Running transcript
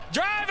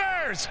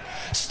Racers,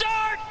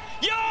 start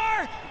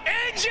your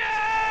engines!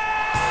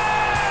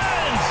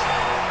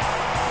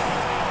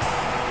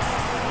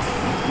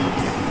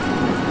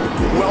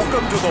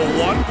 Welcome to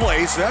the one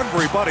place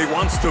everybody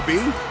wants to be.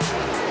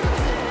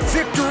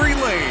 Victory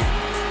Lane,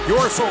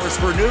 your source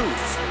for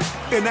news,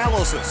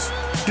 analysis,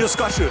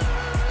 discussion,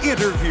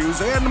 interviews,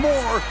 and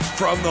more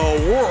from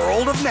the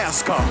world of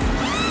NASCAR.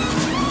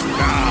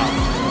 Now,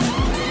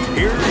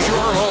 here's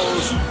your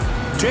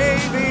host,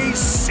 Davey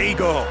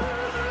Siegel.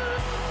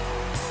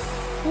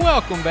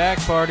 Welcome back,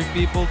 party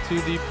people, to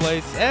the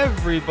place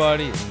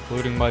everybody,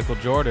 including Michael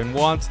Jordan,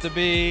 wants to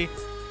be.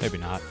 Maybe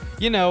not.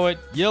 You know it.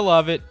 You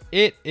love it.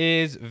 It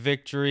is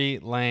Victory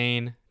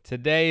Lane.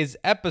 Today's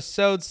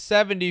episode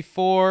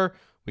 74.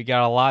 We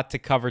got a lot to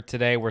cover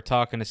today. We're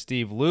talking to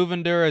Steve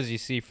Luvender, as you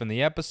see from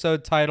the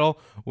episode title.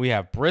 We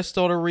have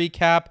Bristol to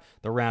recap,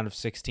 the round of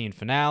 16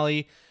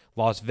 finale.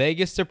 Las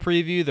Vegas to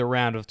preview, the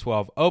round of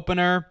 12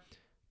 opener.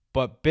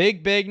 But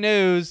big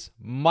news,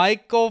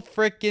 Michael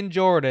frickin'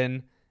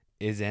 Jordan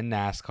is in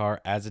NASCAR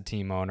as a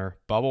team owner.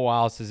 Bubba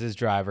Wallace is his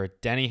driver.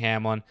 Denny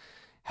Hamlin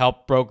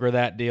helped broker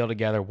that deal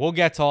together. We'll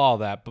get to all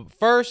that. But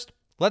first,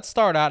 let's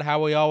start out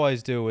how we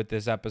always do with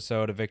this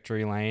episode of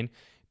Victory Lane,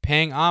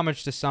 paying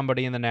homage to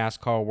somebody in the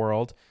NASCAR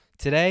world.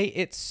 Today,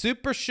 it's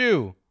Super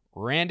Shoe,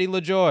 Randy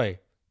LaJoie,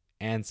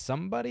 and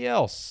somebody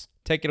else.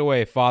 Take it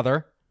away,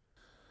 Father.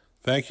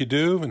 Thank you,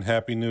 Duve, and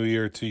Happy New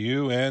Year to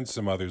you and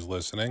some others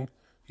listening.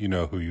 You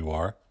know who you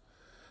are.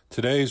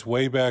 Today's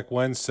Way Back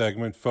When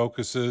segment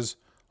focuses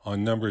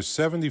on number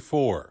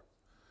 74.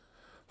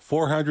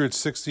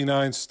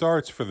 469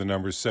 starts for the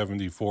number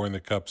 74 in the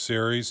Cup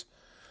Series,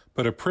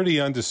 but a pretty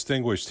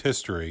undistinguished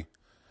history.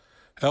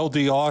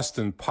 L.D.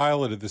 Austin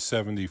piloted the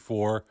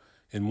 74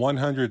 in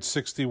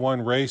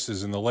 161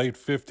 races in the late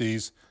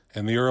 50s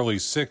and the early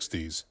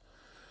 60s,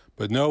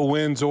 but no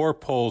wins or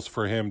poles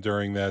for him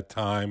during that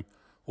time,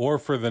 or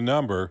for the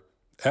number,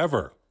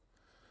 ever.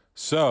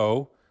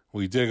 So,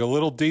 we dig a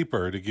little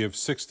deeper to give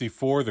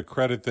 64 the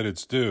credit that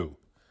it's due.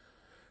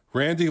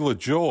 Randy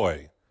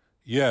LaJoie,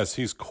 yes,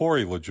 he's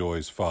Corey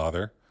LaJoie's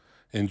father,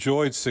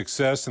 enjoyed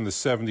success in the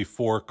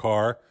 74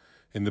 car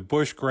in the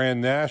Busch Grand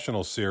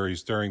National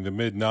Series during the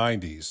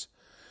mid-90s.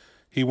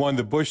 He won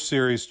the Busch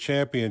Series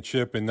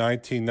championship in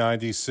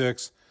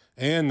 1996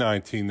 and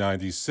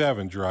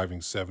 1997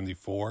 driving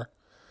 74,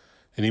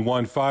 and he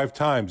won 5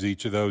 times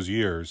each of those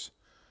years.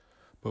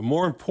 But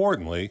more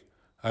importantly,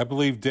 I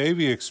believe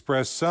Davey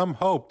expressed some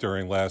hope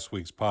during last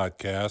week's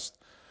podcast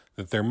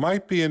that there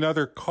might be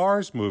another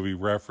Cars movie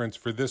reference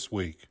for this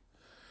week.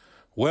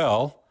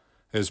 Well,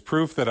 as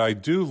proof that I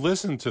do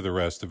listen to the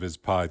rest of his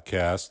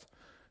podcast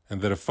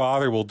and that a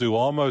father will do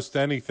almost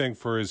anything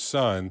for his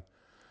son,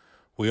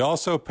 we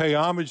also pay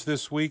homage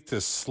this week to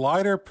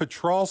Slider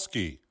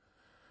Petrolsky,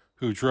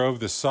 who drove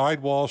the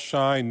Sidewall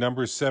Shine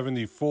number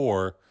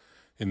 74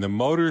 in the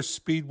Motor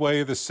Speedway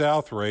of the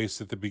South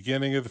race at the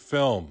beginning of the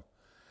film.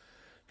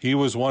 He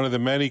was one of the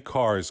many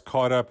cars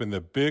caught up in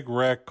the big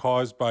wreck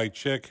caused by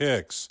Chick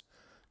Hicks,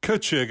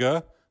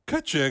 ka-chigga,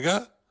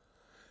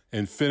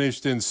 and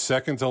finished in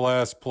second to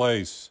last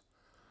place.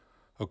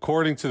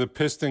 According to the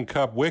Piston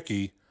Cup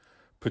Wiki,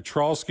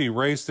 Petrolsky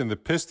raced in the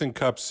Piston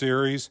Cup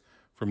Series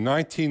from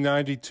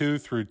 1992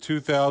 through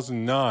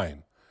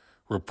 2009,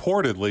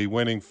 reportedly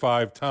winning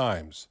 5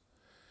 times.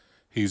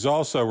 He's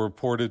also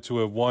reported to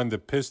have won the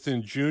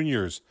Piston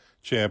Juniors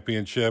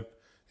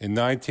Championship in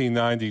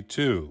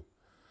 1992,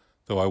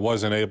 though I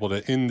wasn't able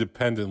to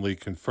independently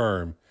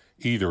confirm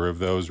either of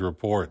those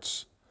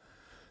reports.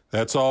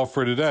 That's all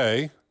for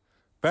today.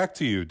 Back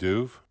to you,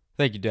 Duve.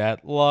 Thank you, Dad.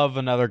 Love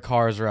another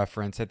Cars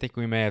reference. I think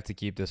we may have to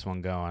keep this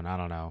one going. I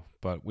don't know,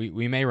 but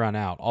we may run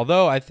out.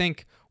 Although I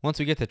think once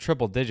we get to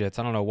triple digits,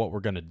 I don't know what we're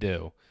going to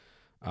do,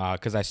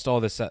 because I stole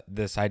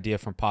this idea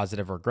from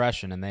Positive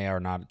Regression, and they are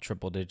not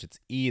triple digits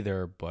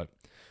either, but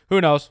who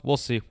knows? We'll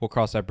see. We'll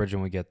cross that bridge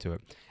when we get to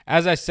it.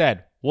 As I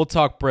said, we'll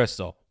talk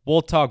Bristol.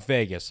 We'll talk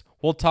Vegas.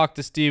 We'll talk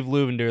to Steve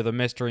Luvender, the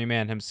mystery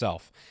man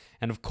himself.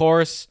 And of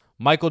course,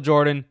 Michael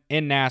Jordan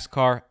in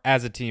NASCAR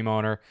as a team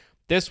owner.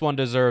 This one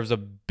deserves the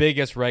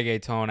biggest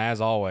reggaeton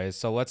as always.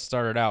 So let's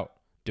start it out.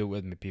 Do it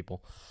with me,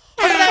 people.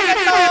 Reggaeton!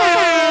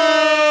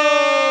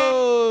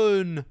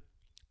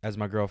 As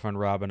my girlfriend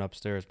Robin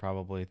upstairs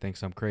probably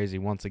thinks I'm crazy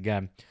once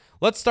again.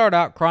 Let's start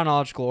out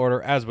chronological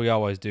order as we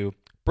always do.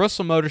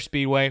 Bristol Motor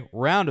Speedway,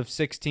 round of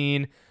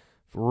 16.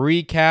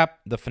 Recap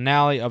the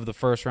finale of the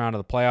first round of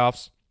the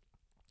playoffs.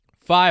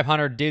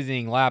 500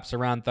 dizzying laps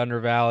around Thunder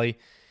Valley.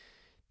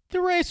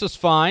 The race was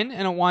fine,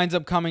 and it winds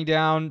up coming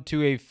down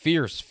to a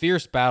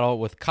fierce battle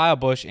with Kyle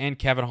Busch and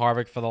Kevin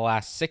Harvick for the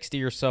last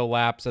 60 or so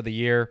laps of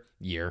the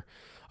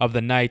of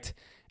the night.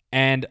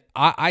 And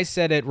I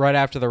said it right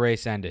after the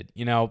race ended.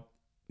 You know,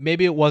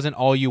 maybe it wasn't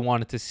all you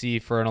wanted to see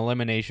for an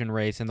elimination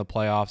race in the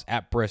playoffs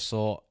at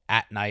Bristol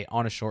at night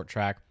on a short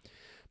track.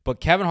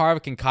 But Kevin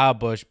Harvick and Kyle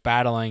Busch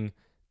battling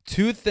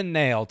tooth and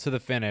nail to the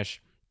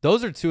finish.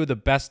 Those are two of the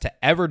best to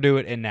ever do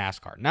it in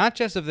NASCAR. Not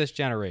just of this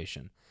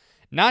generation.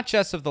 Not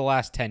just of the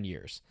last 10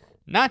 years.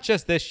 Not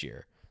just this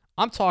year.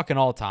 I'm talking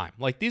all time.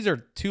 Like, these are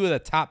two of the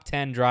top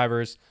 10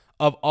 drivers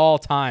of all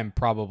time,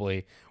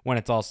 probably, when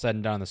it's all said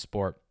and done in the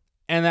sport.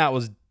 And that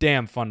was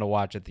damn fun to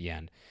watch at the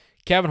end.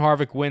 Kevin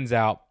Harvick wins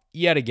out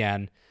yet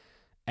again,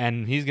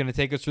 and he's going to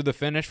take us through the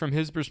finish from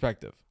his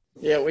perspective.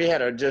 Yeah, we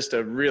had just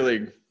a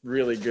really,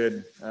 really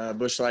good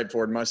Busch Light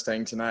Ford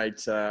Mustang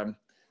tonight.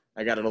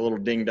 I got it a little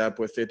dinged up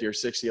with 50 or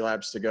 60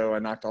 laps to go. I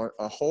knocked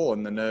a hole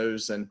in the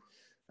nose and,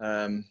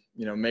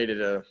 made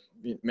it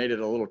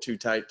a little too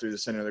tight through the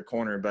center of the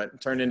corner, but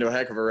it turned into a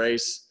heck of a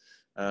race.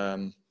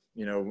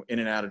 In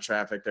and out of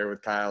traffic there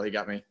with Kyle. He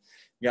got me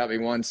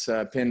once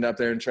pinned up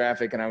there in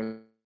traffic,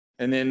 and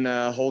then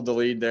hold the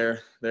lead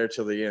there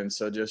till the end.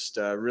 So just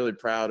really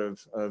proud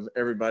of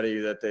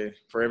everybody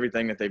for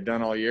everything that they've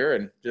done all year,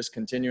 and just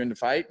continuing to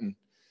fight. And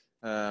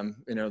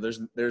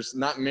there's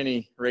not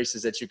many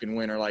races that you can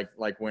win or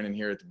like winning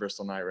here at the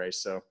Bristol Night Race.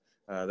 So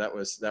that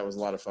was a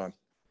lot of fun.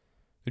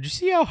 Did you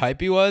see how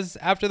hype he was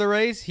after the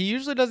race? He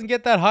usually doesn't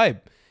get that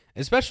hype,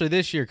 especially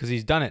this year because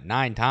he's done it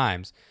 9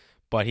 times.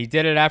 But he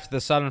did it after the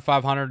Southern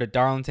 500 at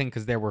Darlington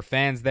because there were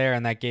fans there,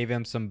 and that gave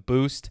him some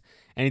boost.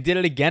 And he did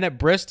it again at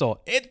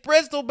Bristol. It's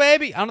Bristol,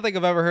 baby! I don't think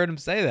I've ever heard him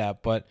say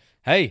that. But,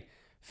 hey,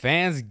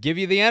 fans give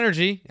you the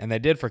energy, and they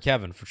did for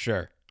Kevin, for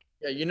sure.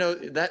 Yeah,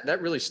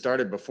 that really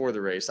started before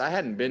the race. I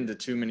hadn't been to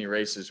too many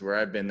races where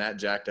I've been that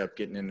jacked up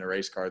getting in the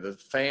race car. The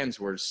fans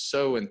were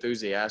so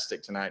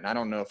enthusiastic tonight, and I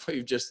don't know if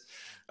we've just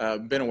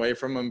been away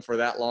from them for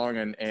that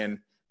long,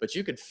 but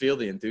you could feel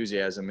the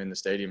enthusiasm in the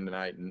stadium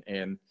tonight.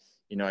 And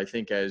I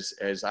think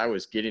as I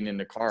was getting in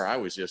the car, I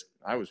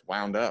was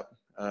wound up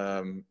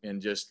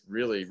and just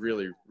really,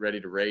 really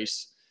ready to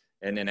race.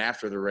 And then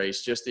after the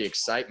race, just the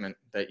excitement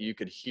that you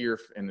could hear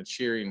and the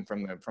cheering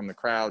from the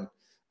crowd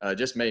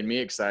just made me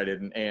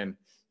excited. And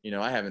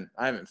I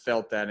haven't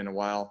felt that in a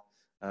while.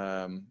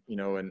 When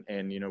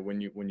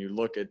you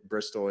look at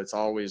Bristol, it's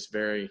always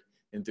very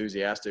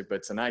enthusiastic,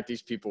 but tonight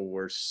these people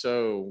were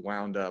so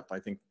wound up. I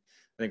think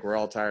we're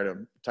all tired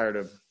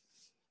of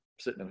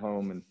sitting at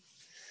home and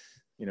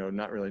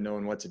not really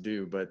knowing what to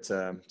do, but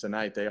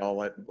tonight they all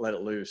let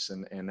it loose,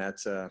 and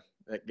that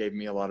gave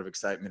me a lot of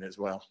excitement as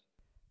well.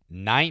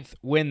 9th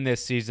win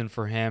this season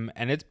for him,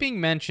 and it's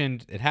being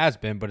mentioned, it has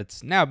been, but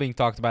it's now being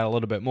talked about a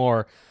little bit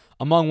more,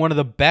 among one of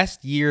the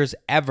best years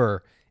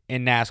ever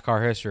in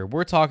NASCAR history.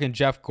 We're talking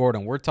Jeff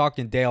Gordon, we're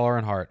talking Dale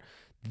Earnhardt.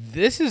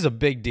 This is a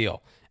big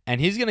deal, and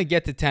he's going to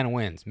get to 10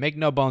 wins. Make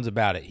no bones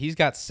about it. He's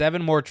got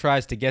 7 more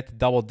tries to get to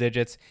double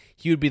digits.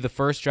 He would be the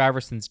first driver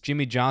since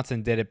Jimmy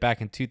Johnson did it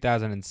back in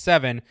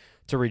 2007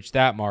 to reach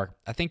that mark.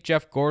 I think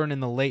Jeff Gordon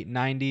in the late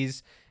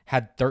 90s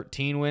had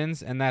 13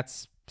 wins, and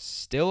that's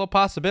still a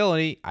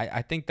possibility.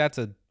 I think that's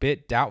a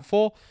bit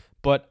doubtful,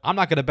 but I'm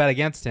not going to bet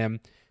against him.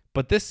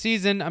 But this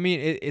season, I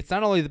mean, it's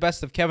not only the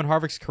best of Kevin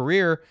Harvick's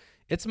career,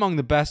 it's among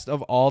the best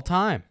of all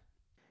time.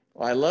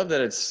 Well, I love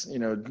that it's,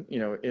 in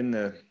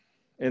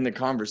the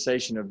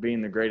conversation of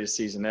being the greatest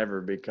season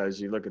ever,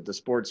 because you look at the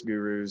sports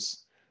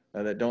gurus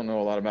that don't know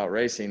a lot about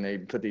racing, they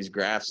put these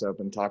graphs up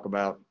and talk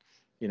about,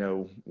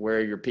 where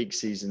your peak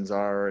seasons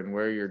are and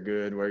where you're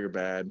good, where you're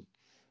bad.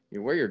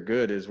 Where you're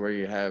good is where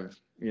you have,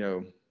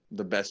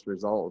 the best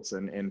results.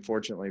 And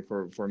fortunately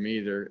for me,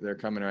 they're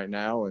coming right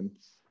now. And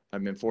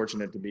I've been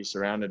fortunate to be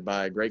surrounded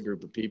by a great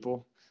group of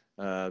people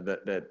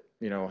that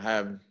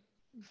have,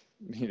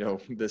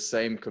 the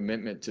same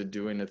commitment to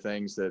doing the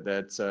things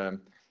that's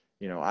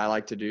I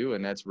like to do,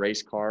 and that's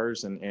race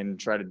cars and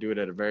try to do it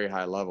at a very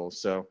high level.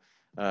 So,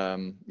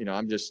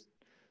 I'm just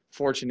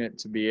fortunate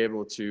to be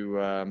able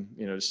to,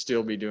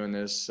 still be doing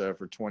this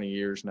for 20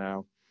 years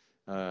now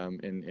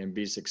and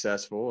be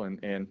successful.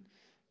 And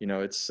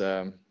it's,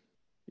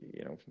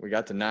 we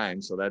got to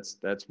 9, so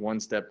that's one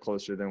step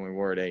closer than we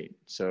were at 8.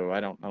 So I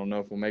don't know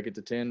if we'll make it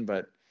to 10,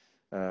 but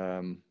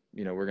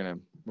we're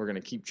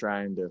gonna keep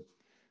trying to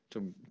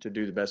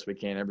do the best we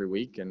can every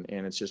week, and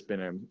it's just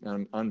been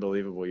an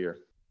unbelievable year.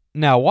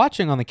 Now,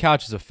 watching on the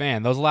couch as a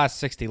fan, those last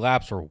 60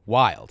 laps were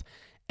wild,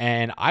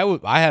 and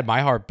I had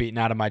my heart beating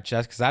out of my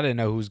chest because I didn't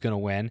know who was going to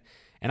win,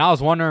 and I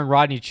was wondering,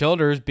 Rodney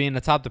Childers being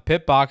atop the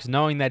pit box,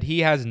 knowing that he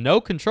has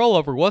no control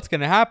over what's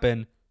going to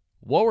happen,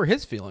 what were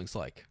his feelings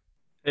like?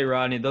 Hey,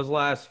 Rodney, those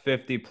last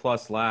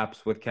 50-plus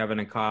laps with Kevin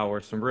and Kyle were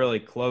some really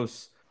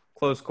close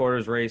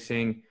quarters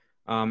racing.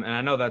 And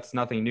I know that's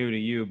nothing new to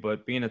you,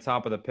 but being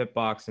atop of the pit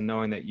box and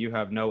knowing that you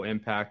have no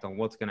impact on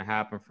what's going to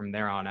happen from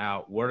there on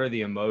out, what are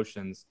the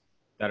emotions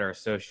that are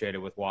associated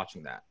with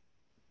watching that?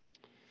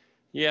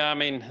 Yeah, I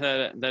mean,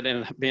 that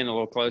ended up being a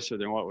little closer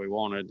than what we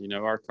wanted.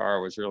 Our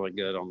car was really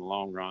good on the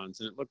long runs,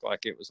 and it looked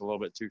like it was a little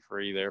bit too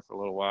free there for a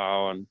little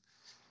while. And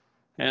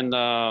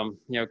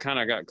kind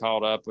of got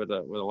caught up with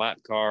a lap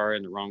car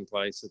in the wrong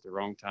place at the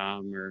wrong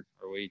time, or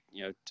we,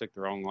 took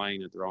the wrong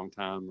lane at the wrong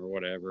time or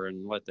whatever,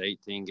 and let the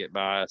 18 get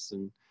by us.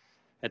 And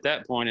at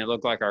that point, it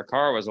looked like our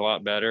car was a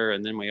lot better.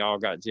 And then we all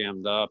got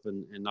jammed up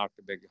and knocked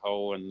a big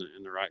hole in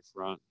the right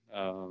front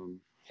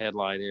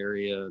headlight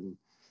area.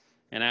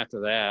 And after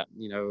that,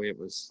 it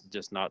was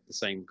just not the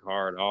same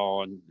car at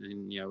all. And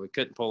we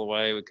couldn't pull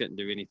away. We couldn't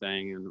do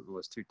anything, and it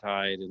was too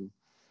tight. And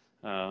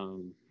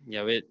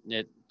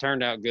It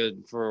turned out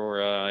good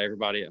for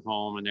everybody at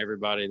home and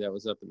everybody that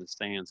was up in the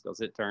stands,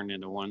 because it turned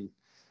into one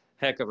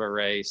heck of a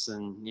race.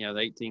 And the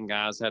 18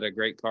 guys had a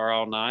great car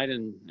all night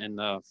and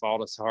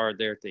fought us hard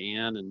there at the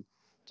end, and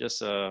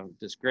just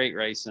great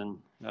racing.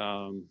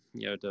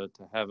 To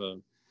have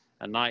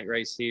a night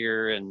race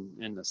here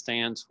and the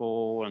stands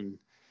full and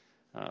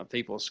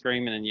people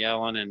screaming and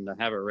yelling, and to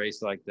have a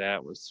race like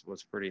that was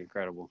pretty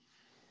incredible.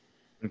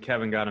 And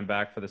Kevin got him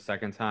back for the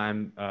second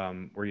time.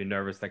 Were you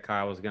nervous that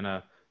Kyle was going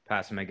to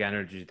pass him again,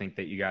 or did you think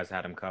that you guys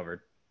had him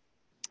covered?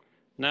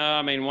 No,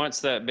 I mean, once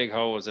that big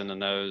hole was in the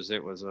nose,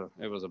 it was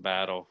a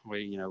battle.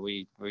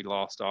 We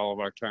lost all of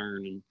our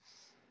turn,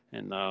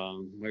 and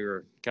we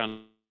were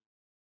kind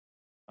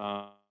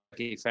of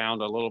he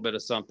found a little bit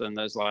of something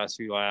those last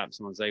few laps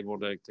and was able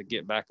to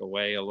get back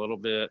away a little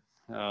bit.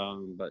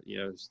 But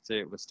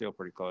it was still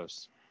pretty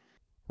close.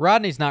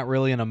 Rodney's not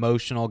really an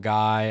emotional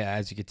guy,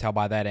 as you could tell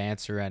by that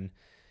answer. And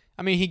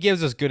I mean, he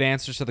gives us good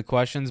answers to the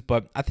questions,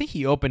 but I think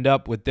he opened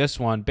up with this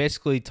one,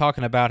 basically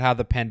talking about how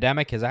the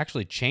pandemic has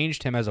actually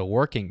changed him as a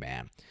working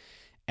man.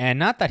 And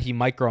not that he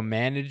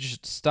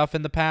micromanaged stuff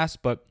in the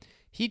past, but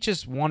he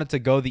just wanted to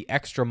go the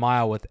extra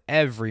mile with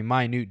every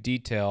minute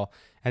detail,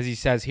 as he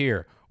says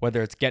here,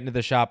 whether it's getting to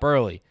the shop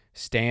early,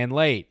 staying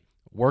late,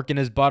 working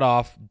his butt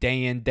off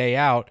day in, day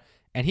out.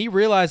 And he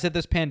realized that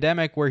this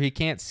pandemic, where he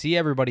can't see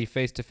everybody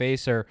face to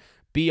face or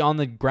be on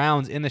the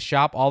grounds in the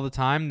shop all the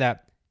time,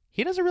 that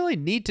he doesn't really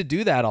need to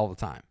do that all the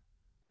time.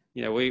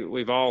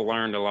 We've all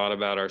learned a lot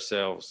about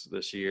ourselves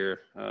this year,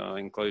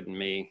 including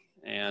me.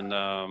 And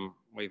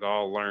we've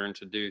all learned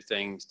to do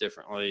things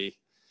differently.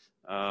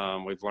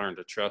 We've learned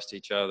to trust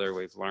each other.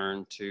 We've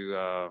learned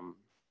to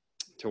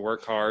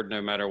work hard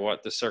no matter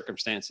what the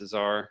circumstances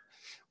are,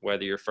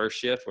 whether you're first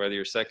shift, whether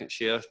you're second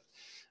shift.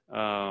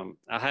 I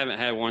haven't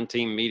had one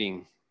team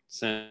meeting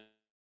since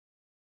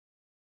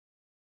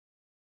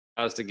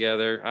I was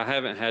together. I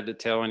haven't had to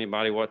tell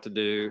anybody what to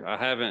do. I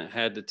haven't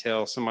had to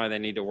tell somebody they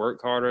need to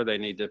work harder. They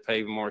need to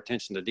pay more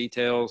attention to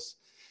details.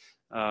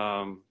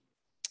 I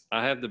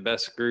have the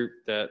best group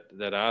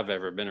that I've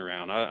ever been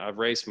around. I've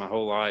raced my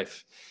whole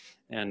life.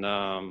 And,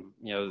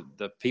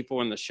 the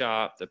people in the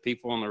shop, the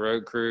people on the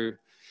road crew,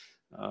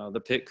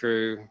 the pit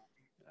crew,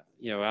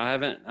 I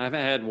haven't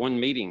had one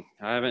meeting.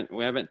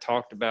 We haven't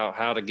talked about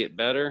how to get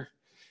better.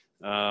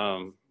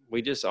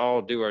 We just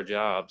all do our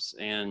jobs,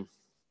 and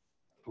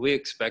we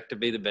expect to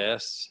be the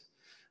best.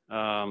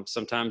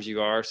 Sometimes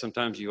you are,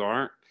 sometimes you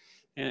aren't.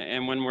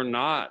 And when we're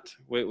not,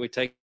 we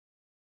take,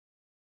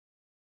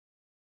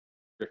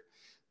 we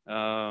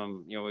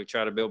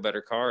try to build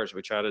better cars.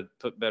 We try to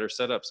put better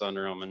setups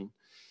under them,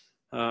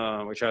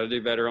 and we try to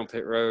do better on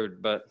pit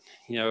road. But,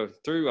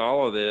 through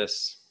all of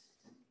this,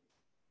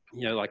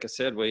 like I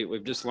said,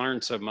 we've just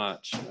learned so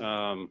much.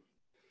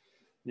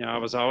 I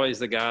was always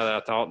the guy that I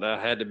thought that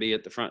I had to be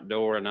at the front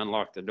door and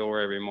unlock the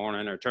door every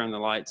morning or turn the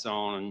lights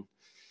on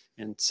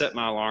and set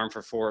my alarm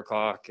for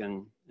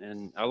 4:00.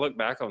 And I look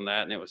back on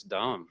that and it was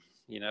dumb.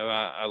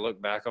 I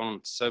look back on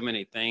so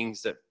many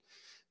things that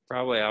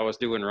probably I was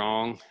doing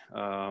wrong.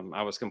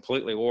 I was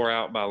completely wore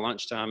out by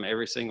lunchtime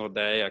every single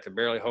day. I could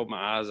barely hold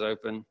my eyes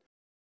open.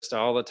 Just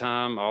all the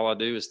time, all I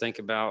do is think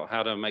about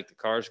how to make the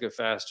cars go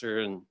faster.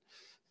 And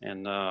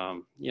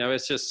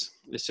it's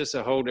just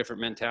a whole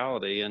different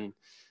mentality. And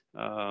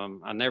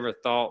I never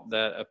thought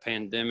that a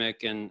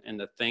pandemic and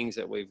the things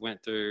that we've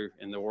went through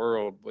in the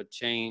world would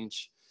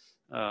change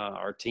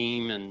our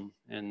team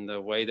and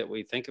the way that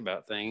we think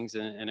about things.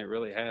 And it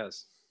really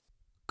has.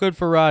 Good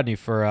for Rodney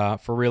for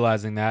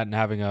realizing that and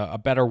having a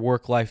better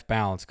work-life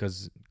balance,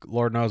 because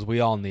Lord knows we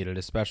all need it,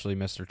 especially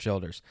Mr.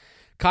 Childers.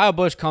 Kyle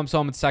Busch comes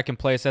home in second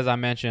place, as I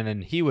mentioned,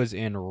 and he was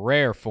in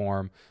rare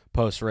form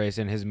post-race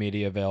in his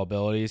media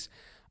availabilities.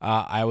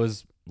 I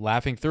was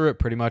laughing through it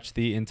pretty much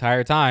the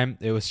entire time.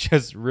 It was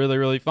just really,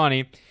 really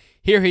funny.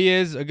 Here he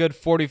is, a good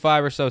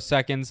 45 or so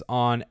seconds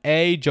on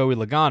A, Joey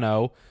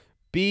Logano,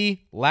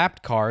 B,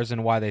 lapped cars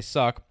and why they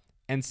suck,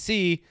 and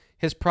C,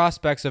 his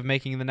prospects of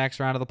making the next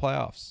round of the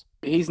playoffs.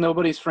 He's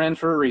nobody's friend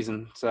for a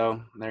reason,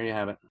 so there you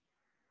have it.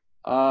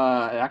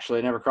 Actually,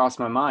 it never crossed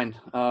my mind.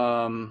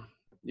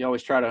 You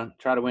always try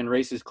to win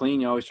races clean.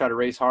 You always try to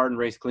race hard and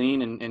race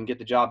clean and get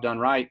the job done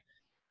right.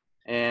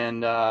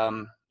 And,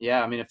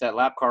 if that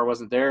lap car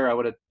wasn't there, I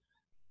would have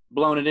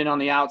blown it in on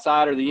the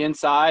outside or the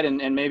inside,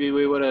 and maybe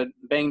we would have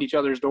banged each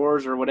other's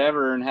doors or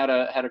whatever and had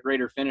a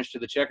greater finish to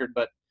the checkered.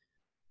 But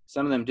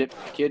some of them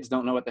kids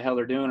don't know what the hell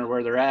they're doing or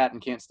where they're at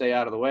and can't stay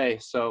out of the way.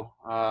 So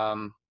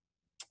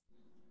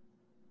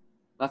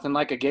nothing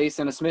like a Gase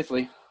and a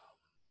Smithley.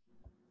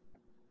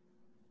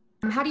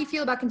 How do you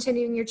feel about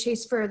continuing your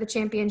chase for the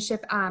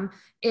championship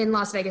in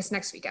Las Vegas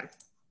next weekend?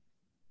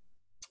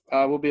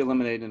 We'll be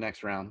eliminated in the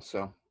next round,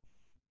 so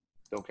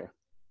don't care.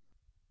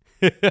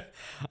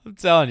 I'm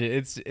telling you,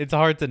 it's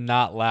hard to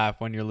not laugh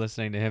when you're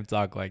listening to him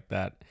talk like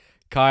that.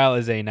 Kyle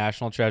is a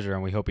national treasure,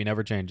 and we hope he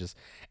never changes.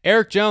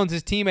 Eric Jones,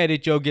 his teammate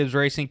at Joe Gibbs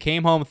Racing,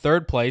 came home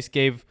third place,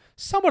 gave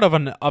somewhat of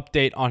an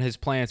update on his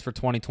plans for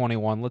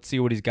 2021. Let's see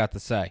what he's got to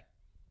say.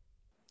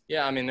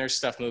 Yeah, I mean, there's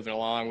stuff moving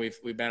along.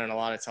 We've been in a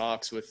lot of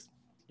talks with,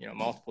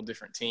 multiple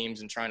different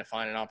teams and trying to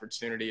find an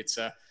opportunity. It's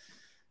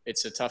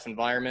a tough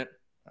environment.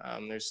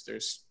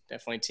 There's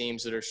definitely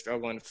teams that are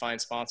struggling to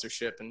find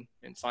sponsorship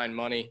and find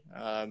money.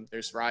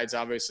 There's rides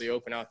obviously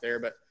open out there,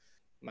 but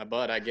my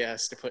butt, I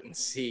guess, to put in the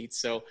seat.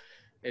 So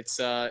it's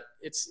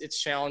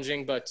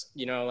challenging, but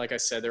like I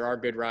said, there are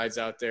good rides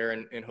out there,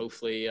 and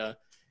hopefully, I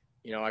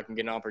can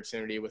get an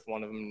opportunity with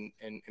one of them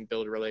and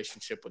build a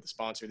relationship with the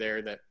sponsor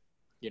there that,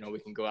 we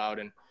can go out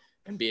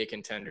and be a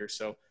contender.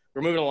 So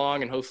we're moving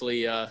along, and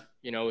hopefully,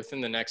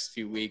 within the next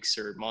few weeks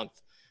or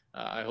month,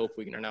 I hope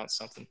we can announce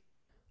something.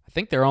 I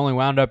think there only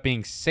wound up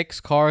being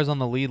 6 cars on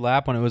the lead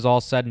lap when it was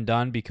all said and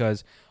done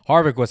because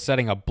Harvick was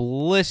setting a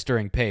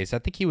blistering pace. I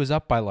think he was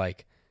up by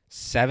like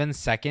 7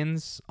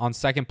 seconds on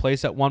second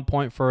place at one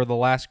point for the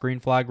last green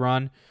flag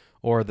run,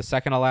 or the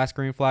second to last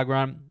green flag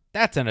run.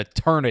 That's an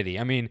eternity.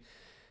 I mean,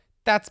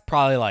 that's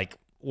probably like,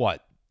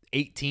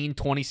 18,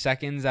 20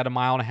 seconds at a 1.5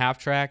 mile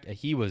track.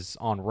 He was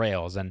on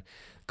rails, and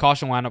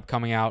caution wound up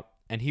coming out,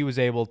 and he was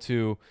able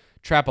to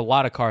trap a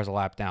lot of cars a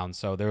lap down.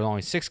 So there were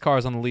only 6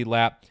 cars on the lead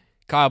lap.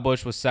 Kyle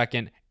Busch was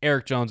second.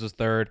 Eric Jones was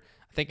third.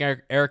 I think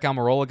Eric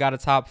Almirola got a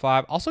top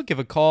 5. Also give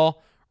a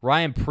call.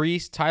 Ryan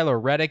Preece, Tyler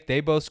Reddick, they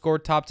both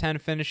scored top 10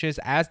 finishes,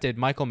 as did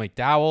Michael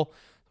McDowell.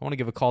 I want to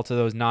give a call to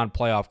those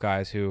non-playoff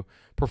guys who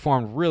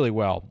performed really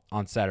well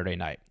on Saturday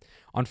night.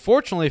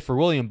 Unfortunately for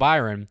William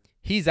Byron,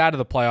 he's out of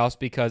the playoffs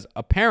because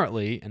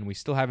apparently, and we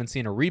still haven't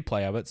seen a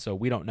replay of it, so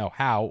we don't know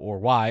how or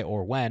why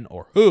or when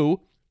or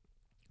who,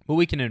 but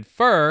we can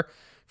infer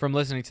from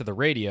listening to the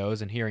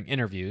radios and hearing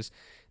interviews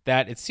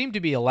that it seemed to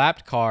be a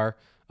lapped car,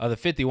 the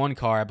 51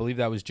 car, I believe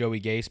that was Joey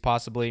Gase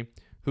possibly,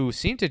 who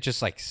seemed to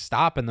just like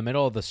stop in the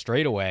middle of the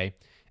straightaway,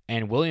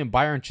 and William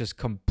Byron just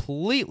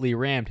completely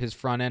rammed his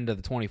front end of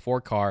the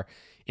 24 car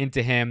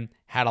into him,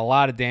 had a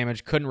lot of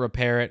damage, couldn't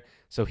repair it,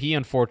 so he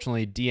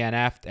unfortunately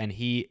DNF'd, and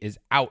he is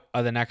out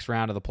of the next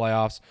round of the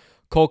playoffs.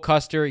 Cole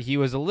Custer, he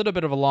was a little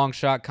bit of a long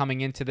shot coming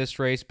into this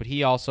race, but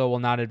he also will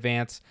not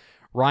advance.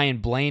 Ryan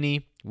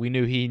Blaney, we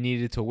knew he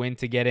needed to win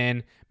to get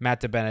in. Matt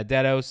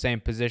DiBenedetto,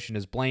 same position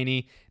as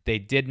Blaney. They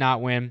did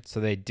not win, so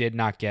they did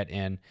not get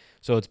in.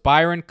 So it's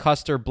Byron,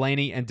 Custer,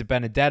 Blaney, and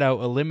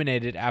DiBenedetto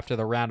eliminated after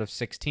the round of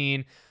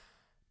 16.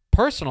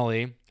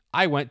 Personally,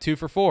 I went 2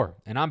 for 4,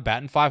 and I'm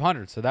batting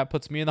 500, so that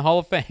puts me in the Hall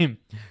of Fame.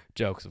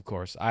 Jokes, of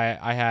course.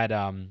 I had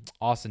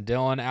Austin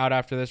Dillon out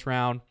after this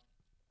round,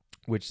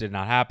 which did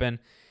not happen.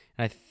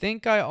 And I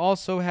think I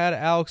also had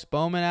Alex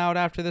Bowman out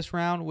after this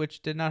round,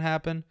 which did not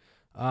happen.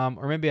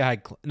 Or maybe I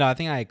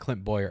think I had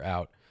Clint Boyer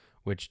out,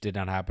 which did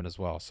not happen as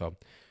well. So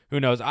who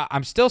knows?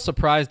 I'm still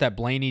surprised that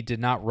Blaney did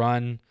not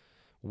run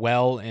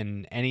well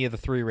in any of the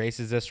 3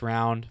 races this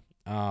round.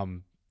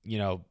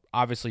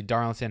 Obviously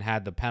Darlington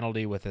had the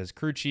penalty with his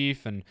crew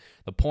chief and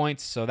the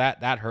points, so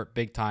that hurt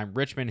big time.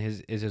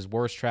 Richmond is his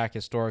worst track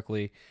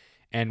historically,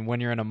 and when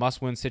you're in a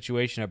must-win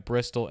situation at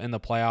Bristol in the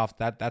playoff,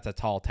 that's a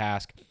tall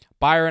task.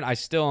 Byron, I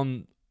still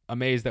am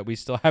amazed that we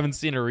still haven't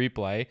seen a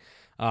replay.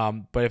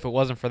 But if it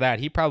wasn't for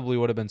that, he probably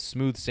would have been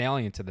smooth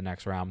sailing into the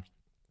next round.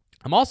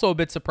 I'm also a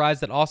bit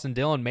surprised that Austin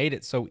Dillon made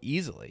it so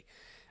easily.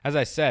 As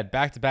I said,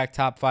 back-to-back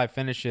top 5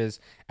 finishes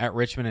at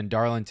Richmond and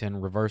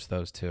Darlington reversed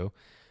those 2.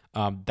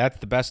 That's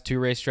the best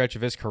 2-race stretch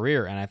of his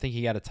career, and I think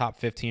he got a top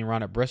 15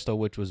 run at Bristol,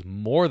 which was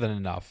more than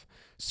enough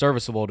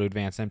serviceable to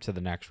advance him to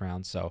the next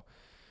round. So,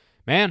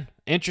 man,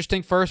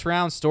 interesting first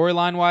round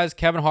storyline-wise.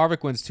 Kevin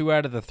Harvick wins 2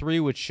 out of the 3,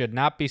 which should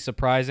not be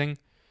surprising.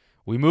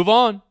 We move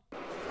on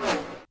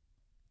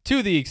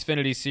to the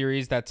Xfinity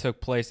Series that took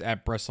place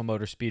at Bristol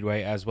Motor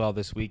Speedway as well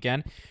this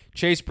weekend.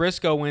 Chase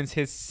Briscoe wins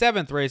his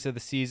 7th race of the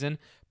season,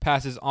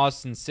 passes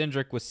Austin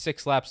Cindric with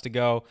 6 laps to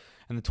go,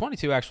 and the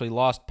 22 actually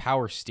lost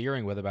power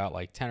steering with about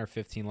like 10 or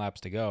 15 laps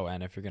to go,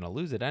 and if you're going to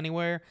lose it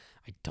anywhere,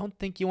 I don't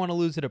think you want to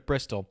lose it at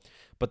Bristol.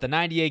 But the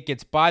 98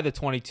 gets by the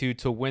 22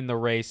 to win the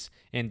race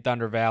in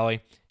Thunder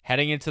Valley,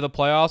 heading into the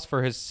playoffs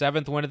for his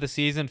 7th win of the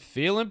season,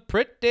 feeling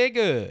pretty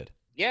good.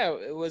 Yeah,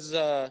 it was,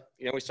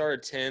 we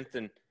started 10th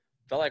and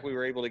felt like we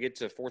were able to get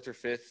to 4th or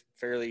 5th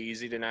fairly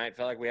easy tonight.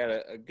 Felt like we had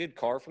a good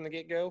car from the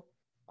get-go.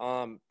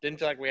 Didn't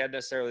feel like we had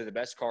necessarily the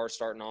best car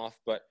starting off,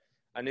 but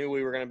I knew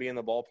we were going to be in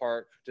the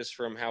ballpark just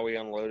from how we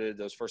unloaded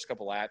those first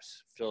couple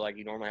laps. Feel like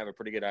you normally have a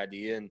pretty good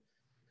idea, and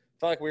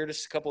felt like we were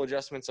just a couple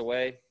adjustments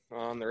away.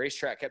 The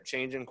racetrack kept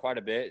changing quite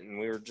a bit, and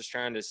we were just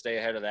trying to stay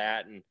ahead of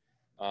that, and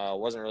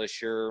wasn't really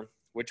sure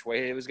which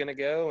way it was going to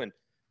go, and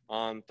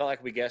felt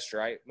like we guessed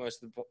right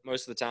most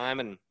of the time,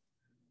 and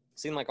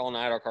seemed like all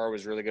night our car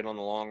was really good on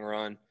the long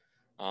run.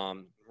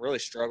 Really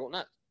struggled,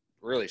 not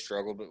really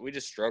struggled, but we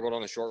just struggled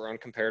on the short run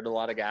compared to a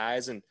lot of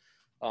guys, and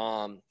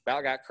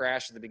about got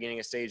crashed at the beginning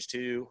of stage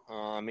 2.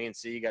 Me and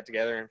C got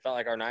together and felt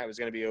like our night was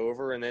going to be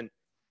over, and then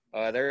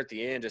there at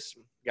the end just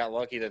got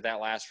lucky that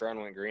last run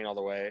went green all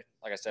the way.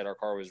 Like I said, our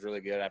car was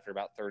really good after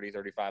about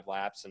 35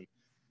 laps, and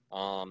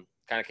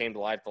kind of came to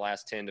life the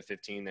last 10 to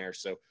 15 there,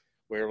 so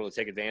we were able to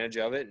take advantage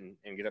of it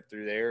and get up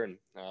through there and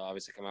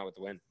obviously come out with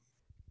the win.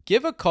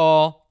 Give a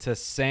call to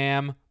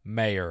Sam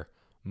Mayer.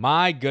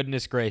 My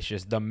goodness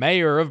gracious, the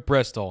mayor of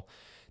Bristol.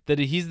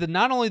 that he's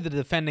not only the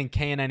defending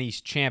K&N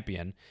East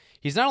champion,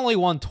 he's not only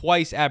won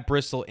twice at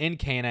Bristol in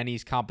K&N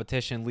East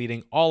competition,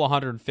 leading all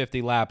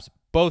 150 laps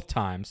both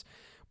times,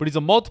 but he's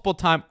a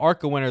multiple-time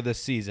ARCA winner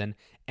this season,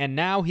 and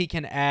now he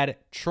can add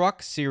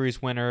Truck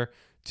Series winner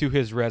to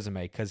his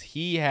resume because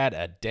he had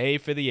a day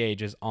for the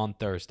ages on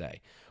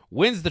Thursday.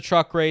 Wins the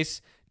truck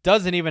race,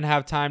 doesn't even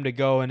have time to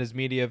go in his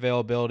media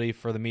availability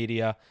for the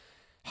media,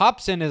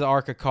 hops in his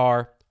ARCA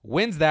car,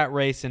 wins that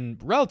race in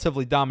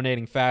relatively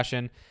dominating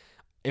fashion.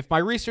 If my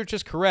research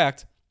is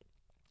correct,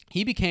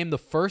 he became the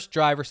first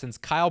driver since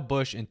Kyle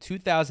Busch in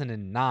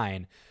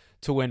 2009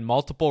 to win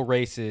multiple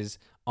races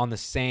on the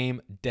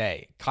same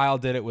day. Kyle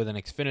did it with an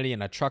Xfinity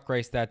and a truck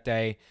race that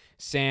day.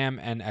 Sam,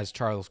 and as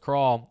Charles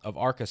Crawl of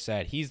ARCA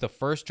said, he's the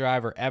first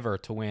driver ever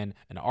to win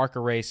an ARCA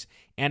race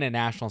and a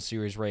National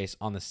Series race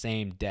on the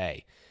same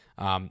day.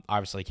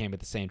 Obviously, he came at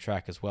the same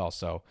track as well.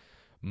 So,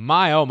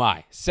 my, oh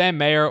my. Sam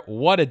Mayer,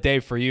 what a day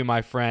for you,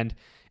 my friend.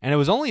 And it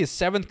was only his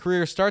 7th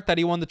career start that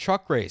he won the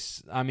truck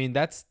race. I mean,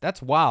 that's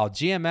wild.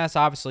 GMS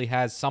obviously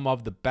has some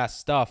of the best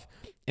stuff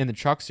in the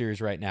truck series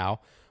right now.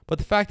 But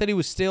the fact that he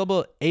was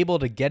still able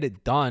to get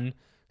it done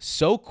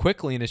so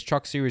quickly in his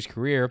truck series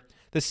career,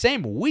 the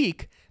same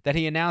week that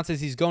he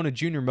announces he's going to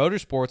junior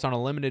motorsports on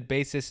a limited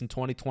basis in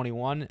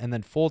 2021 and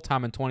then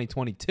full-time in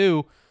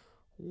 2022,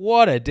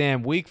 what a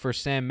damn week for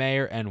Sam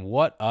Mayer, and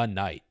what a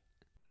night.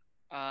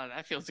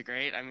 That feels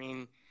great. I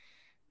mean,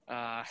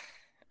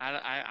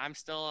 I'm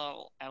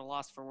still at a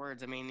loss for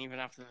words. I mean, even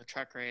after the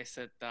truck race,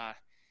 it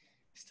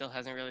still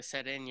hasn't really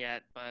set in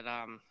yet. But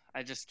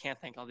I just can't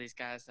thank all these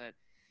guys that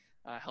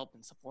help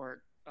and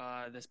support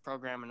this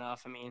program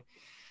enough. I mean,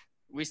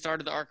 we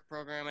started the ARC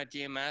program at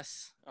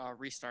GMS,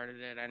 restarted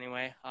it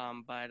anyway.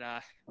 But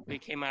we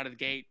came out of the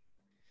gate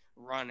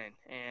running,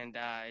 and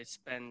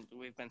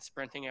we've been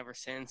sprinting ever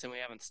since, and we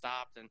haven't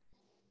stopped. And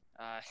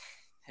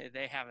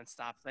they haven't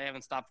stopped. They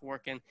haven't stopped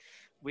working.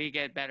 We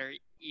get better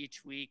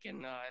each week,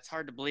 and it's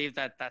hard to believe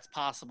that that's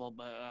possible,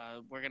 but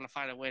we're going to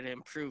find a way to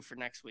improve for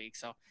next week.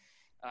 So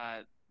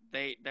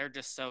they're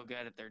just so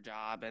good at their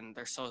job, and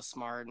they're so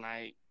smart. And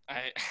I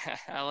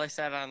always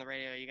said on the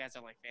radio, you guys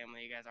are like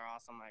family. You guys are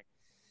awesome. Like,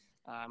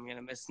 I'm going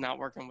to miss not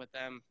working with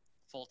them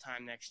full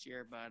time next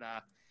year, but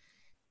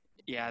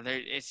yeah,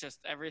 it's just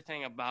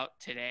everything about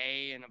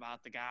today and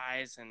about the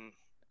guys and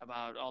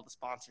about all the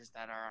sponsors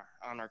that are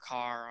on our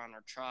car, on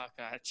our truck.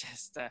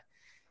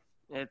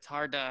 It's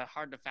hard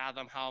to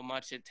fathom how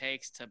much it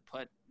takes to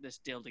put this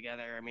deal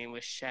together. I mean,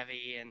 with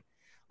Chevy and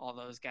all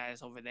those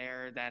guys over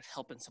there that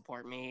help and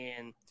support me,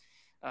 and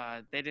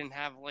they didn't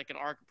have like an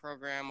ARCA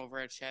program over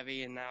at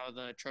Chevy, and now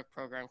the truck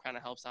program kind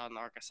of helps out on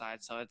the ARCA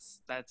side. So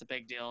that's a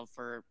big deal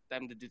for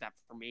them to do that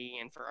for me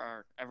and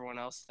for everyone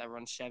else that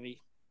runs Chevy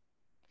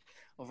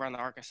over on the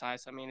ARCA side.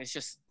 So I mean, it's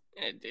just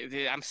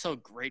I'm so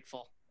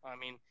grateful. I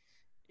mean,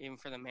 even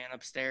for the man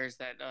upstairs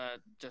that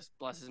just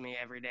blesses me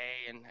every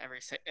day, and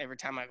every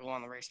time I go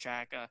on the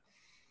racetrack,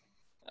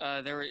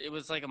 it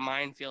was like a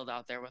minefield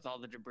out there with all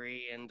the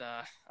debris, and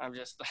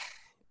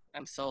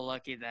I'm so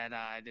lucky that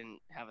I didn't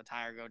have a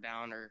tire go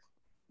down or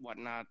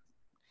whatnot.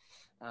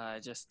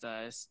 It's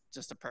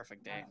just a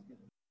perfect day.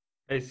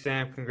 Hey,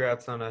 Sam,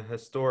 congrats on a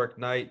historic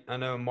night. I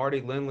know Marty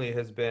Lindley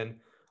has been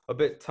a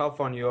bit tough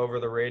on you over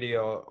the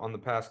radio on the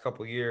past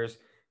couple years,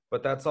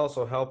 but that's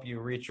also helped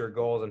you reach your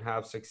goals and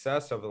have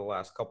success over the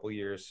last couple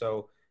years.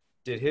 So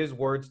did his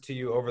words to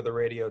you over the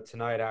radio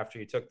tonight after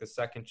you took the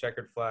second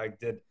checkered flag,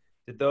 did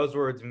those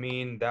words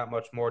mean that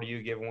much more to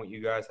you given what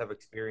you guys have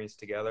experienced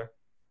together?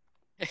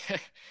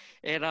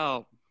 It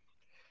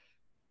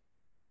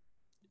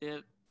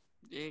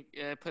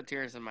put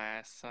tears in my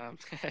eyes.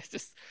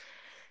 Just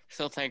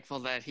so thankful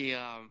that he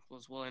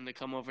was willing to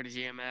come over to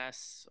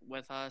GMS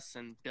with us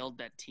and build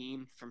that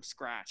team from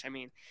scratch. I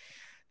mean,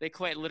 they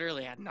quite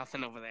literally had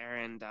nothing over there,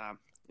 and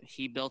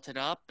he built it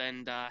up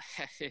and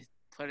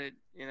put it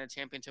in a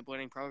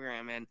championship-winning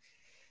program. And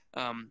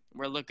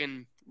we're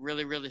looking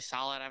really, really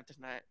solid after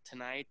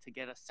tonight to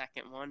get a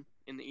second one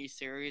in the East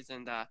Series,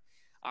 and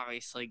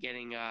obviously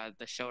getting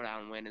the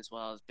showdown win as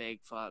well is big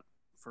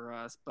for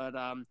us. But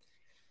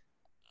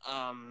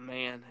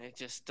man, it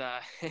just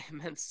it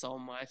meant so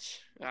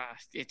much.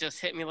 It just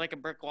hit me like a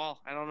brick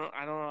wall. I don't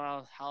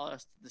know how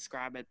else to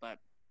describe it, but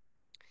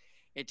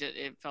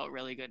it felt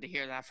really good to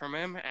hear that from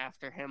him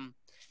after him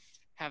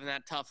having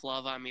that tough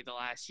love on me the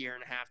last year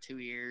and a half, 2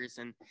 years,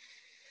 and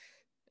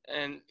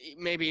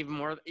maybe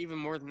even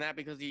more than that,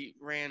 because he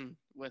ran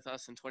with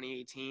us in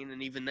 2018,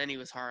 and even then he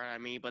was hard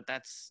on me. But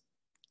that's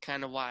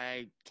kind of why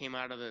I came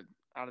out of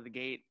the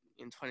gate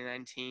in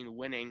 2019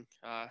 winning,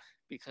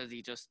 because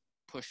he just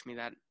pushed me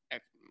that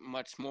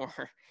much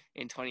more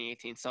in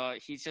 2018. So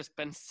he's just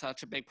been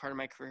such a big part of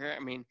my career.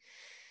 I mean,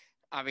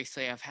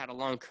 obviously I've had a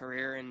long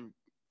career and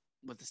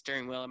with the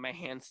steering wheel in my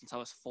hand since I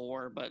was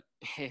 4, but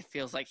it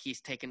feels like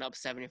he's taken up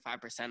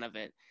 75% of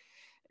it.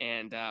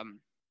 And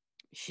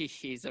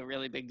he's a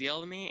really big deal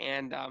to me,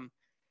 and I'm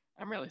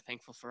really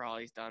thankful for all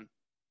he's done.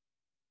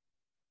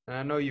 And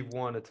I know you've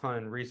won a ton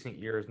in recent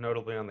years,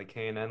 notably on the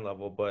K&N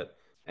level, but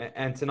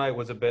and tonight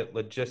was a bit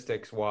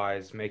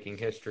logistics-wise making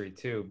history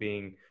too,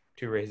 being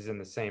two races in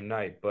the same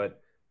night.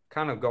 But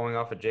kind of going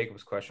off of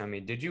Jacob's question, I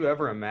mean, did you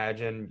ever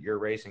imagine your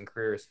racing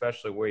career,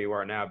 especially where you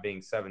are now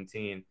being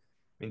 17?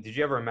 I mean, did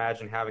you ever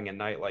imagine having a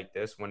night like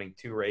this, winning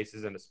two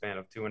races in a span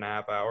of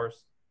 2.5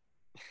 hours?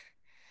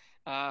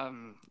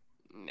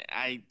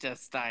 I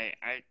just I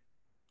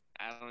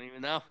don't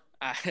even know.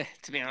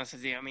 To be honest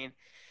with you, I mean,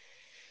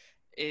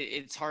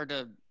 it's hard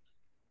to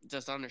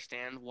just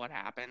understand what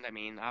happened. I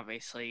mean,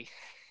 obviously,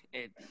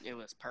 it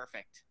was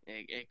perfect.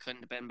 It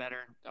couldn't have been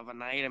better of a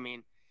night. I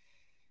mean,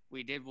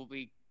 we did what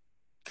we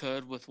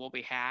could with what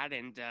we had,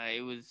 and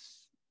it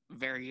was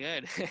very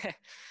good.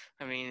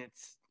 I mean,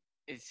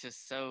 it's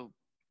just so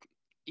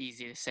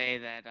easy to say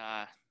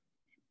that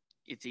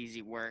it's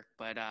easy work,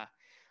 but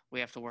we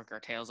have to work our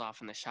tails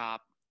off in the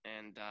shop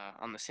and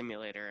on the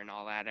simulator and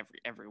all that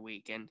every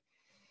week. And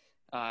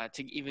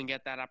to even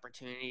get that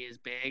opportunity is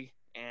big.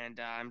 And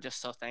I'm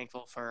just so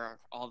thankful for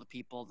all the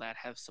people that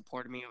have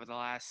supported me over the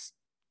last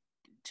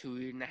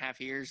 2.5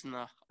 years in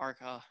the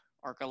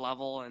ARCA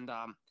level. And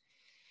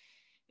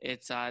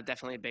it's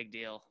definitely a big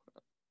deal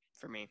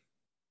for me.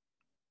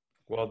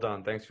 Well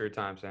done. Thanks for your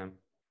time, Sam.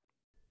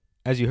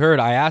 As you heard,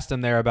 I asked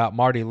him there about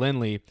Marty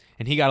Lindley,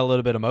 and he got a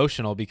little bit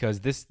emotional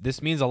because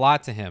this means a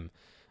lot to him.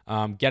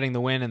 Getting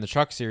the win in the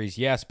Truck Series,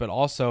 yes, but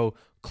also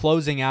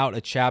closing out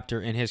a chapter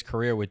in his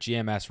career with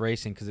GMS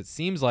Racing, because it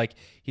seems like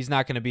he's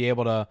not going to be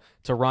able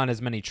to run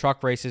as many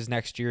truck races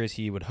next year as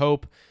he would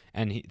hope,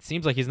 and it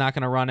seems like he's not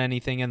going to run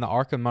anything in the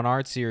ARCA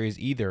Menard Series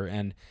either.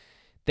 And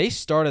they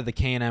started the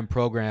K&M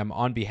program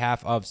on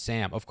behalf of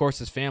Sam. Of course,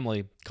 his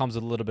family comes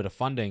with a little bit of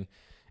funding,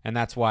 and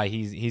that's why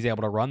he's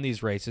able to run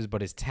these races,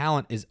 but his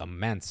talent is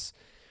immense.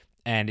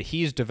 And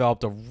he's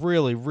developed a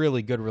really,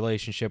 really good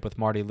relationship with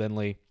Marty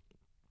Lindley.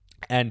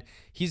 And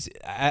he's,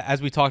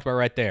 as we talked about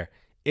right there,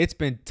 it's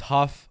been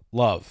tough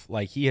love.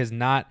 Like, he hasn't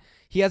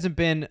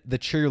been the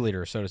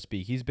cheerleader, so to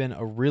speak. He's been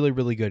a really,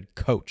 really good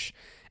coach.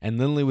 And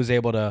Lindley was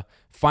able to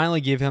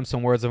finally give him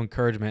some words of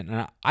encouragement.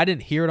 And I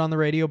didn't hear it on the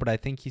radio, but I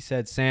think he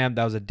said, "Sam,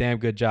 that was a damn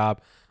good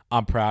job.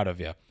 I'm proud of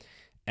you."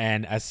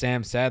 And as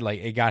Sam said, like,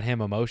 it got him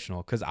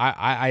emotional because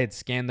I had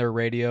scanned their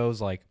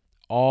radios like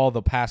all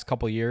the past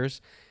couple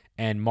years,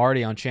 and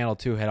Marty on Channel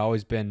 2 had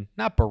always been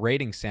not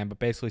berating Sam, but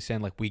basically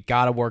saying, like, we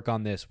got to work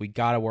on this. We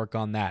got to work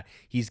on that.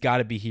 He's got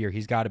to be here.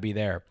 He's got to be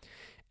there.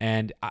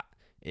 And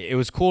it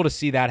was cool to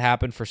see that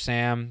happen for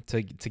Sam,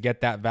 to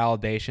get that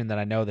validation that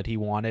I know that he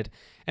wanted.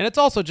 And it's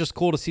also just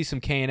cool to see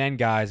some K&N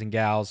guys and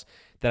gals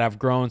that I've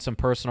grown some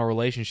personal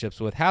relationships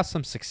with have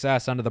some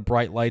success under the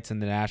bright lights in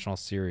the National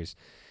Series.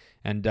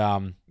 And,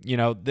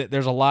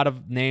 there's a lot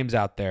of names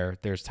out there.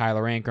 There's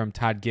Tyler Ankrum,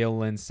 Todd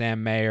Gilliland,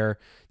 Sam Mayer,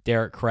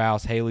 Derek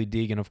Kraus, Haley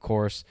Deegan, of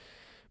course.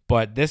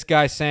 But this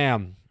guy,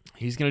 Sam,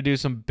 he's going to do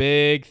some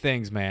big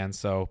things, man.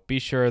 So be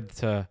sure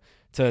to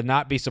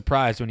not be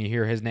surprised when you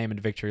hear his name in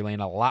Victory Lane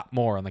a lot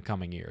more in the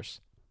coming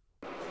years.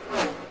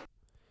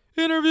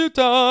 Interview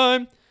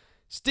time.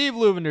 Steve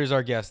Luvender is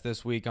our guest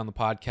this week on the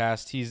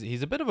podcast.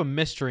 He's a bit of a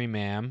mystery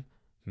meme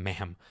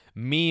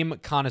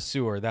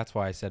connoisseur. That's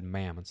why I said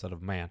ma'am instead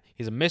of man.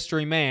 He's a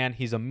mystery man.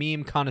 He's a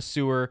meme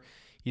connoisseur.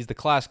 He's the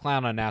class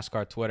clown on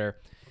NASCAR Twitter.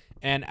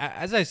 And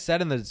as I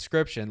said in the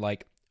description,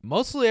 like,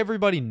 mostly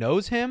everybody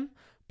knows him,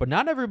 but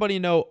not everybody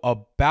know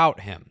about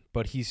him.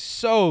 But he's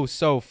so,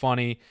 so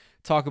funny.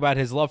 Talk about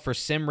his love for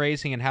sim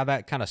racing and how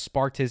that kind of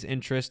sparked his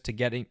interest to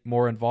getting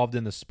more involved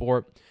in the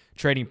sport.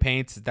 Trading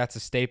Paints, that's a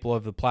staple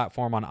of the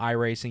platform on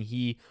iRacing.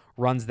 He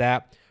runs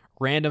that.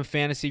 Random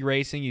Fantasy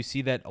Racing, you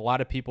see that a lot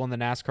of people in the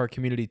NASCAR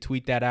community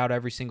tweet that out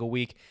every single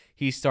week.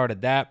 He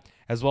started that,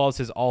 as well as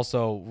his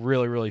also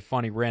really, really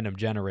funny Random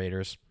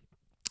Generators.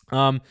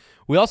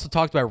 We also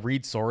talked about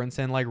Reed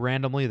Sorensen, like,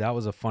 randomly. That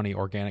was a funny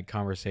organic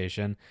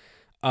conversation.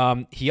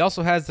 He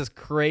also has this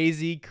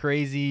crazy,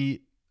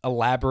 crazy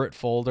elaborate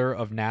folder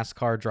of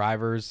NASCAR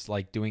drivers,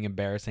 like, doing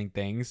embarrassing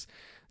things.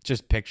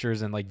 Just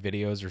pictures and, like,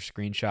 videos or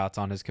screenshots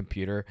on his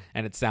computer.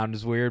 And it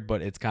sounds weird,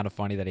 but it's kind of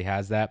funny that he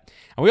has that.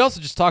 And we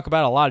also just talk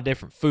about a lot of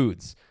different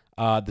foods.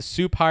 The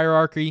soup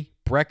hierarchy,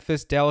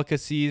 breakfast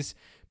delicacies,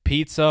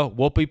 pizza,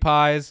 whoopie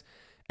pies,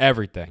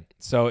 everything.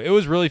 So it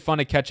was really fun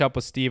to catch up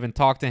with Steve and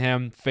talk to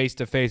him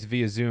face-to-face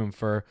via Zoom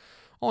for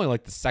only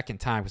like the second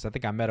time, because I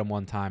think I met him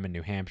one time in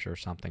New Hampshire or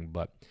something.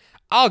 But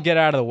I'll get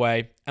out of the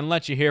way and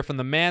let you hear from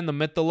the man, the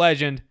myth, the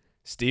legend,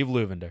 Steve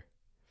Luvender.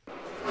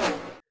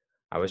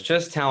 I was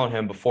just telling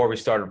him before we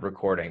started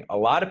recording, a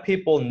lot of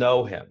people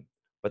know him,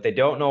 but they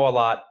don't know a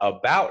lot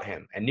about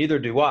him, and neither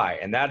do I.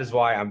 And that is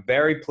why I'm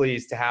very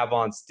pleased to have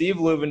on Steve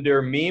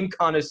Luvender, meme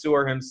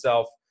connoisseur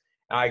himself.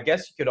 And I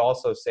guess you could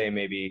also say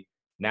maybe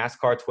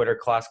NASCAR Twitter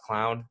class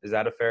clown. Is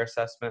that a fair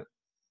assessment?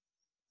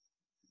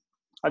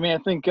 I mean, I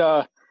think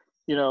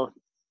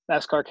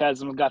NASCAR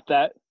Chasm got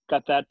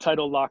that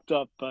title locked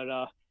up, but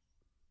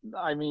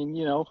I mean,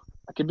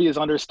 I could be his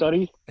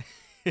understudy.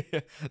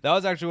 That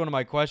was actually one of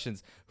my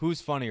questions.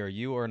 Who's funnier,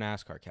 you or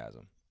NASCAR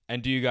Chasm?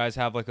 And do you guys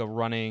have like a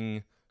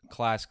running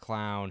class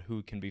clown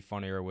who can be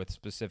funnier with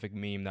specific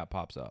meme that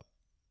pops up?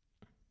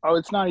 Oh,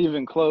 it's not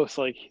even close.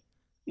 Like,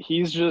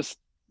 he's just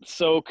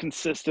so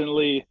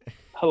consistently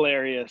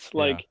hilarious.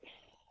 Like,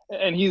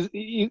 and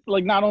he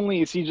like, not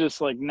only is he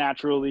just like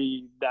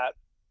naturally that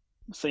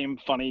same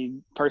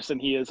funny person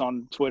he is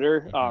on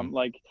Twitter,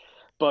 like,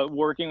 but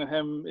working with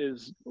him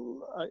is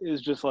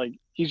just like,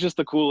 he's just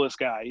the coolest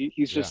guy.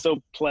 He's just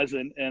so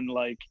pleasant and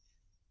like,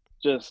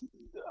 just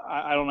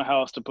I don't know how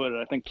else to put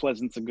it. I think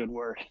pleasant's a good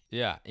word.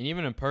 Yeah, and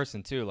even in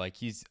person too. Like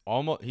he's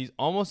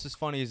almost as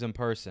funny as in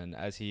person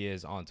as he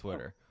is on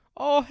Twitter.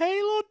 Oh,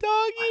 hey, little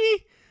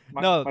doggy.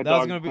 My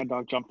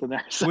dog jumped in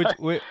there.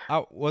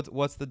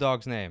 What's the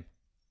dog's name?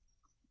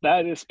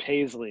 That is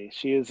Paisley.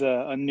 She is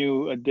a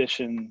new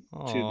addition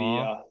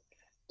to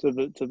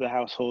the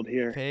household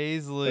here.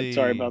 Paisley. But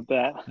sorry about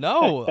that.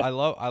 No, I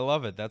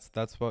love it.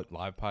 That's what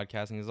live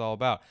podcasting is all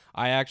about.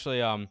 I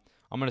actually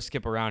I'm gonna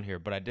skip around here,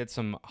 but I did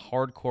some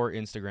hardcore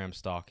Instagram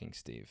stalking,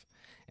 Steve,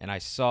 and I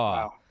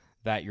saw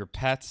that your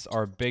pets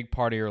are a big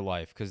part of your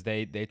life because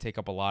they take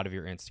up a lot of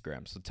your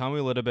Instagram. So tell me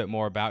a little bit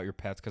more about your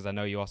pets, because I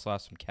know you also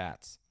have some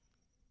cats.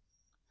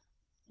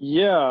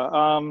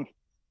 Yeah,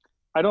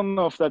 I don't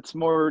know if that's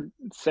more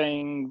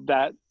saying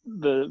that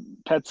the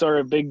pets are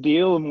a big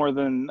deal more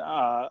than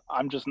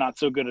I'm just not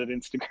so good at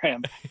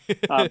Instagram.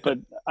 But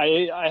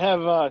I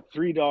have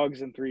 3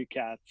 dogs and 3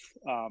 cats.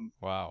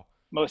 Wow.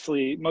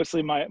 Mostly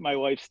my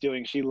wife's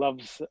doing. She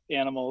loves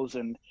animals,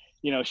 and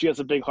she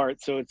has a big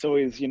heart, so it's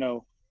always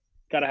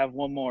got to have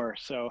one more.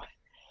 So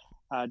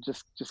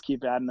just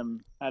keep adding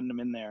them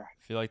in there.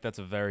 I feel like that's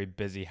a very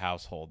busy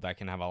household that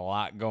can have a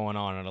lot going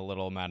on in a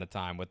little amount of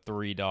time with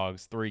 3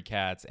 dogs, 3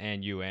 cats,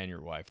 and you and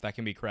your wife. That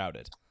can be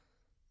crowded.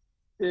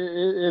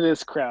 It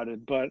is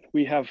crowded, but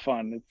we have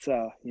fun. It's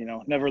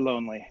never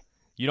lonely.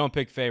 You don't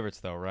pick favorites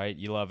though, right?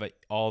 You love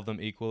all of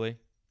them equally?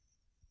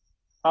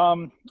 I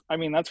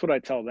mean, that's what I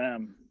tell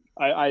them.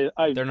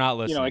 They're not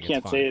listening. I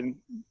can't say it.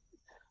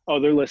 Oh,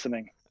 they're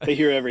listening. They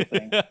hear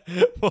everything.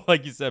 Well,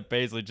 like you said,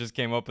 Paisley just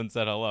came up and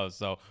said hello,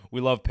 so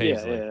we love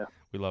Paisley. Yeah.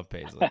 We love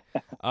Paisley.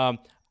 I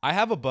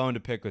have a bone to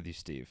pick with you,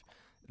 Steve.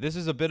 This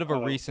is a bit of a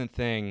recent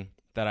thing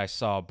that I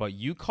saw, but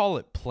you call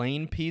it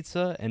plain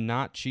pizza and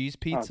not cheese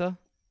pizza?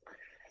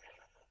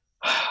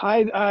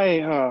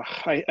 I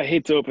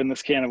hate to open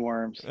this can of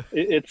worms.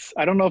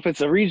 I don't know if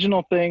it's a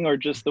regional thing or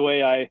just the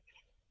way I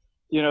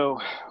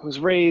was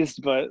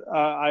raised, but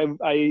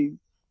I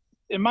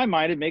in my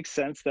mind, it makes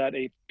sense that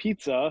a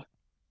pizza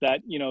that,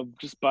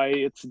 just by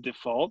its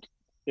default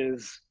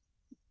is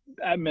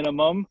at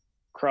minimum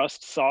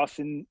crust, sauce,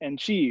 and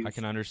cheese. I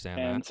can understand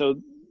that. And so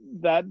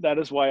that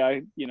is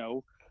why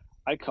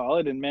I call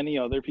it, and many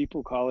other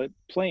people call it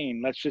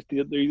plain. That's just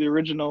the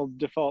original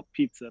default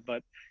pizza.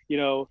 But,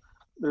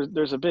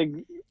 there's a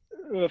big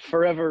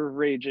forever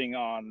raging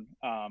on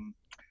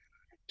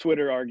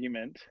Twitter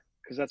argument,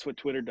 because that's what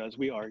Twitter does.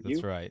 We argue.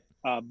 That's right.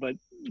 But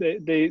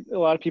a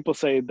lot of people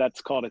say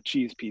that's called a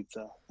cheese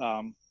pizza.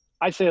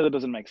 I say that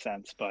doesn't make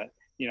sense, but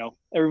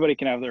everybody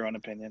can have their own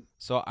opinion.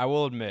 So I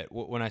will admit,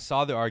 when I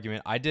saw the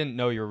argument, I didn't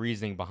know your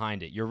reasoning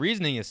behind it. Your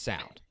reasoning is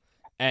sound,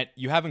 and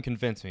you haven't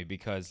convinced me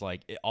because,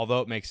 although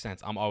it makes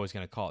sense, I'm always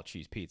going to call it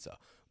cheese pizza.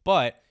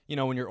 But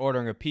when you're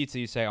ordering a pizza,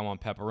 you say I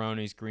want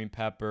pepperonis, green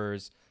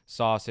peppers,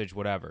 sausage,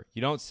 whatever.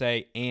 You don't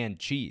say and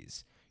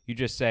cheese. You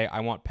just say I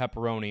want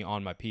pepperoni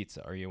on my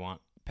pizza, or you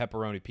want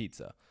pepperoni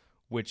pizza,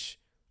 which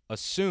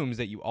assumes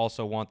that you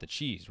also want the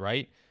cheese,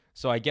 right?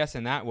 So I guess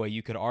in that way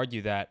you could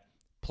argue that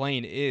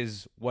plain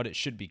is what it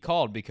should be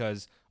called,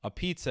 because a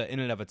pizza in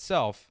and of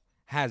itself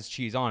has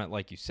cheese on it,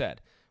 like you said.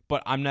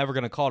 But I'm never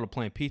going to call it a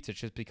plain pizza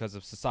just because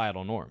of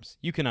societal norms.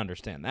 You can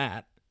understand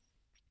that.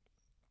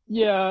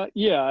 Yeah,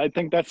 I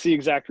think that's the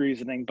exact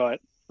reasoning,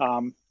 but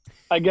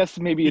I guess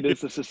maybe it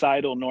is the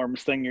societal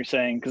norms thing you're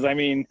saying, because I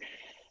mean,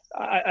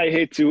 I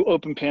hate to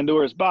open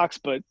Pandora's box,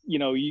 but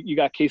you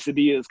got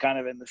quesadillas kind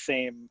of in the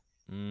same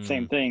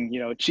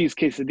thing. Cheese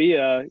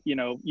quesadilla.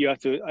 You have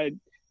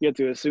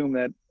to assume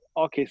that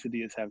all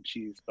quesadillas have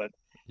cheese. But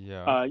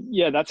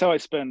that's how I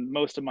spend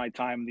most of my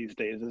time these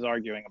days, is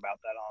arguing about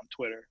that on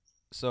Twitter.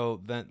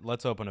 So then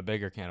let's open a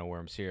bigger can of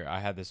worms here. I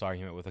had this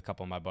argument with a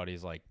couple of my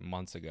buddies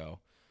months ago.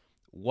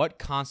 What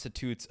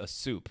constitutes a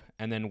soup,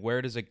 and then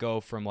where does it go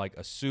from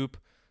a soup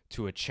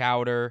to a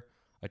chowder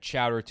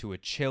to a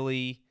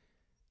chili?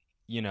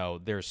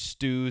 There's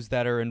stews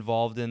that are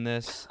involved in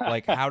this.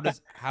 How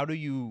do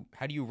you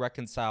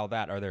reconcile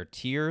that? Are there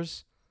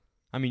tiers?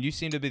 I mean, you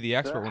seem to be the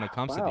expert when it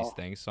comes to these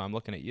things, so I'm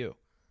looking at you.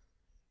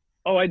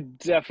 Oh, I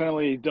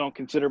definitely don't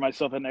consider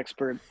myself an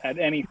expert at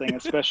anything,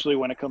 especially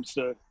when it comes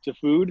to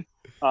food.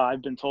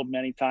 I've been told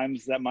many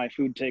times that my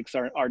food takes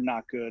are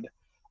not good.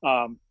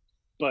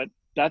 But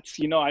that's,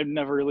 I've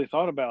never really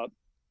thought about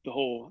the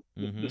whole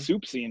the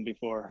soup scene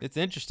before. It's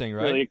interesting,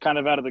 right? Really kind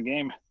of out of the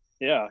game.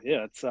 Yeah.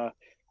 It's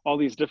all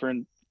these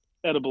different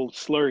edible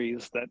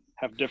slurries that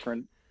have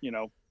different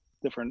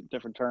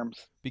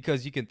terms.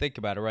 Because you can think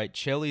about it, right?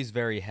 Chili's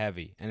very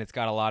heavy, and it's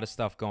got a lot of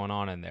stuff going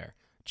on in there.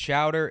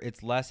 Chowder,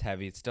 it's less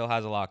heavy. It still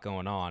has a lot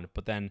going on.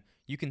 But then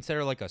you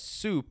consider a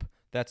soup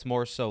that's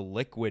more so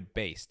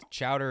liquid-based.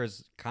 Chowder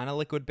is kind of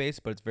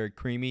liquid-based, but it's very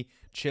creamy.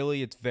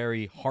 Chili, it's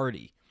very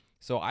hearty.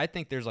 So I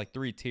think there's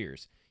 3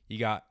 tiers. You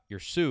got your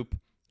soup,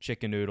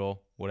 chicken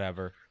noodle,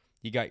 whatever.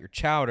 You got your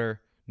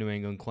chowder, New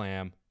England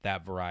clam,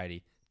 that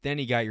variety. Then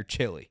you got your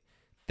chili.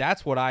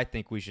 That's what I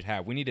think we should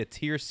have. We need a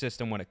tier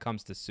system when it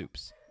comes to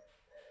soups.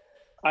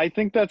 I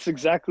think that's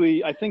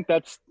exactly. I think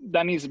that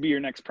needs to be your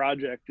next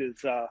project.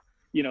 Is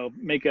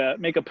make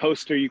a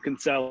poster you can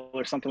sell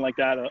or something like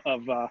that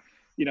of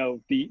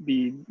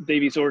the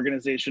Davies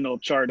organizational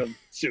chart of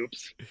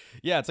soups.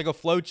 Yeah, it's like a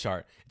flow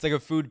chart. It's like a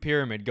food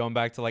pyramid going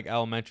back to like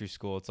elementary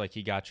school. It's like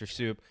you got your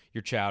soup,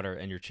 your chowder,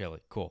 and your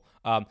chili. Cool.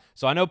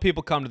 So I know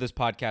people come to this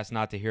podcast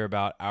not to hear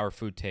about our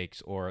food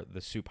takes or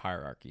the soup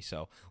hierarchy.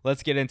 So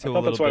let's get into a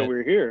little bit. That's why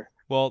we're here.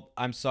 Well,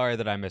 I'm sorry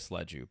that I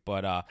misled you,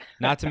 but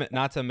not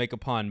to make a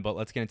pun, but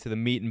let's get into the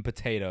meat and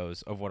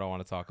potatoes of what I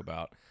want to talk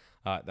about.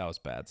 That was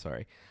bad.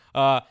 Sorry.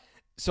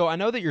 So I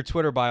know that your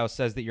Twitter bio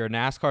says that you're a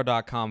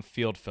NASCAR.com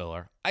field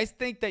filler. I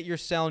think that you're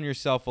selling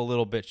yourself a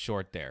little bit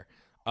short there,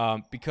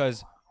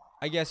 because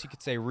I guess you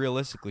could say,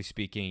 realistically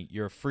speaking,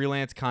 you're a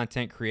freelance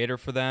content creator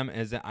for them.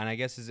 And I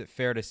guess, is it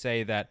fair to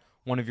say that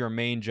one of your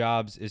main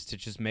jobs is to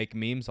just make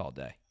memes all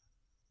day?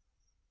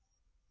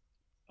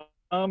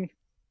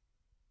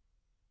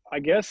 I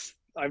guess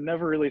I've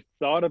never really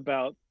thought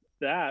about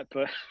that,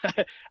 but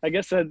I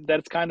guess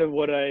that's kind of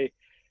what I've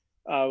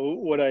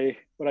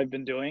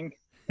been doing.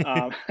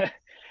 I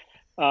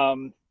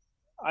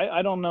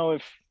don't know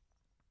if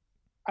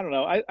I don't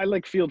know. I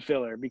like field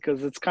filler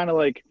because it's kind of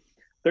like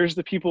there's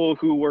the people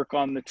who work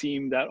on the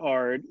team that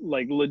are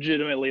like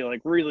legitimately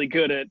like really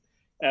good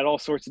at all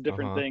sorts of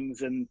different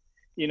things, and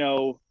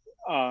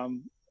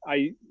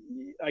I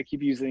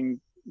keep using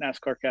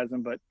NASCAR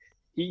chasm, but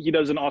he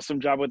does an awesome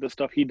job with the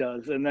stuff he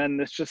does. And then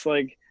it's just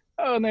like,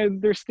 oh,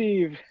 and there's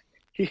Steve.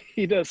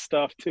 He does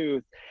stuff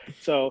too.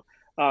 So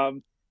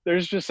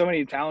there's just so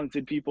many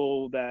talented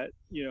people that,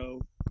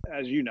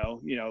 as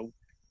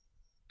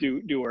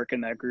do work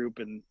in that group.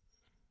 And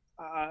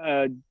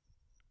I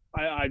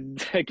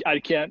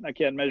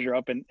can't measure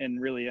up in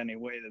really any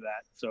way to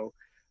that. So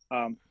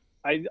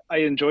I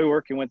enjoy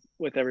working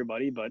with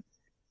everybody, but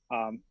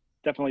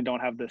definitely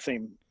don't have the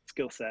same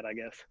skill set, I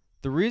guess.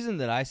 The reason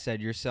that I said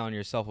you're selling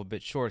yourself a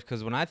bit short is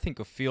because when I think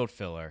of field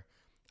filler,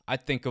 I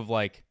think of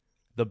like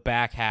the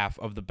back half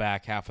of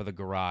the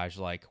garage.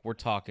 Like we're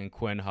talking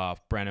Quinn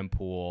Huff, Brennan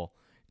Poole,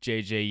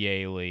 J.J.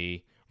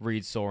 Yaley,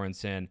 Reed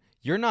Sorensen.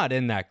 You're not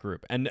in that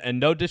group. And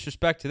no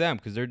disrespect to them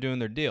because they're doing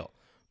their deal.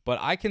 But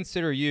I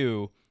consider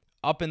you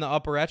up in the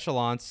upper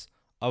echelons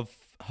of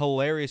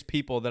hilarious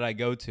people that I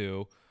go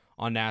to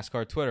on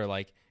NASCAR Twitter.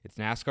 Like it's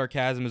NASCAR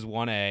Chasm is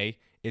 1A.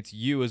 It's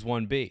you as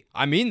 1B.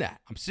 I mean that.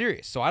 I'm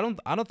serious. So I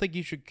don't think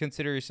you should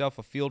consider yourself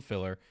a field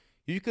filler.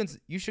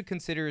 You should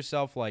consider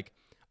yourself like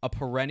a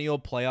perennial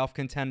playoff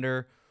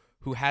contender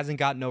who hasn't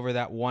gotten over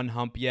that one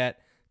hump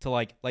yet, to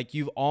like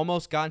you've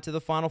almost gotten to the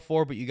Final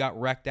Four, but you got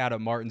wrecked out at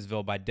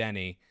Martinsville by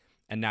Denny,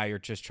 and now you're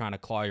just trying to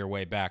claw your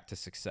way back to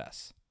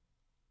success.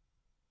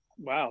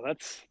 Wow,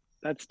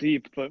 that's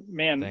deep. But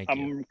man,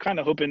 I'm kind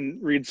of hoping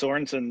Reed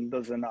Sorensen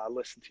doesn't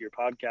listen to your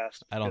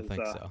podcast. I don't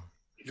think so.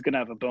 He's going to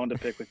have a bone to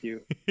pick with you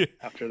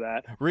after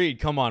that. Reed,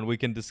 come on, we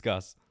can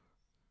discuss.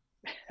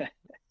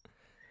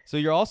 So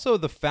you're also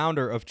the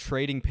founder of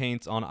Trading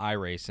Paints on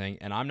iRacing,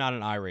 and I'm not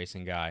an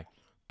iRacing guy,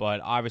 but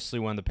obviously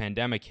when the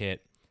pandemic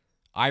hit,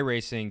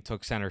 iRacing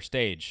took center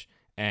stage,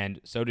 and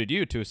so did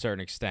you to a certain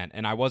extent.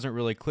 And I wasn't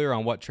really clear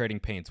on what Trading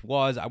Paints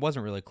was. I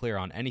wasn't really clear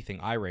on anything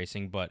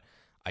iRacing, but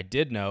I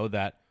did know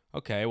that,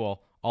 okay,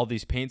 well, all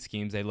these paint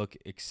schemes, they look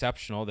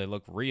exceptional, they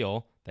look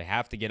real, they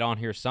have to get on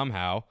here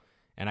somehow.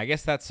 And I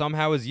guess that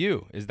somehow is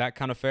you. Is that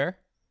kind of fair?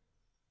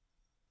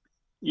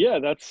 Yeah,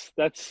 that's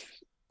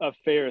a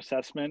fair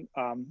assessment.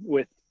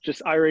 With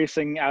just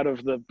iRacing out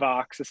of the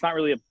box, it's not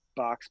really a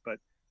box, but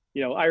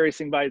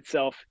iRacing by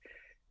itself,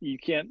 you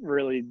can't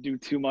really do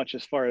too much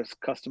as far as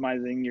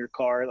customizing your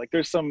car. Like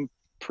there's some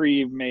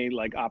pre-made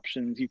like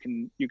options you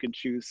can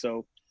choose.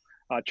 So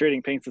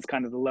Trading Paints is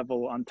kind of the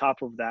level on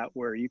top of that,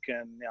 where you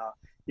can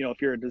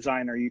if you're a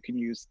designer, you can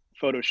use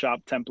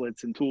Photoshop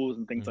templates and tools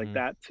and things like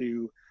that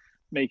to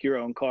make your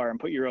own car and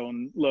put your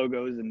own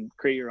logos and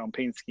create your own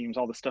paint schemes,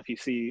 all the stuff you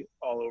see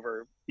all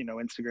over,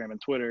 Instagram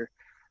and Twitter.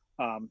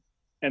 And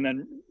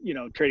then,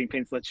 Trading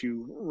Paints lets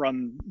you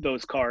run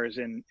those cars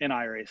in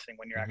iRacing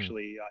when you're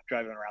actually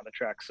driving around the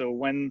track. So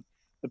when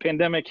the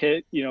pandemic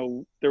hit,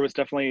 there was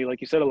definitely, like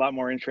you said, a lot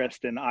more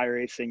interest in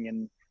iRacing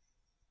and,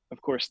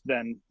 of course,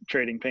 then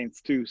Trading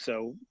Paints too.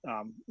 So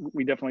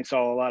we definitely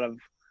saw a lot of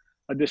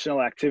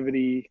additional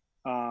activity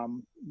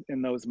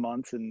in those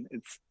months, and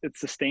it's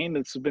sustained.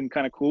 It's been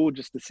kind of cool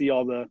just to see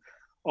all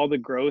the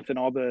growth and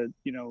all the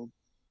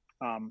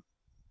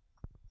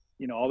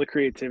all the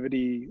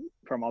creativity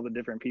from all the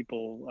different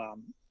people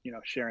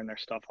sharing their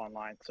stuff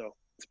online. So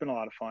it's been a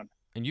lot of fun.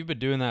 And you've been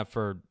doing that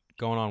for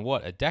going on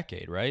what, a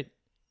decade, right?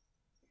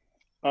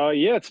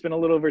 Yeah, it's been a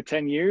little over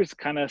 10 years.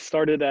 Kind of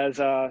started as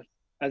a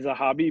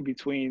hobby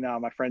between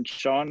my friend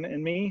Sean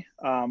and me,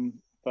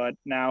 but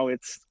now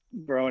it's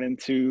grown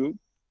into,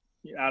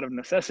 out of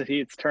necessity,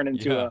 it's turned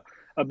into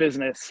a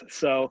business.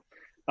 So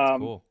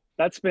cool.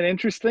 That's been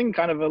interesting,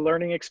 kind of a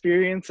learning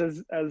experience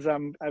as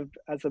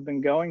I've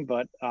been going,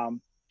 but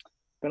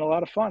been a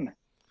lot of fun.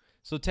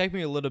 So take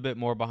me a little bit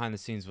more behind the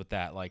scenes with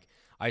that. Like,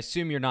 I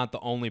assume you're not the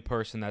only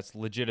person that's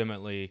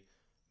legitimately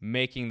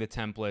making the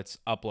templates,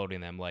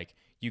 uploading them. Like,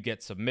 you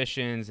get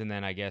submissions, and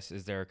then I guess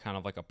is there kind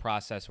of like a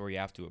process where you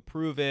have to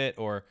approve it,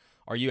 or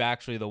are you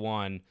actually the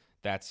one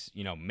that's,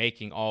 you know,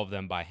 making all of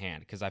them by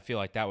hand? Because I feel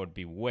like that would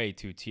be way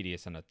too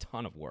tedious and a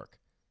ton of work.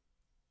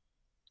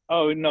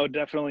 Oh no,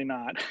 definitely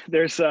not.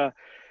 There's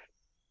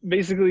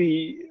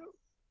basically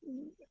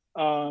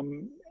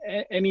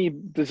any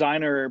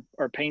designer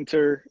or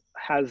painter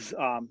has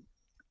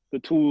the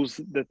tools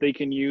that they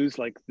can use,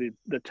 like the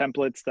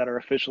templates that are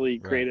officially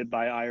created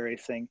by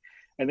iRacing,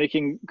 and they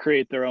can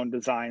create their own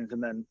designs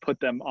and then put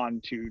them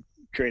onto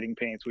Trading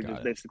Paints, which is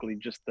basically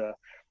just the,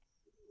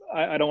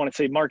 I don't want to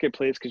say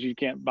marketplace because you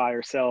can't buy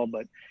or sell,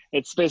 but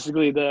it's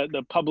basically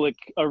the public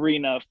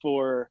arena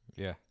for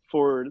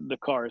the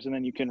cars, and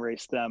then you can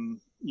race them,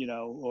 you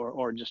know,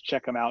 or just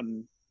check them out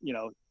and, you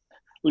know,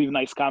 leave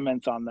nice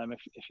comments on them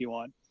if you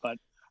want. But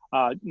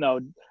no,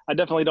 I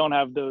definitely don't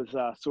have those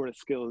sort of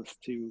skills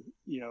to,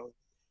 you know,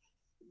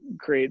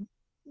 create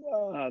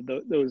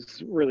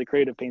those really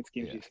creative paint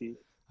schemes you see.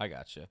 I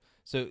gotcha.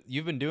 So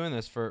you've been doing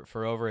this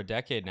for over a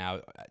decade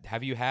now.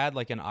 Have you had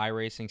like an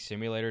iRacing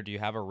simulator? Do you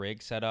have a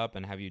rig set up,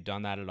 and have you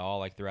done that at all,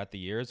 like throughout the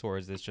years, or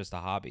is this just a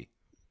hobby?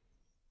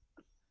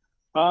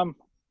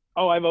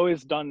 Oh, I've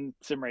always done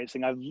sim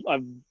racing.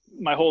 I've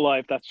my whole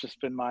life, that's just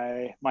been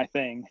my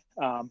thing.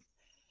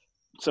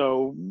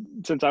 So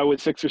since I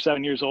was 6 or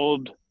 7 years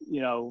old,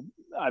 you know,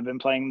 I've been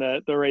playing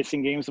the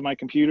racing games on my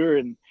computer,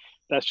 and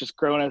that's just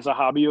grown as a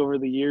hobby over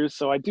the years.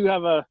 So I do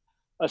have a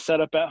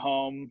setup at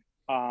home,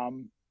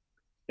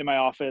 in my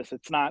office.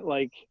 It's not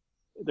like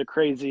the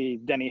crazy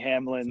Denny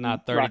Hamlin, it's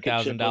not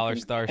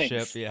 $30,000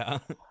 Starship. Yeah.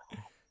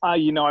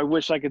 You know, I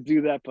wish I could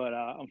do that, but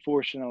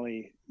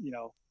unfortunately, you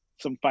know,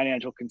 some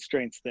financial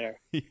constraints there.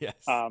 Yes.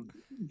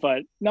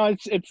 But no,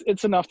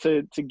 it's enough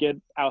to get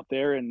out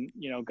there, and,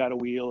 you know, got a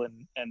wheel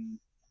and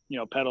you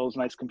know, pedals,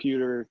 nice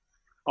computer,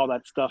 all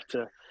that stuff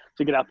to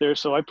get out there.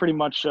 So I pretty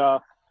much I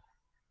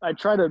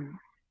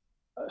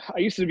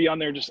used to be on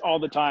there just all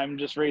the time,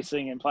 just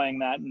racing and playing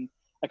that, and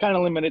I kind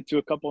of limit it to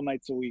a couple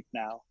nights a week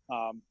now,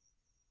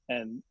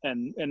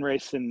 and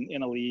race in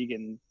a league,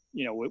 and,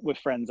 you know, with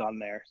friends on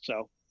there.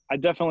 So I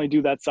definitely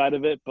do that side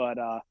of it, but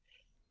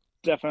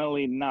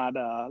definitely not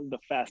the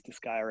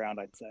fastest guy around,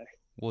 I'd say.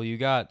 Well, you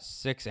got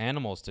 6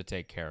 animals to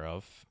take care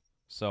of,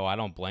 so I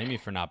don't blame you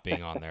for not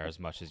being on there as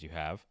much as you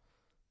have.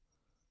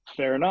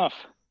 Fair enough.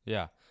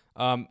 Yeah.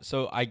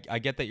 So I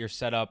get that your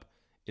setup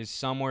is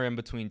somewhere in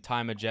between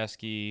Ty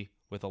Majeski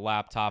with a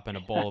laptop and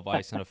a bowl of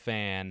ice and a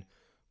fan,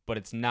 but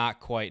it's not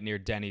quite near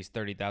Denny's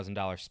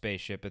 $30,000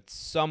 spaceship. It's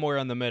somewhere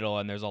in the middle,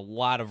 and there's a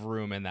lot of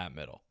room in that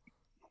middle.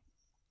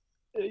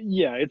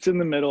 Yeah, it's in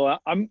the middle.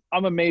 I'm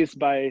amazed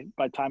by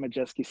Ty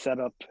Majeski's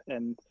setup,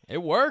 and it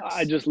works.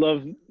 I just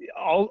love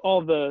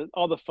all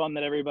the fun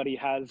that everybody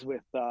has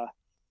with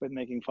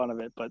making fun of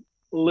it. But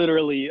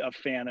literally a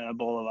fan and a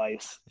bowl of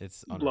ice,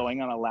 it's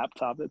blowing on a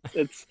laptop.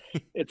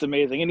 It's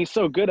amazing, and he's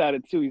so good at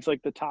it too. He's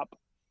like the top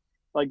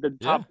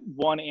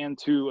 1 and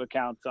 2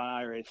 accounts on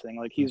iRacing.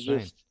 Like he's insane.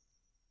 Just,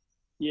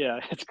 yeah,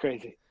 it's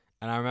crazy.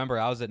 And I remember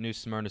I was at New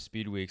Smyrna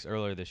Speed Weeks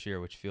earlier this year,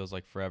 which feels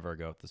like forever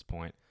ago at this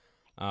point.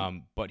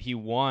 But he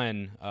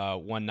won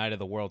one night of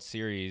the World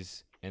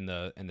Series in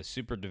the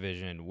Super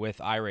Division with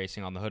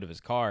iRacing on the hood of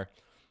his car.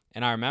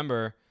 And I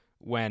remember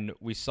when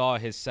we saw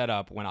his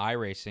setup when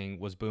iRacing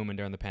was booming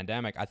during the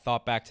pandemic, I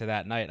thought back to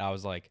that night. I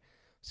was like,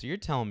 so you're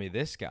telling me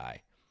this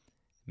guy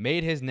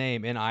made his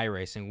name in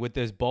iRacing with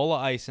this bowl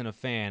of ice and a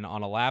fan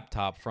on a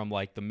laptop from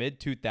like the mid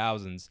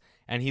 2000s,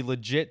 and he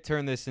legit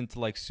turned this into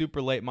like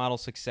super late model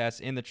success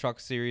in the truck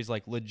series,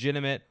 like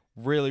legitimate,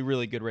 really,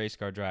 really good race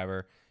car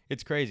driver.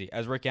 It's crazy.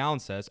 As Rick Allen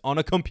says, on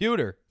a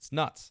computer. It's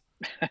nuts.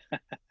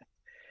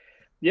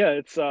 Yeah,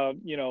 it's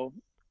you know,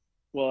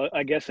 well,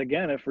 I guess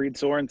again, if Reed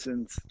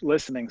Sorensen's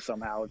listening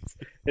somehow,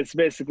 it's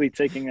basically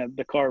taking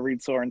the car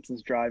Reed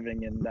Sorensen's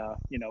driving and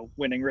you know,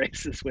 winning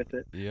races with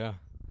it. Yeah,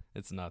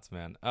 it's nuts,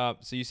 man.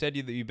 So you said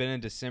you've been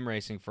into sim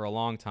racing for a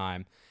long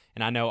time,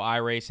 and I know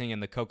iRacing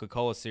and the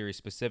Coca-Cola series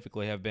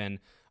specifically have been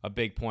a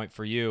big point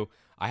for you.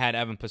 I had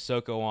Evan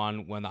Pasoko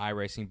on when the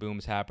iRacing boom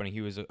was happening.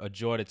 He was a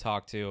joy to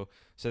talk to.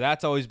 So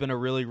that's always been a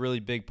really, really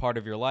big part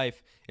of your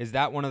life. Is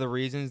that one of the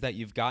reasons that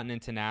you've gotten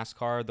into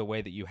NASCAR the way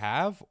that you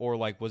have? Or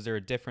like, was there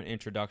a different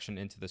introduction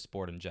into the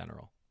sport in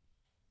general?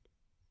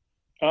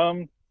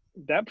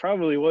 That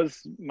probably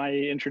was my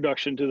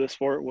introduction to the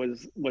sport,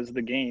 was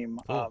the game.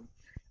 Cool.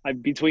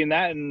 Between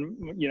that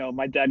and, you know,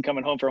 my dad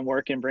coming home from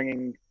work and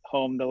bringing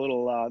home the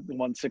little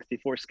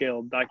 1/64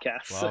 scale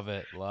diecast. Love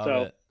it.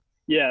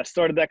 Yeah,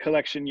 started that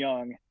collection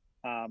young.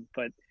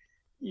 But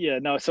yeah,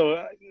 no,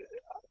 so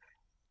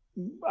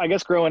I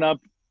guess growing up,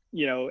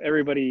 you know,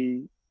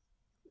 everybody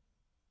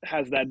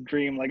has that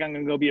dream, like, I'm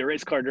going to go be a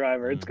race car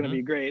driver. It's going to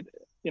be great.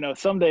 You know,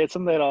 someday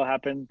it'll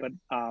happen. But,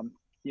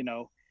 you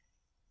know,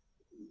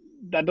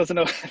 that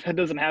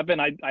doesn't happen.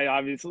 I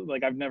obviously,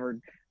 like, I've never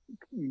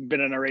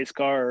been in a race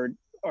car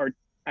or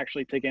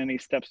actually taken any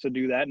steps to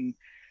do that. And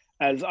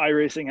as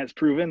iRacing has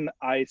proven,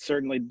 I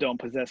certainly don't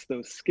possess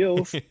those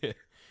skills.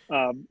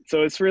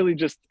 So it's really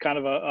just kind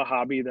of a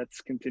hobby that's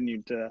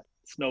continued to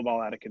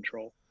snowball out of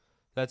control.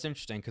 That's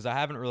interesting because I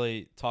haven't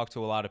really talked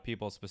to a lot of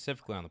people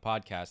specifically on the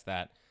podcast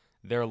that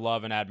their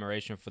love and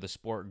admiration for the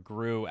sport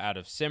grew out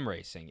of sim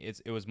racing.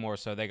 It was more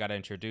so they got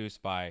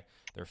introduced by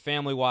their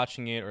family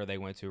watching it, or they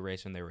went to a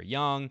race when they were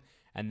young,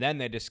 and then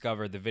they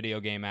discovered the video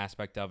game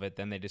aspect of it.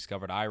 Then they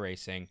discovered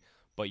iRacing.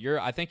 But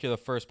I think you're the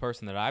first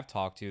person that I've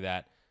talked to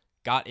that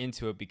got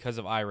into it because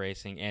of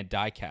iRacing and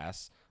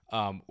diecasts,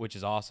 which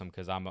is awesome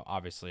because I'm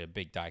obviously a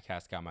big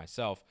diecast guy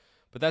myself.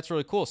 But that's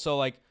really cool. So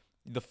like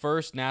the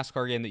first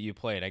NASCAR game that you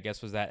played, I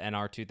guess, was that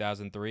NR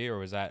 2003, or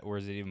was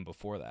it even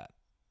before that?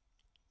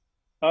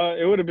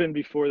 It would have been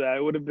before that.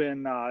 It would have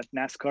been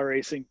NASCAR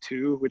Racing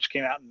 2, which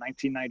came out in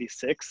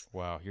 1996.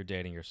 Wow, you're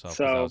dating yourself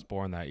because I was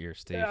born that year,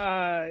 Steve.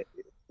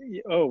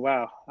 Oh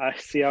wow! I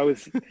see. I'm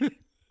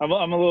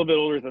a little bit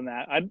older than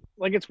that.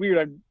 It's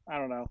weird. I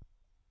don't know.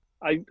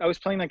 I was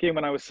playing that game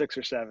when I was 6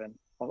 or 7.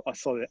 I'll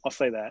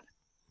say that.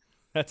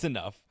 That's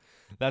enough.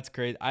 That's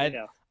great.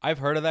 I've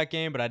heard of that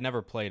game, but I'd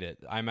never played it.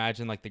 I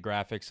imagine like the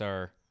graphics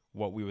are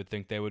what we would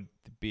think they would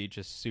be,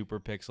 just super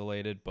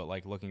pixelated, but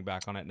like looking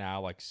back on it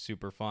now, like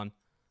super fun.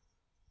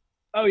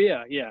 Oh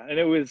yeah, and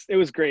it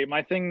was great.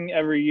 My thing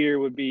every year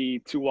would be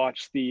to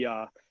watch the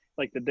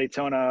the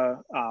Daytona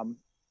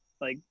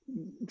like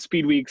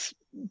speed weeks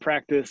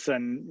practice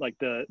and like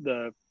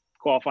the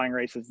qualifying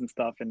races and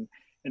stuff, and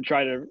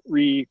try to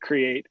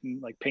recreate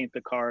and like paint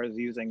the cars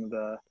using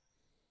the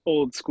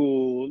old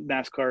school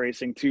NASCAR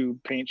Racing 2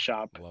 paint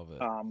shop. Love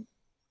it.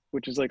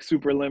 Which is like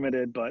super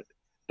limited, but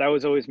that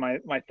was always my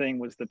thing,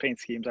 was the paint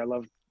schemes. I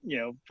loved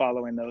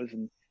following those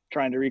and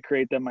trying to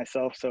recreate them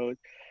myself. So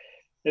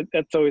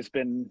it's always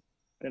been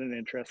an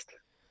interest.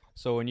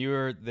 So when you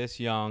were this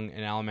young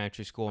in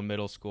elementary school and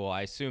middle school,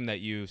 I assume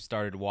that you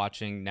started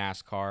watching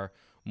NASCAR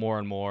more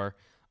and more.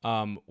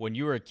 When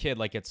you were a kid,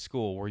 like at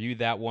school, were you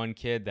that one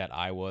kid that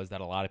that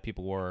a lot of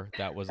people were,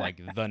 that was like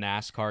the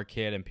NASCAR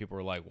kid, and people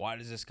were like, why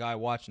does this guy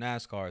watch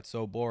NASCAR? It's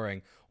so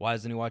boring. Why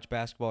doesn't he watch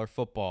basketball or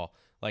football?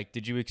 Like,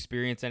 did you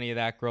experience any of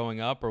that growing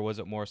up, or was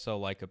it more so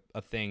like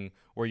a thing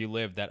where you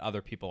lived that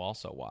other people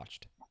also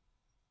watched?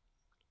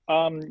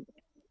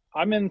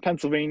 I'm in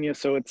Pennsylvania,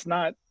 so it's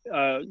not,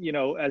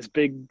 as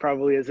big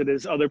probably as it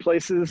is other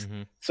places.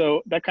 Mm-hmm.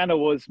 So that kind of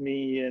was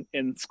me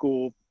in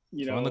school.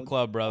 Join the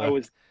club,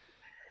 brother.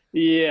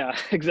 Yeah,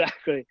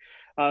 exactly.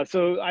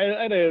 So I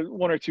had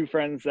one or two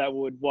friends that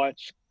would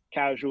watch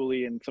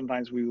casually, and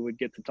sometimes we would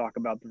get to talk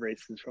about the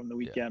races from the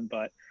weekend.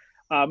 Yeah.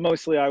 But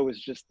mostly I was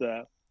just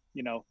the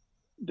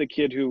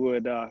kid who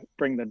would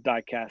bring the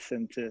diecasts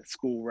into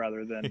school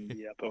rather than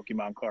the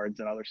Pokemon cards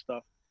and other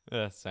stuff.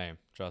 Yeah, same.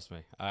 Trust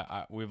me.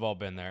 We've all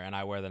been there, and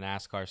I wear the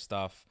NASCAR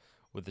stuff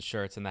with the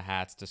shirts and the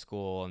hats to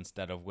school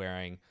instead of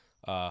wearing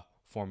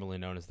formerly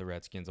known as the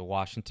Redskins, a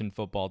Washington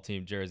football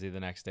team jersey the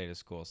next day to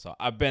school. So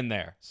I've been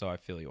there, so I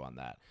feel you on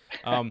that.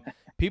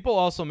 People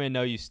also may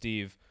know you,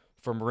 Steve,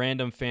 from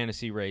Random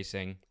Fantasy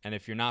Racing, and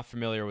if you're not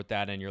familiar with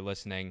that and you're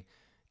listening,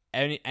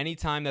 any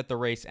time that the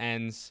race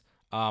ends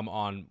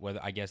on whether,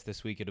 I guess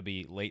this week it'll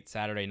be late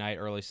Saturday night,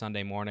 early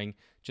Sunday morning,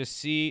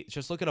 just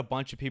look at a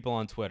bunch of people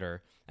on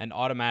Twitter, and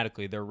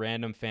automatically their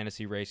Random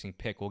Fantasy Racing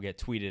pick will get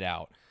tweeted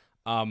out.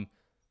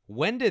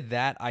 When did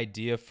that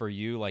idea for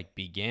you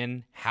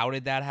begin? How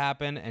did that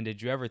happen? And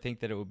did you ever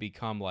think that it would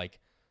become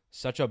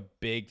such a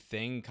big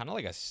thing, kind of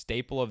like a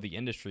staple of the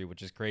industry,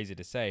 which is crazy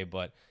to say,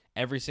 but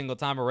every single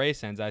time a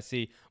race ends, I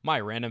see my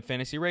Random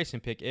Fantasy Racing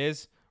pick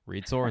is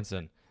Reed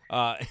Sorensen.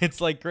 It's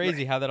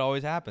crazy how that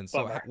always happens.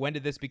 So when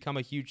did this become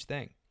a huge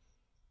thing?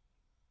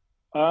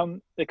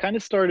 It kind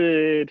of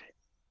started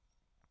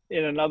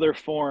in another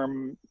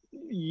form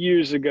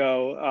years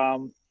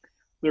ago.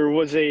 There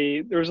was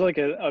a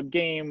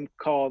game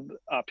called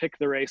Pick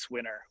the Race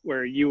Winner,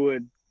 where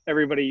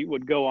everybody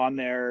would go on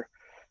there.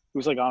 It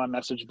was on a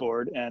message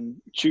board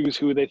and choose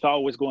who they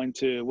thought was going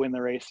to win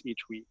the race each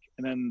week.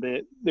 And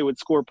then they would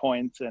score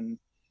points. And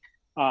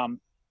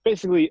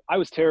basically I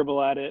was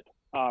terrible at it.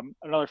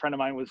 Another friend of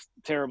mine was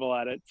terrible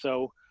at it.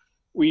 So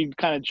we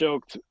kind of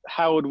joked,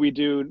 how would we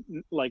do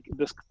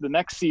the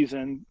next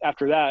season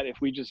after that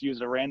if we just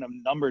used a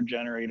random number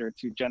generator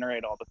to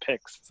generate all the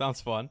picks?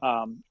 Sounds fun.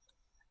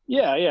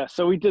 Yeah.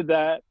 So we did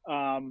that.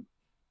 I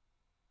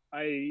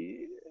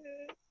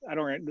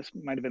don't, this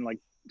might have been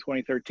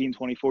 2013,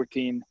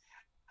 2014.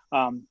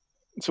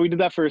 So we did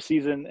that for a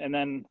season, and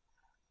then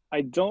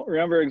I don't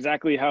remember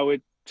exactly how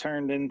it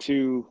turned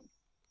into,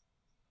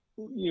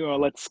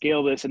 let's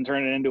scale this and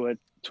turn it into a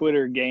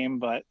Twitter game.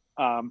 But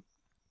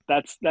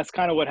that's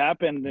kind of what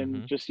happened.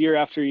 And just year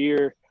after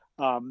year,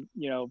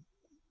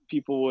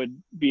 people would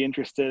be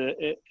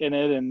interested in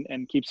it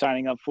and keep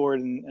signing up for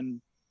it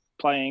and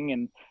playing.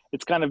 And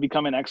it's kind of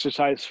become an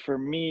exercise for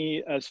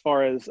me as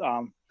far as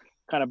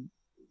kind of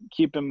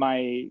keeping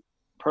my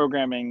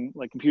programming,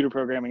 computer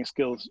programming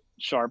skills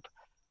sharp.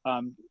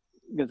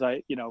 Because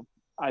I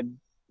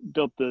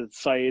built the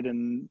site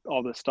and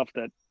all the stuff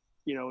that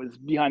is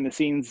behind the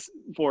scenes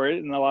for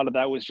it. And a lot of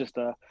that was just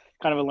a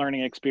kind of a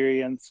learning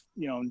experience,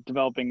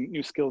 developing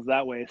new skills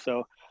that way.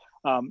 So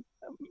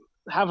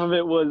half of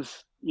it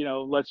was,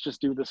 let's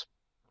just do this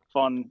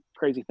fun,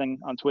 crazy thing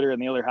on Twitter.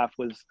 And the other half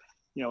was,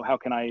 how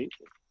can I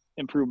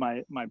improve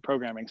my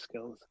programming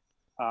skills?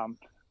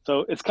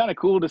 So it's kind of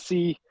cool to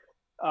see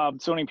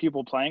so many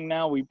people playing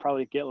now. We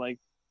probably get like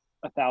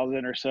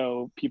 1,000 or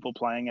so people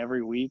playing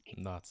every week.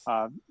 Nuts.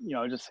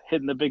 Just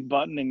hitting the big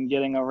button and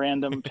getting a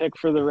random pick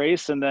for the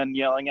race and then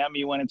yelling at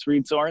me when it's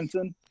Reed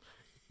Sorensen.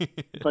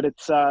 But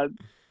it's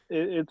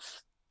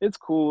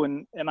cool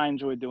and I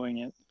enjoy doing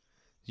it.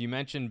 You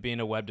mentioned being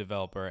a web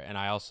developer, and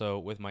I also,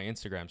 with my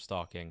Instagram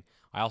stalking,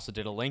 I also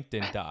did a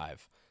LinkedIn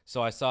dive.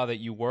 So I saw that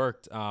you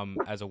worked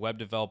as a web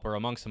developer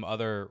among some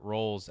other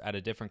roles at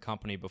a different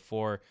company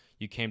before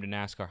you came to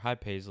NASCAR. Hi,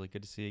 Paisley.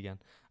 Good to see you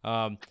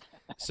again.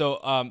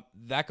 So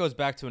that goes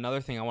back to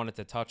another thing I wanted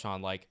to touch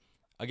on. Like,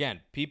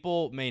 again,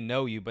 people may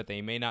know you, but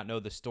they may not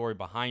know the story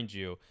behind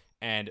you.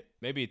 And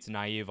maybe it's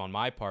naive on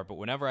my part, but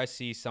whenever I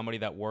see somebody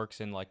that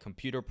works in like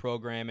computer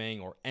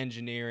programming or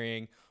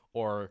engineering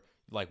or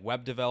like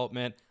web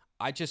development,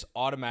 I just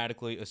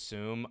automatically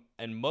assume,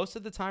 and most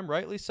of the time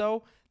rightly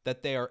so,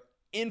 that they are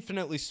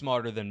infinitely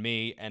smarter than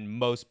me and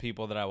most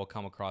people that I will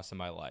come across in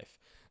my life.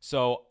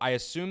 So I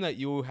assume that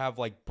you have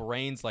like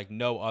brains like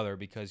no other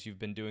because you've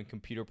been doing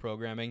computer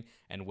programming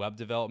and web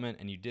development,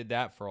 and you did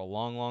that for a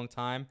long, long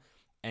time.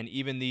 And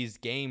even these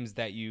games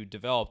that you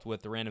developed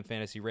with the Random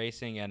Fantasy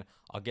Racing, and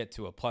I'll get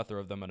to a plethora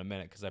of them in a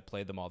minute because I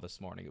played them all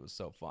this morning. It was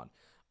so fun.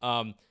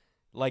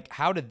 Like,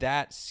 how did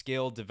that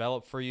skill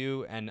develop for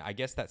you? And I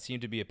guess that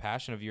seemed to be a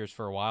passion of yours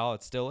for a while.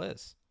 It still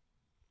is.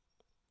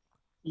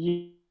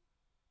 I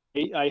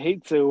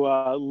hate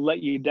to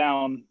let you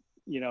down.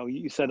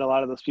 You said a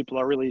lot of those people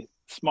are really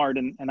smart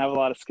and have a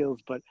lot of skills,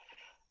 but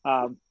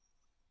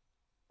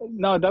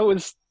no, that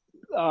was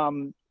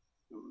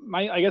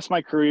I guess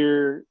my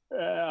career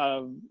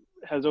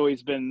has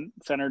always been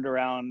centered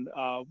around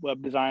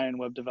web design and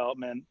web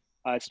development.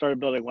 I started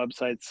building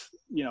websites,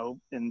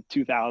 in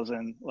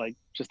 2000, like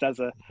just as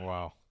a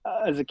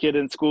kid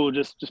in school,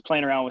 just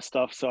playing around with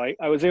stuff. So I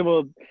was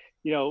able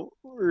to,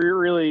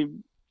 really,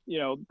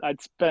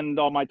 I'd spend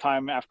all my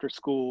time after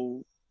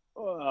school,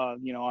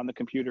 on the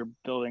computer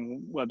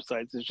building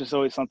websites. It's just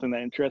always something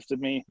that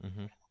interested me.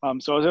 Mm-hmm.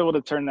 So I was able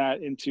to turn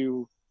that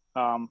into,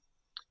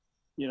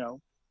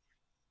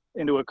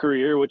 into a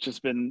career, which has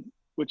been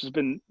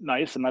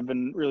nice. And I've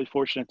been really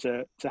fortunate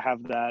to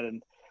have that.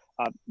 And,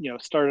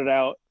 started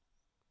out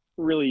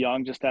really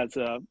young, just as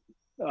a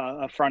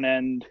front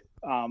end,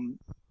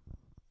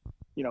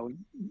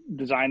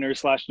 designer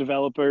 /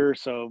 developer.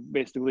 So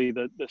basically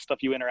the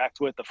stuff you interact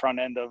with, the front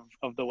end of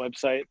the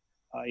website,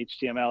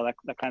 HTML,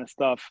 that kind of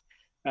stuff.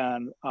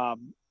 And,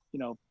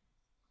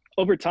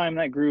 over time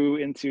that grew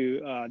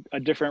into a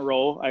different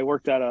role. I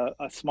worked at a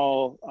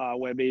small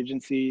web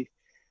agency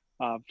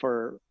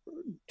for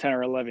 10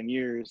 or 11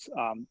 years.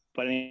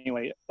 But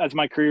anyway, as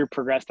my career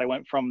progressed, I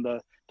went from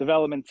the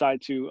development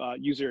side to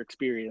user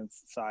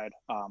experience side.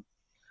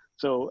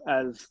 So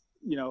as,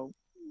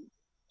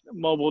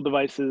 mobile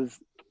devices,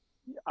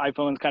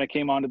 iPhones kind of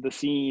came onto the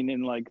scene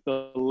in like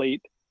the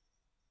late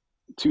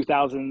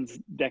 2000s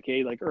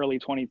decade, like early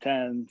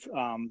 2010s,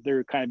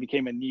 there kind of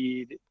became a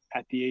need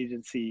at the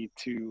agency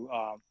to,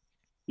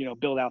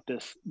 build out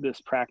this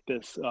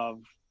practice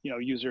of,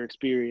 user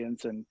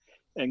experience and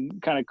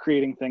kind of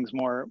creating things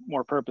more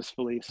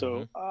purposefully.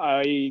 So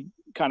I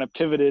kind of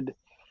pivoted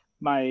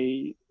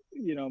my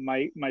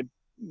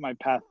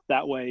path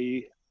that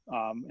way,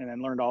 and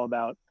then learned all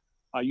about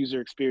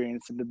user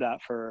experience and did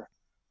that for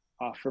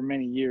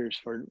many years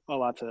for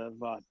lots of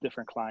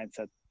different clients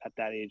at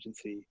that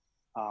agency.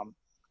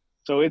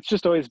 So it's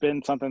just always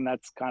been something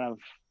that's kind of,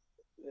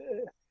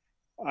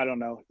 I don't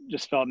know,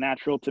 just felt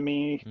natural to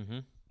me. Mm-hmm.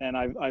 And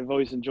I've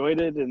always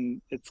enjoyed it.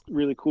 And it's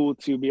really cool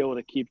to be able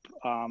to keep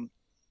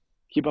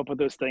up with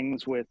those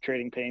things with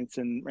trading paints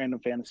and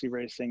random fantasy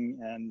racing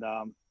and,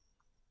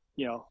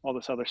 all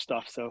this other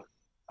stuff. So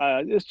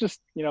it's just,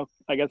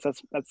 I guess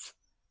that's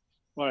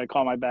what I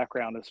call my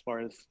background as far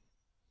as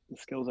the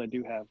skills I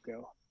do have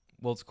go.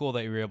 Well, it's cool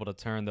that you were able to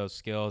turn those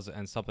skills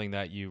and something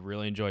that you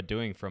really enjoyed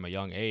doing from a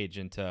young age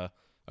into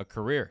a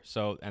career.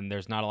 So, and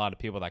there's not a lot of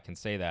people that can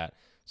say that.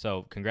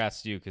 So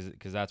congrats to you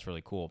because that's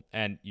really cool.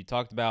 And you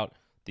talked about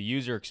the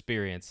user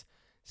experience.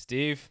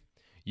 Steve,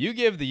 you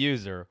give the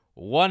user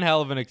one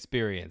hell of an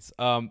experience.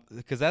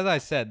 Because as I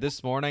said,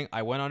 this morning,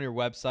 I went on your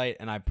website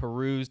and I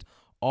perused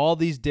all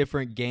these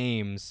different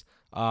games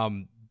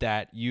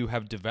that you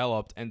have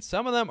developed, and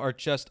some of them are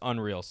just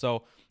unreal.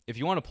 So if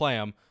you want to play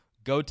them,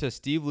 go to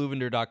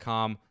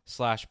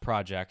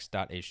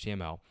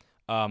steveluvender.com/projects.html.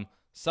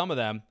 Some of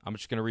them, I'm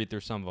just going to read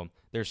through some of them.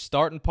 There's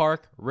Start and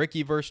Park,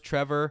 Ricky vs.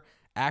 Trevor,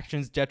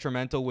 Actions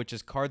Detrimental, which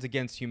is Cards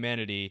Against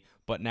Humanity,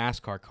 but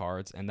NASCAR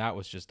cards, and that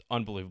was just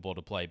unbelievable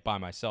to play by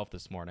myself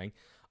this morning.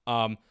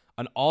 An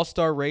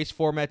All-Star Race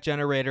Format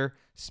Generator,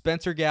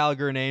 Spencer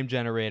Gallagher Name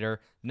Generator,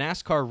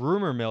 NASCAR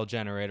Rumor Mill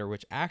Generator,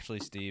 which actually,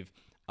 Steve,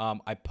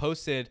 I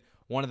posted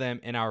one of them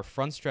in our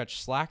front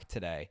stretch Slack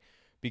today,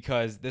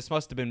 because this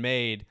must have been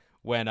made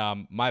when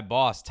my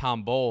boss,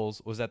 Tom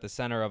Bowles, was at the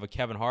center of a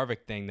Kevin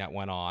Harvick thing that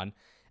went on.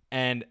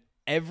 And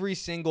every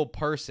single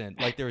person,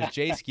 like there was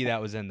Jayski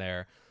that was in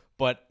there,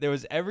 but there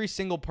was every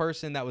single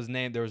person that was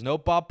named. There was no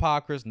Bob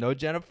Pockris, no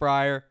Jenna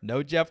Fryer,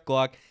 no Jeff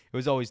Gluck. It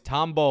was always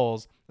Tom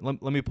Bowles.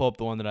 Let me pull up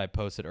the one that I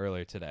posted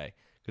earlier today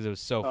because it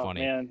was so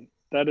funny. Man,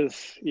 that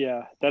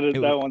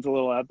one's a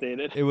little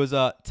outdated. It was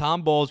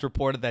Tom Bowles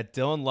reported that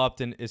Dylan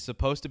Lupton is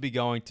supposed to be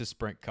going to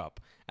Sprint Cup.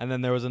 And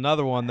then there was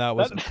another one that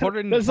was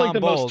according to That's Tom like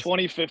the Bowles, most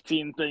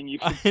 2015 thing you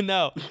can, I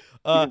know. you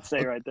can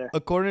say right there.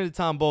 According to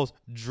Tom Bowles,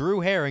 Drew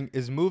Herring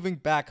is moving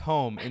back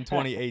home in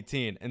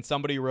 2018. And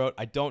somebody wrote,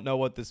 I don't know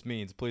what this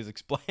means. Please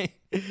explain.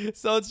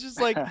 So it's just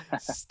like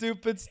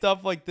stupid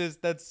stuff like this.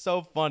 That's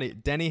so funny.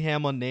 Denny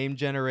Hamlin name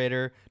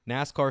generator,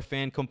 NASCAR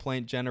fan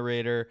complaint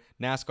generator,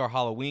 NASCAR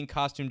Halloween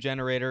costume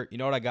generator. You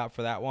know what I got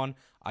for that one?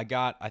 I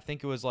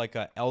think it was like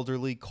a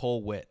elderly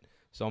Cole Witt.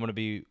 So I'm going to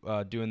be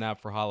doing that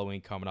for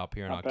Halloween coming up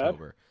here in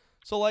October.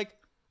 So, like,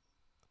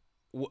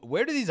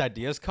 where do these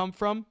ideas come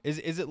from? Is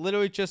it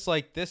literally just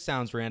like, this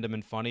sounds random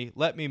and funny,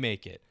 let me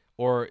make it?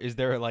 Or is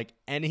there, like,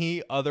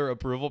 any other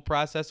approval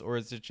process, or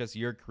is it just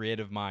your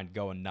creative mind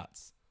going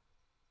nuts?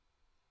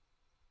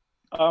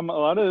 A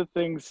lot of the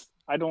things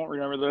I don't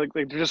remember.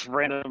 They're just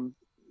random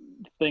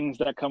things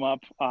that come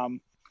up.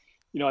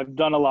 I've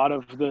done a lot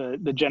of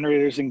the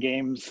generators in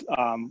games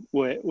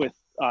with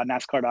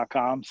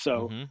NASCAR.com.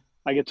 So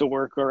I get to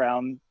work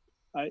around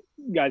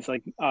guys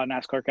like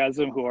NASCAR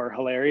Chasm, who are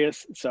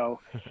hilarious. So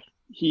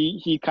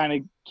he kind of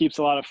keeps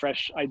a lot of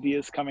fresh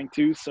ideas coming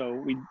too.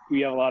 So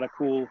we have a lot of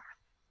cool,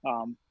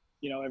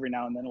 every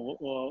now and then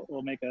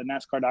we'll make a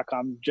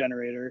NASCAR.com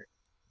generator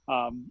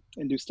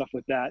and do stuff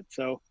with that.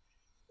 So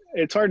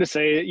it's hard to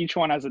say. Each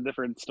one has a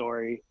different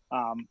story.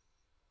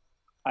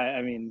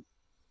 I mean,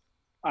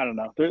 I don't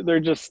know. They're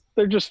just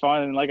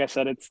fun. And like I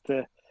said, it's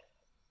to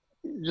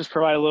just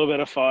provide a little bit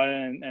of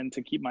fun and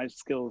to keep my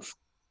skills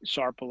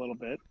sharp a little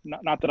bit.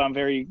 Not that I'm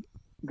very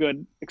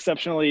good,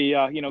 exceptionally,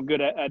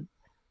 good at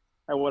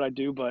what I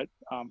do, but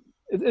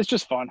it's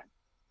just fun.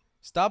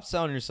 Stop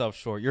selling yourself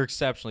short. You're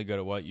exceptionally good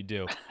at what you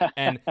do.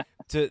 And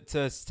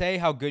to say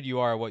how good you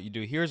are at what you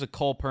do, here's a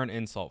Cole Pern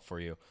insult for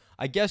you.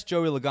 I guess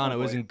Joey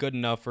Logano isn't good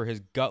enough for his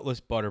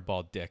gutless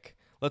butterball dick.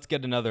 Let's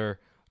get another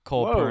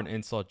Cole Pern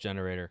insult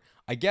generator.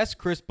 I guess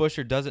Chris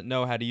Buescher doesn't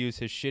know how to use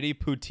his shitty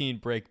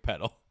poutine brake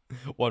pedal.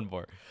 One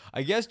more.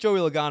 I guess Joey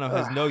Logano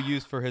has no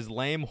use for his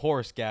lame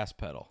horse gas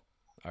pedal.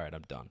 All right,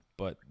 I'm done.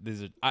 But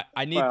these are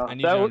I need you to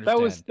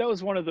understand. That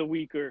was one of the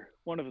weaker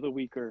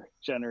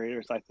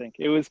generators. I think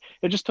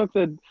it just took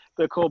the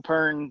Cole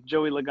Pern,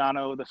 Joey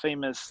Logano, the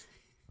famous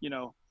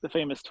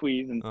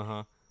tweet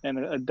and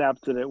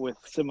adapted it with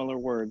similar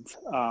words.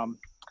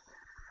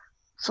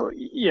 So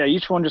yeah,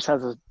 each one just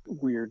has a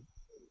weird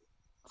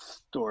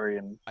story.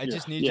 And I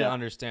just need you to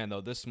understand,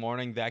 though, this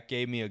morning that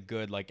gave me a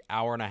good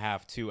hour and a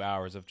half, 2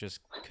 hours of just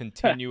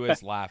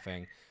continuous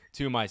laughing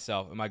to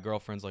myself. And my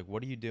girlfriend's like,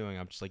 what are you doing?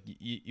 I'm just like,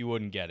 you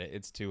wouldn't get it.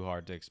 It's too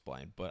hard to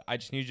explain. But I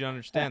just need you to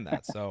understand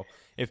that. So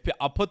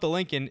I'll put the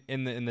link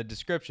in the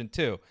description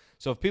too.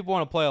 So if people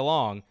want to play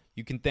along,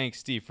 you can thank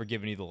Steve for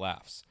giving you the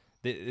laughs.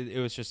 It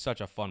was just such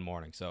a fun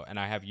morning. So, and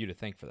I have you to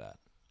thank for that.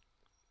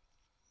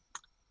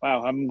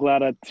 Wow, I'm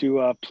glad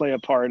to play a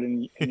part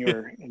in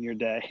your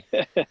day.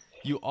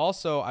 You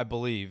also, I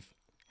believe,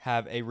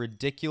 have a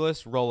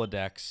ridiculous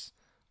Rolodex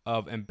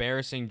of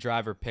embarrassing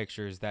driver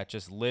pictures that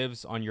just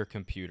lives on your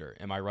computer.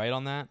 Am I right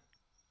on that?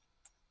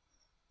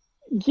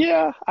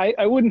 Yeah,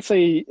 I wouldn't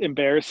say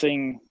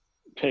embarrassing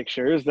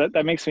pictures.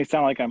 That makes me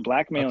sound like I'm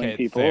blackmailing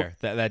people. Fair.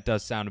 That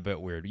does sound a bit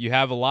weird. You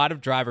have a lot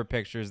of driver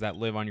pictures that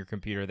live on your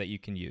computer that you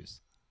can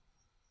use.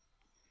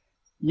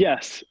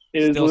 Yes,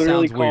 it is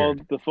literally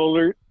called the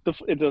folder.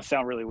 It does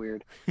sound really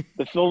weird.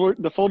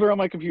 The folder on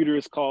my computer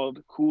is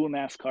called Cool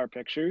NASCAR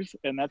Pictures,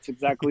 and that's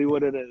exactly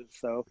what it is.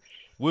 So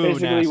Woo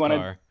basically,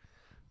 NASCAR.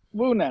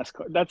 Woo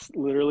NASCAR. That's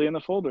literally in the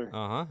folder.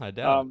 I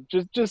doubt.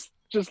 Just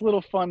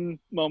little fun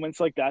moments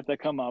like that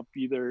come up.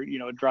 Either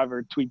a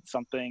driver tweets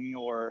something,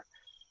 or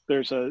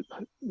there's a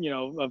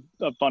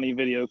funny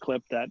video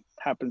clip that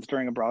happens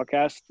during a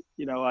broadcast.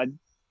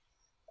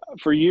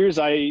 For years,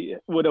 I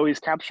would always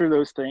capture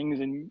those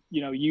things and,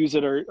 use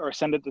it or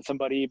send it to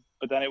somebody,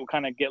 but then it would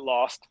kind of get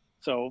lost.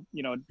 So,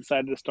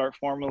 decided to start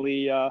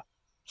formally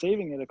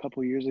saving it a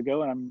couple of years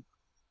ago. And I'm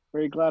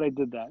very glad I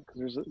did that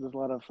because there's a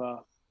lot of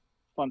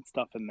fun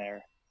stuff in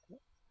there.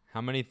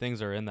 How many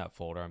things are in that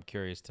folder? I'm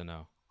curious to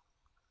know.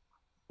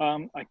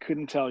 I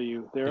couldn't tell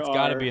you. It's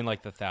got to be in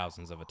the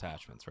thousands of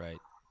attachments, right?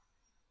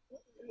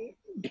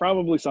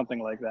 Probably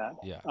something like that.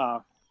 Yeah.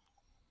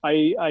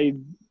 I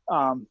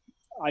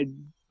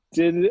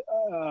did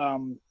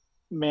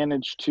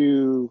manage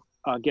to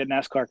get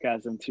NASCAR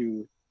Chasm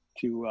to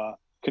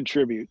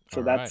contribute,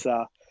 so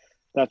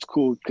that's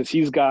cool because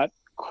he's got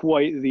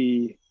quite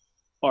the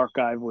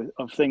archive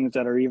of things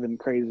that are even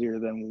crazier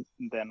than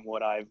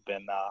what I've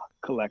been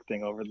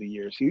collecting over the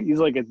years. He's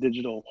like a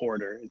digital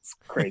hoarder. It's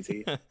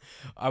crazy.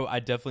 I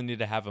definitely need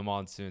to have him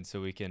on soon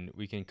so we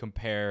can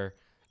compare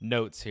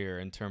notes here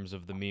in terms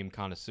of the meme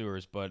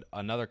connoisseurs. But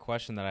another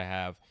question that I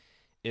have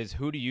is,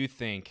 who do you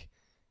think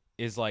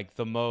is like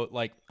the most,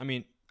 like, I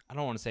mean, I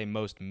don't want to say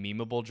most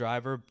memeable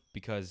driver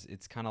because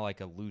it's kind of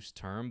like a loose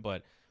term,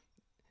 but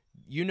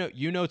you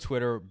know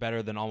Twitter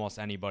better than almost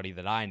anybody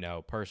that I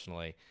know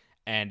personally.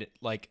 And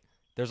like,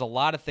 there's a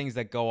lot of things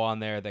that go on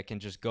there that can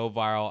just go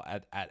viral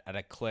at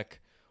a click,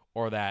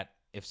 or that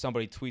if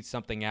somebody tweets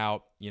something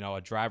out,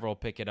 a driver will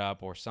pick it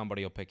up or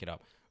somebody will pick it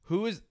up.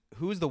 Who is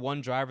the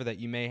one driver that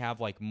you may have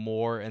like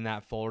more in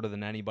that folder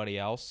than anybody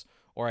else?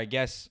 Or I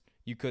guess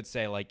you could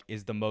say like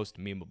is the most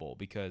memeable,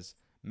 because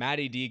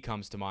Matty D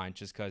comes to mind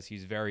just because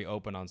he's very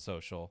open on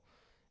social,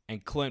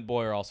 and Clint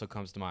Boyer also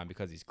comes to mind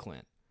because he's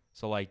Clint.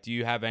 So like, do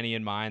you have any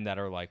in mind that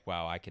are like,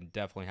 wow, I can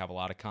definitely have a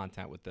lot of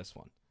content with this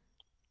one?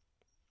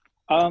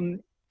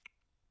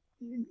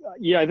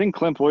 Yeah, I think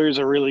Clint Boyer is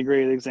a really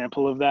great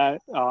example of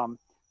that.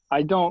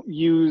 I don't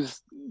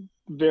use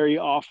very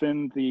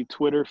often the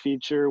Twitter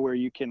feature where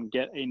you can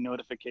get a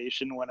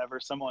notification whenever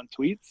someone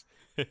tweets,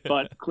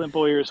 but Clint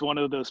Boyer is one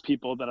of those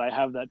people that I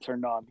have that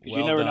turned on, because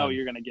you never know what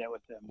you're going to get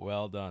with him.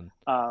 Well done.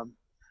 The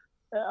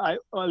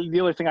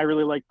other thing I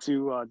really like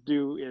to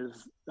do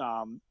is,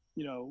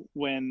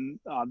 when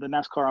the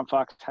NASCAR on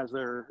Fox has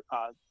their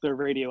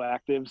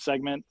radioactive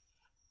segment,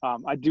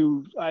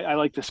 I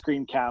like to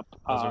screen cap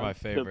those are my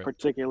favorite, the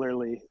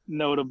particularly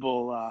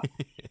notable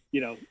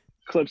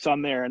clips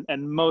on there,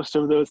 and most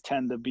of those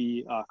tend to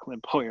be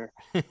Clint Boyer.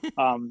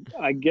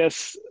 I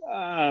guess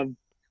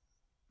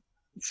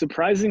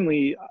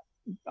surprisingly,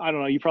 I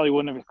don't know, you probably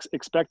wouldn't have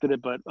expected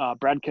it, but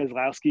Brad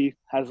Keselowski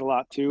has a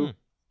lot too.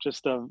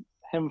 Just of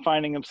him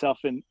finding himself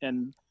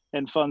in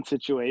fun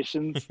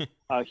situations.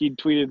 He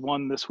tweeted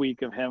one this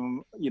week of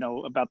him,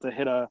 about to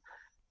hit a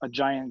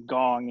giant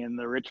gong in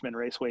the Richmond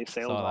Raceway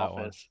sales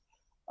office.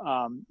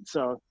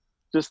 So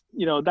just,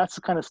 that's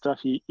the kind of stuff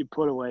you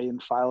put away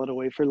and file it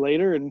away for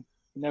later, and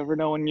you never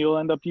know when you'll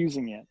end up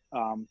using it.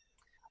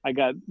 I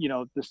got,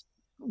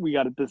 we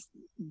got this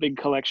big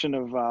collection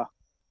of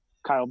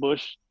Kyle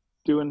Busch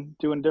doing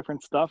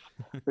different stuff.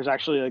 There's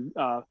actually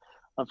a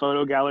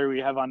photo gallery we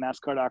have on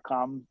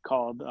NASCAR.com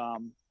called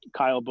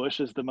Kyle Busch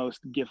is the most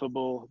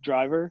gifable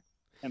driver.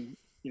 And,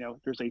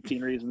 there's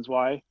 18 reasons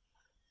why,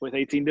 with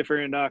 18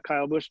 different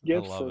Kyle Busch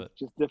gifts. So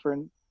just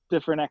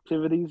different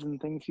activities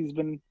and things he's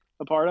been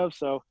a part of.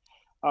 So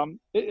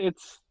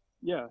it's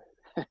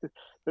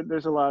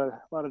there's a lot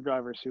of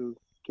drivers who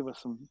give us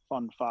some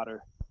fun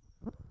fodder.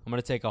 I'm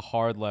going to take a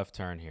hard left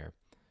turn here.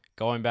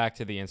 Going back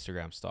to the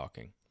Instagram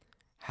stalking.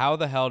 How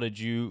the hell did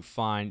you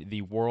find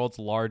the world's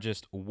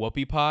largest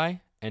whoopie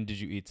pie, and did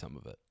you eat some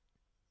of it?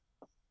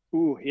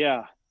 Ooh,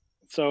 yeah.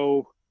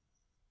 So,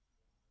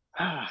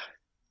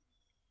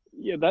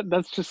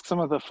 that's just some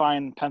of the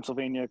fine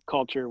Pennsylvania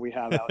culture we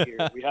have out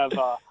here. We have,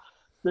 I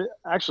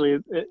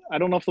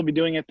don't know if they'll be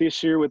doing it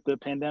this year with the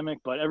pandemic,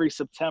 but every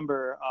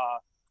September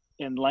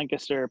in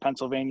Lancaster,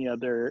 Pennsylvania,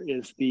 there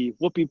is the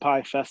Whoopie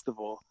Pie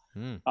Festival,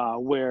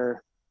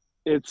 where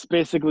it's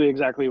basically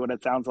exactly what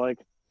it sounds like,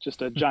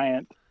 just a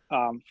giant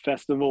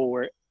festival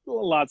where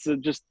lots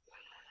of just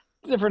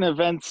different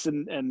events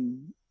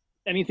and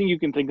anything you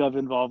can think of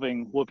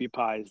involving whoopie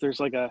pies. There's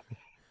like a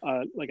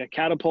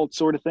catapult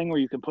sort of thing where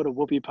you can put a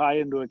whoopie pie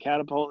into a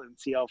catapult and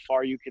see how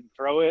far you can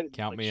throw it.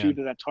 Count me shoot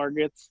in. it at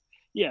targets.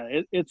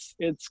 Yeah, it's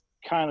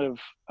kind of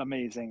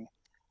amazing.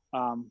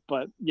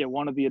 But yeah,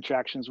 one of the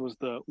attractions was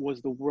the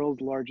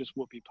world's largest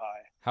whoopie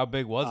pie. How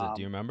big was it?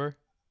 Do you remember?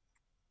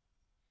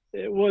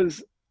 It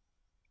was,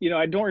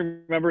 I don't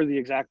remember the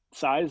exact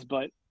size,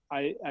 but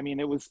I mean,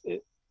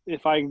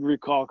 if I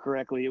recall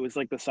correctly, it was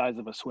like the size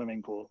of a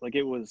swimming pool. Like,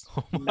 it was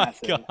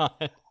massive.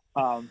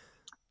 God.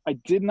 I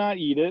did not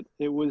eat it.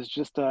 It was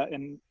just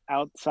an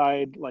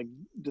outside like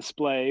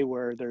display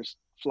where there's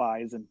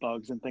flies and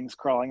bugs and things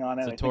crawling on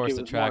it. It's a tourist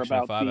attraction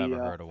if I've ever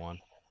heard of one.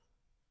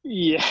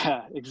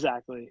 Yeah,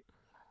 exactly.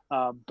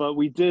 But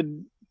we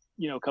did,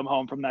 come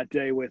home from that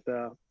day with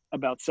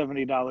about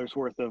 $70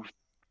 worth of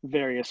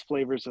various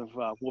flavors of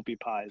whoopie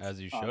pies.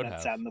 As you should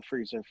have. Sat in the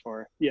freezer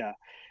for, yeah.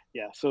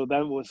 So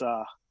that was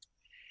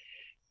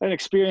an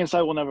experience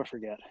I will never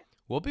forget.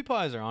 Whoopie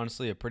pies are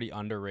honestly a pretty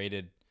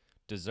underrated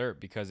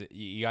dessert, because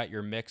you got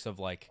your mix of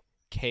like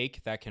cake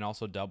that can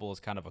also double as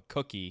kind of a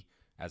cookie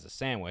as a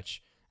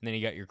sandwich, and then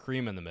you got your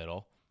cream in the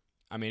middle.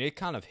 I mean, it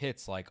kind of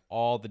hits like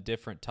all the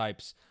different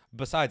types,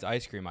 besides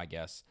ice cream, I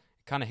guess.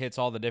 It kind of hits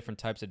all the different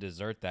types of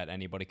dessert that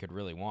anybody could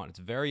really want. It's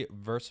very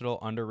versatile,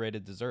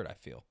 underrated dessert, I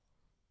feel.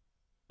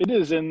 It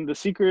is, and the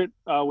secret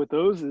with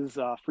those is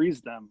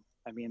freeze them.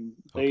 I mean,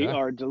 they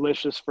are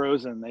delicious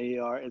frozen. They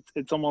are.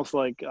 It's almost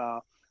like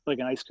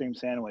an ice cream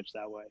sandwich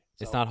that way.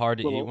 So it's not hard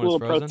to eat when it's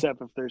frozen. Little pro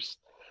tip: if there's,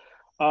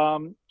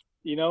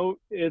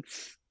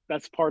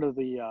 that's part of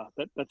the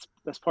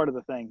that's part of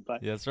the thing.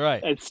 But that's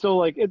right. It's still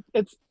like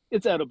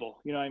it's edible.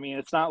 You know what I mean?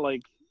 It's not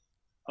like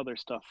other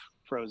stuff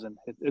frozen.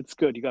 It's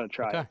good. You got to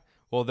try it.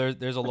 Well, there's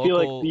a I feel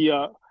like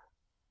local.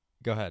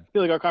 Go ahead. I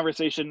feel like our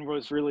conversation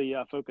was really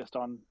focused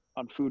on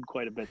food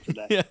quite a bit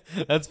today. Yeah,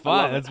 that's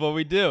fine. That's what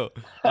we do.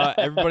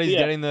 Everybody's Yeah.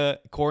 getting the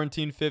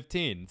quarantine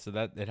 15, so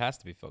that it has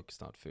to be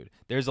focused on food.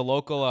 There's a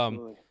local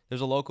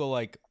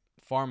like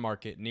farm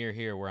market near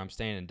here where I'm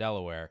staying in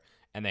Delaware,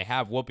 and they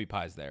have whoopie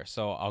pies there.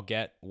 So I'll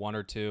get one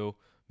or two,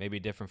 maybe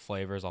different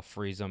flavors. I'll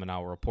freeze them, and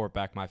I'll report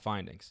back my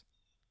findings.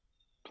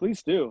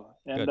 Please do.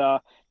 And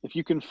if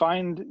you can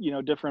find,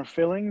 different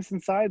fillings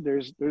inside,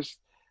 there's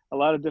a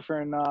lot of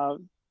different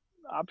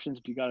options.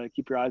 But you got to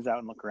keep your eyes out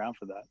and look around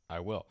for that. I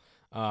will.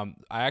 I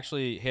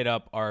actually hit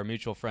up our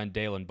mutual friend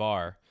Dalen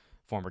Barr,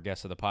 former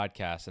guest of the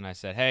podcast, and I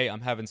said, "Hey,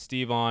 I'm having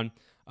Steve on.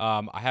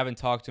 I haven't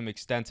talked to him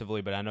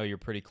extensively, but I know you're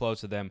pretty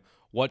close with him.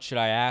 What should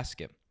I ask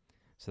him?"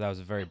 So that was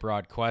a very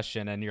broad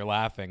question, and you're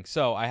laughing.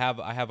 So I have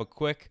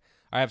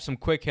some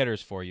quick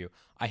hitters for you.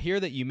 I hear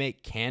that you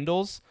make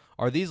candles.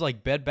 Are these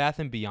like Bed Bath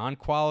 & Beyond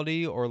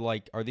quality, or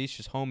like are these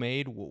just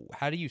homemade?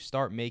 How do you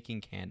start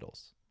making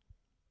candles?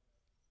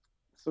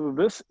 So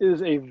this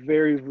is a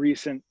very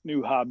recent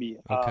new hobby.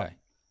 Okay.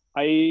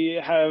 I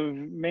have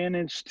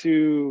managed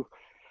to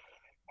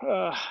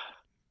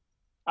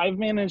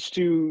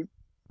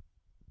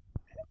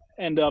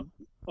end up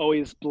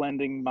always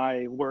blending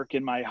my work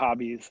and my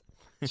hobbies.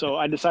 So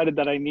I decided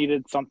that I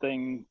needed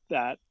something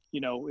that,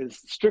 is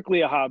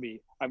strictly a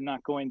hobby. I'm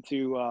not going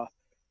to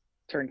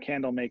turn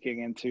candle making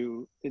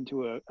into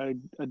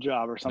a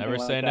job or something. Never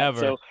like say that. never.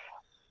 So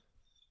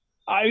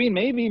I mean,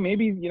 maybe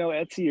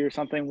Etsy or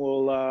something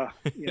will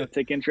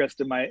take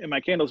interest in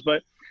my candles.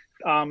 But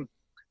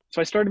so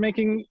I started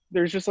making.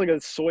 There's just like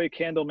a soy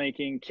candle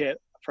making kit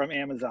from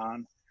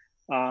Amazon,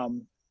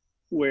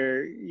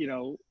 where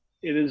it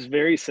is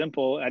very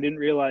simple. I didn't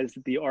realize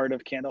that the art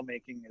of candle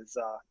making is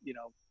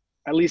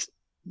at least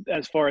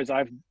as far as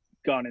I've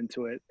gone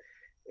into it,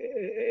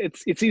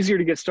 it's easier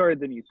to get started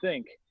than you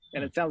think.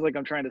 And it sounds like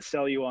I'm trying to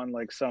sell you on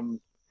like some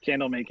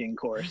candle making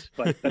course,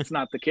 but that's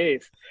not the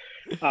case.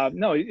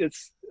 No,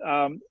 it's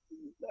kind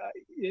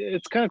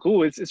of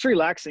cool. It's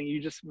relaxing.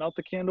 You just melt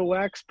the candle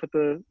wax, put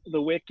the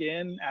wick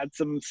in, add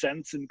some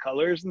scents and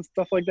colors and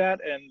stuff like that.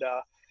 And,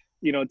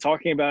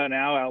 talking about it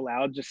now out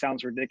loud just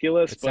sounds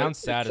ridiculous. It sounds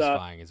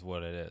satisfying is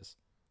what it is.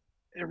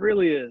 It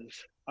really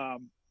is.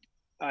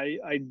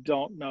 I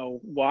don't know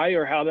why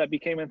or how that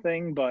became a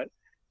thing, but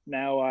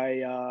now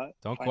I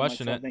don't find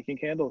question myself it. Making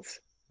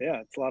candles.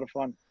 Yeah, it's a lot of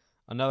fun.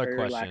 Another Very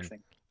question.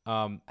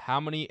 Relaxing. How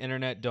many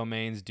internet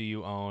domains do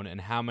you own,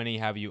 and how many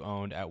have you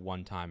owned at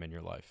one time in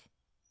your life?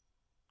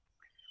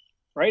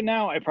 Right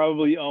now, I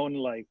probably own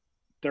like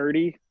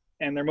 30,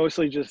 and they're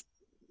mostly just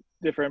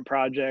different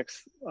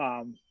projects.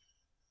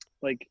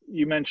 Like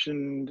you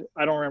mentioned,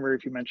 I don't remember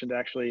if you mentioned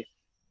actually,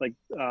 like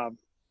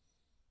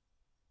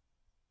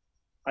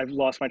I've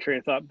lost my train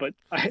of thought, but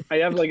I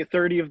have like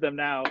 30 of them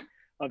now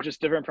of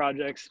just different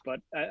projects.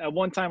 But at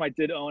one time I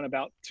did own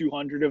about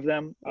 200 of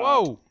them.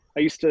 Whoa. I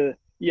used to,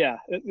 yeah,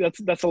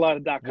 that's a lot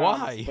of .coms.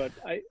 Why? But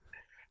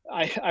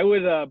I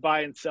would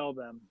buy and sell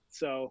them.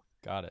 So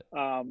got it.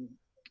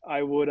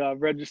 I would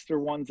register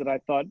ones that I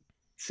thought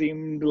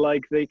seemed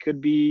like they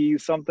could be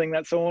something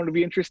that someone would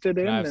be interested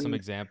in. Can I have some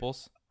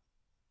examples?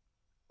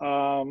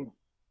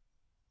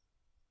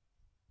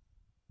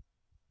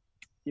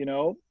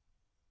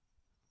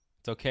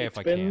 It's okay if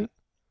I can't.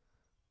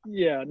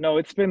 Yeah, no,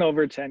 it's been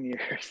over 10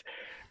 years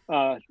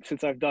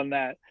since I've done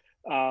that.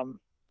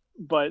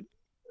 But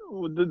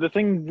the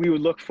thing we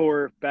would look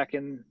for back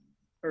in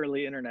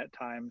early internet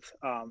times,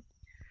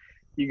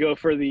 you go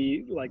for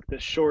the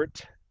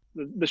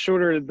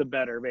shorter the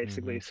better,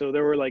 basically. Mm-hmm. So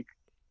there were like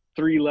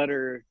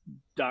 3-letter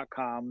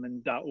 .com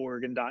and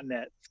 .org and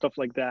 .net, stuff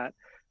like that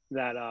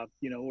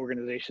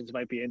organizations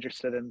might be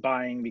interested in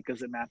buying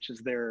because it matches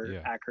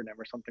their acronym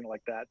or something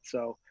like that.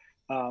 So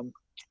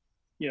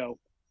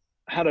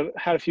had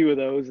a few of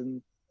those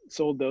and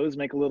sold those,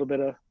 make a little bit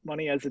of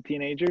money as a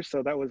teenager.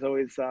 So that was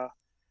always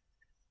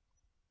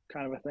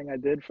kind of a thing I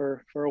did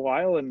for a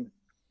while, and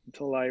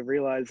until I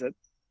realized that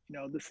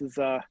this is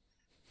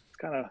it's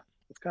kind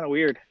of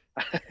weird.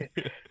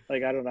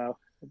 Like, I don't know,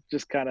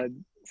 just kind of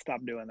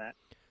stopped doing that.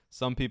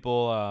 Some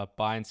people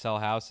buy and sell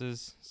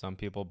houses. Some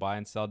people buy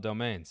and sell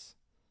domains.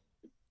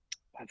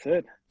 That's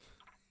it.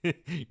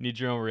 You need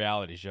your own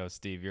reality show,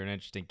 Steve. You're an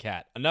interesting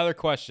cat. Another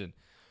question.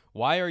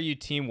 Why are you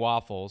team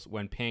waffles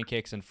when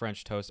pancakes and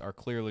French toast are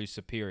clearly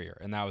superior?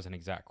 And that was an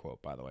exact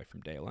quote, by the way, from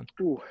Dalen.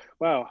 Ooh,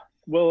 wow.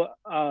 Well,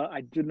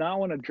 I did not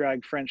want to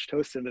drag French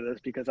toast into this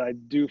because I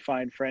do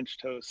find French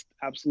toast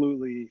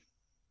absolutely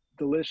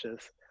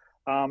delicious.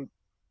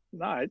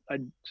 No, I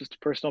just a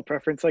personal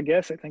preference, I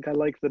guess. I think I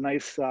like the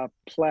nice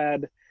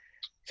plaid.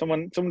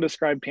 Someone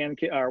described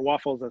pancake or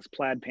waffles as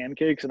plaid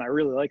pancakes, and I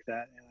really like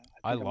that.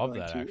 I love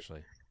that,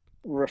 actually.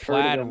 Refer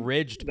plaid to them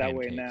ridged that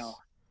pancakes. way now.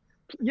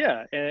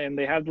 Yeah, and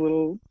they have the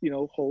little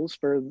holes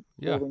for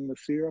holding the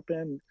syrup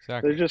in.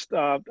 Exactly. They're just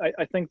I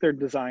think they're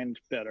designed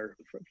better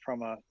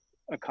from a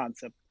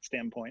concept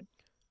standpoint.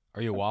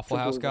 Are you a Waffle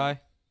House guy?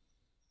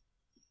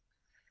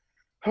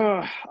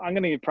 I'm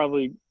gonna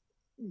probably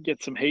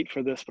get some hate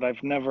for this, but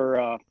I've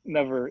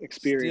never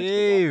experienced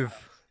a Waffle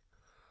House.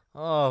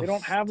 Oh, They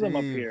don't have them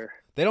up Steve. here.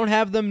 They don't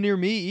have them near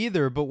me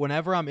either, but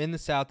whenever I'm in the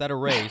South at a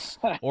race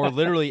or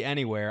literally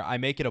anywhere, I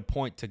make it a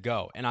point to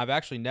go. And I've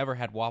actually never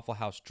had Waffle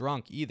House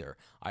drunk either.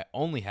 I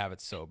only have it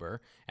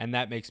sober, and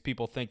that makes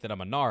people think that I'm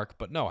a narc,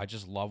 but no, I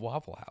just love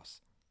Waffle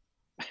House.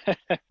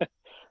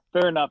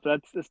 Fair enough.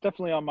 It's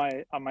definitely on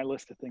my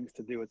list of things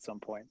to do at some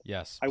point.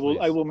 Yes, I please.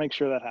 will make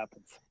sure that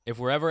happens. If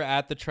we're ever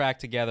at the track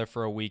together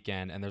for a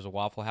weekend and there's a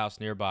Waffle House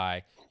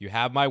nearby, you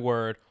have my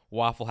word,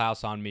 Waffle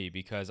House on me,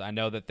 because I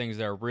know that things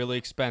there are really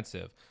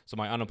expensive, so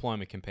my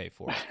unemployment can pay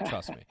for it.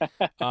 Trust me.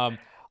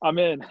 I'm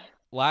in.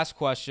 Last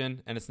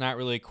question, and it's not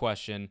really a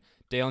question.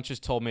 Dalen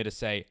just told me to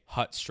say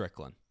Hut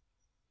Strickland.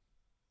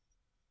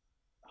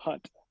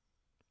 Hut.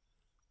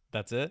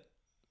 That's it?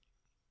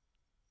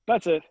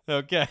 That's it.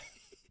 Okay.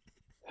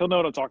 He'll know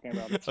what I'm talking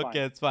about. It's fine.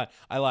 Okay, it's fine.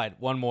 I lied.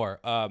 One more.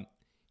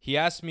 He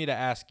asked me to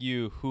ask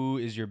you, who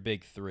is your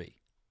big three?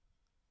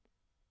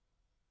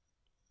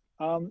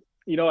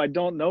 I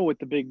don't know what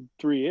the big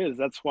three is.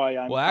 That's why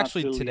I'm. Well,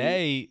 actually,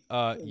 today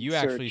you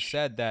search. actually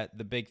said that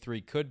the big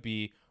three could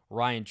be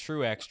Ryan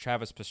Truex,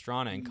 Travis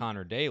Pastrana, and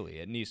Connor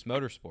Daly at Nice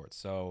Motorsports.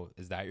 So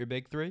is that your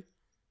big three?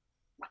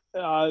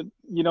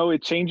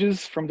 It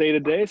changes from day to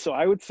day. So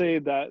I would say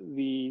that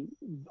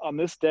on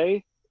this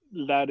day,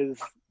 that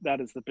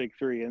is the big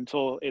three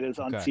until it is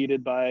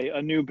unseated by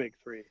a new big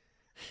three.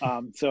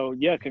 So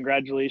yeah,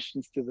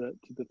 congratulations to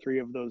the three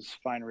of those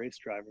fine race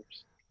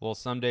drivers. Well,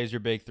 some days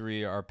your big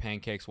three are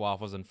pancakes,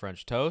 waffles, and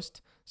French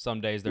toast. Some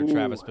days they're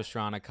Travis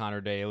Pastrana,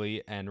 Connor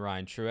Daly, and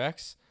Ryan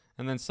Truex.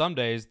 And then some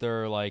days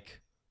they're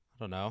like,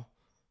 I don't know,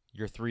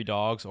 your three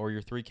dogs or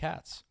your three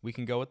cats. We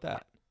can go with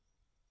that.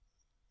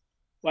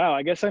 Wow,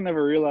 I guess I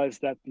never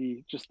realized that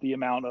the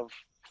amount of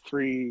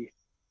three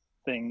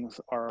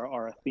things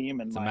are a theme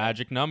in a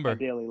magic number. My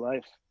daily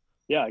life.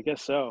 Yeah, I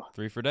guess so.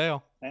 3 for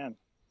Dale. Man,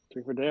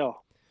 3 for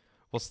Dale.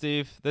 Well,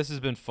 Steve, this has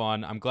been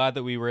fun. I'm glad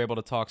that we were able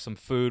to talk some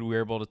food. We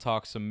were able to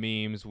talk some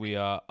memes. We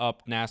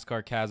upped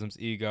NASCAR Chasm's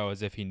ego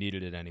as if he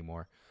needed it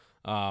anymore.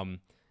 And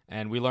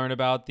we learned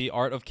about the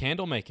art of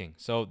candle making.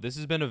 So this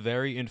has been a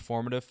very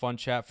informative, fun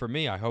chat for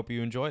me. I hope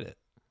you enjoyed it.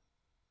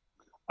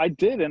 I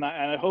did, and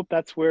I hope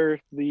that's where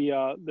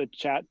the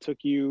chat took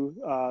you.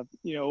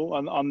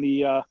 On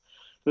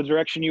the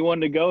direction you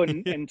wanted to go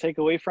and take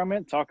away from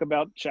it. Talk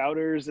about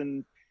chowders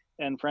and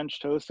French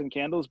toast and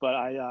candles, but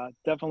I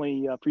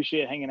definitely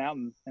appreciate hanging out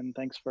and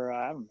thanks for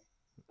having me.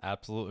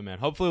 Absolutely, man.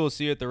 Hopefully we'll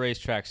see you at the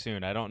racetrack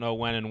soon. I don't know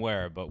when and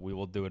where, but we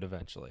will do it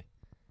eventually.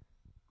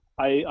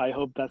 I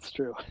hope that's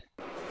true.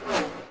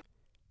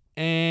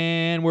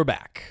 And we're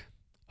back.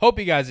 Hope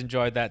you guys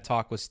enjoyed that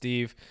talk with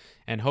Steve,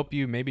 and hope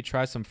you maybe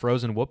try some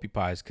frozen whoopie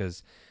pies,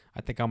 because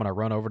I think I'm going to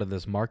run over to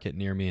this market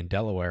near me in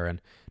Delaware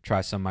and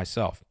try some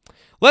myself.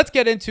 Let's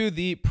get into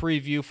the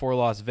preview for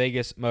Las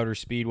Vegas Motor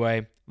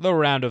Speedway, the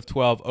round of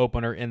 12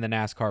 opener in the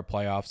NASCAR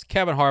playoffs.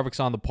 Kevin Harvick's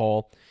on the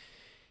pole.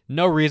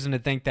 No reason to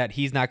think that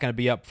he's not going to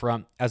be up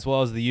front, as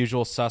well as the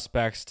usual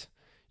suspects.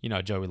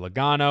 Joey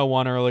Logano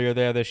won earlier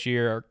there this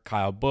year.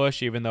 Kyle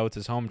Busch, even though it's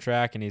his home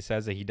track, and he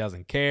says that he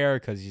doesn't care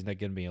because he's not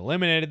going to be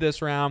eliminated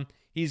this round.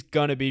 He's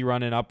going to be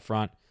running up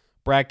front.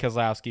 Brad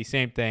Keselowski,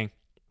 same thing.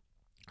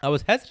 I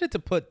was hesitant to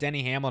put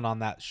Denny Hamlin on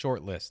that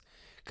short list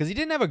because he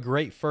didn't have a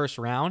great first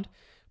round,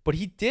 but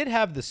he did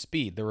have the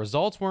speed. The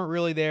results weren't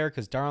really there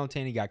because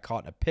Darlington, he got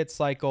caught in a pit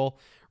cycle.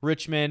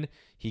 Richmond,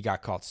 he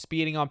got caught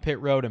speeding on pit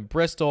road. In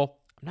Bristol,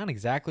 I'm not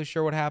exactly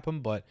sure what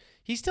happened, but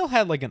he still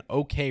had like an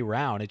okay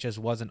round. It just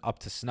wasn't up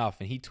to snuff.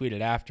 And he tweeted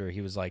after,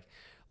 he was like,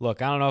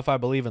 look, I don't know if I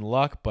believe in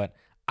luck, but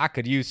I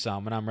could use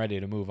some and I'm ready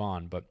to move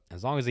on. But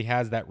as long as he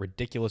has that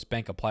ridiculous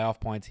bank of playoff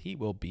points, he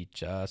will be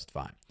just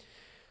fine.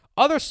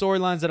 Other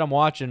storylines that I'm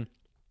watching,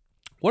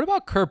 what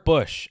about Kurt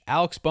Busch,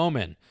 Alex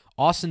Bowman,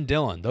 Austin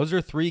Dillon? Those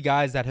are three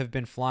guys that have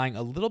been flying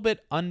a little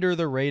bit under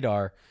the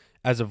radar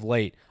as of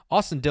late.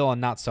 Austin Dillon,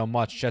 not so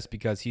much, just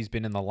because he's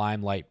been in the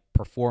limelight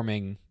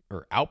performing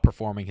or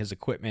outperforming his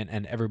equipment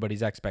and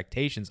everybody's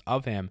expectations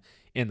of him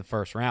in the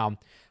first round.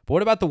 But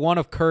what about the one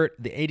of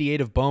Kurt, the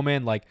 88 of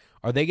Bowman? Like,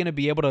 are they going to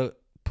be able to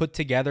put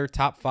together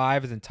top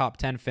 5s and top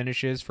 10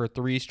 finishes for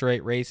 3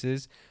 straight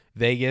races?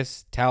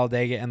 Vegas,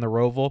 Talladega, and the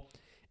Roval.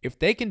 If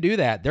they can do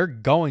that, they're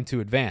going to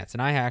advance.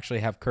 And I actually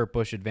have Kurt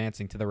Busch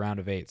advancing to the round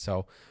of 8.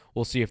 So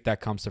we'll see if that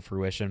comes to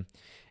fruition.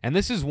 And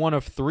this is one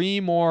of 3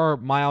 more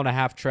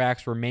 1.5-mile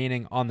tracks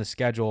remaining on the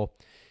schedule.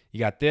 You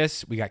got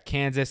this, we got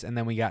Kansas, and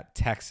then we got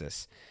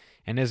Texas.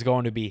 And it's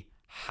going to be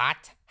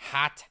hot,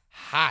 hot,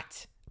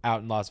 hot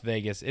out in Las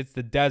Vegas. It's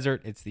the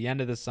desert. It's the end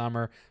of the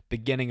summer,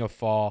 beginning of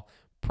fall.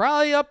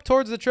 Probably up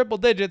towards the triple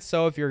digits.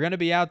 So if you're going to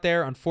be out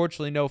there,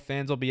 unfortunately, no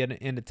fans will be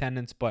in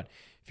attendance. But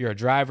if you're a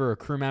driver, a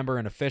crew member,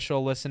 an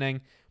official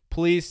listening,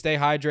 please stay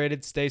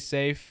hydrated, stay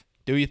safe,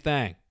 do your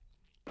thing.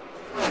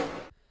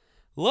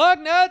 Lug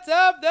nuts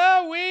of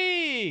the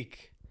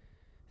week.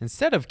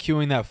 Instead of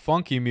cueing that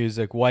funky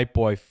music, white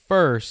boy,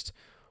 first,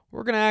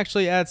 we're going to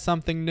actually add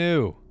something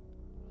new.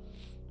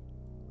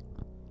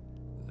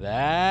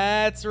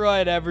 That's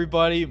right,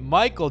 everybody.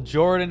 Michael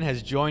Jordan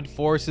has joined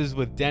forces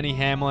with Denny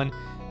Hamlin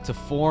to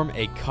form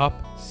a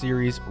Cup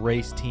Series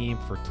race team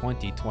for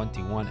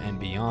 2021 and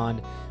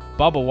beyond.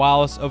 Bubba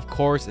Wallace, of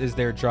course, is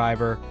their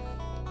driver.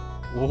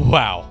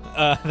 Wow.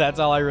 That's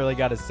all I really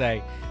got to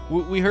say.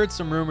 We heard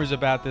some rumors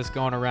about this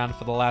going around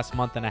for the last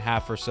month and a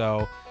half or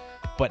so,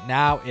 but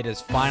now it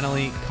has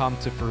finally come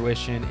to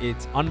fruition.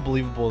 It's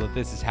unbelievable that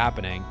this is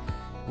happening.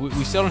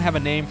 We still don't have a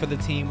name for the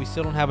team. We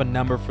still don't have a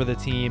number for the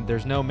team.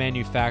 There's no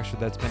manufacturer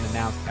that's been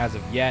announced as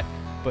of yet,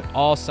 but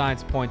all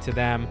signs point to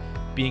them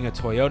being a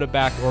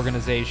Toyota-backed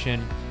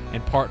organization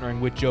and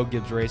partnering with Joe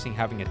Gibbs Racing,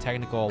 having a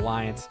technical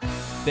alliance.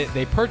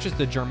 They purchased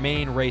the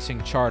Germain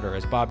Racing charter,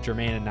 as Bob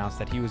Germain announced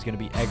that he was going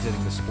to be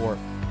exiting the sport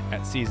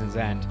at season's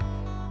end.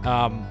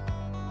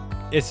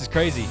 This is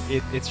crazy.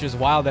 It's just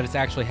wild that it's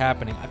actually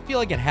happening. I feel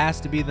like it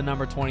has to be the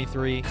number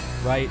 23,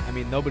 right? I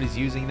mean, nobody's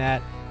using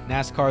that.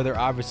 NASCAR, they're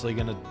obviously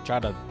going to try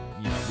to,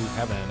 move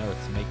heaven and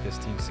earth to make this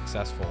team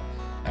successful,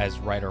 as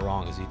right or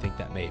wrong as you think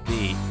that may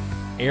be.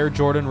 Air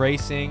Jordan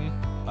Racing,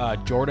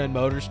 Jordan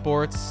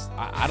Motorsports,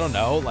 I don't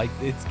know. Like,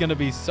 it's going to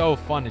be so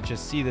fun to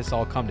just see this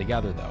all come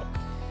together, though.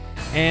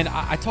 And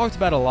I talked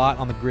about it a lot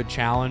on the Grid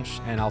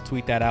Challenge, and I'll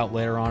tweet that out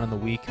later on in the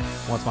week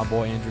once my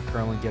boy Andrew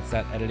Curlin gets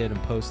that edited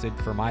and posted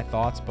for my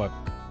thoughts. But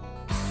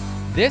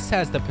this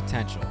has the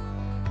potential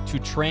to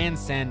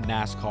transcend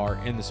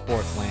NASCAR in the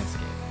sports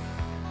landscape.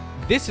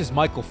 This is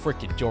Michael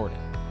frickin' Jordan.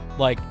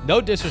 Like,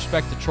 no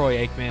disrespect to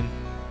Troy Aikman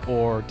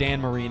or Dan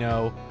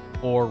Marino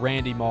or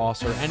Randy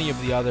Moss or any of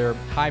the other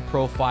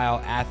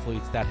high-profile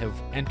athletes that have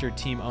entered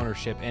team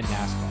ownership in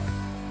NASCAR.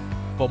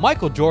 But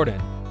Michael Jordan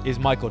is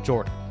Michael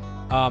Jordan.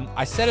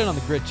 I said it on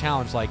the Grid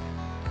Challenge, like,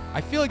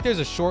 I feel like there's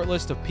a short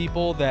list of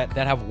people that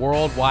have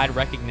worldwide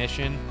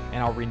recognition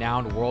and are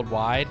renowned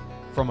worldwide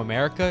from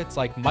America. It's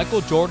like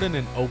Michael Jordan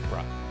and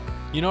Oprah.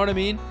 You know what I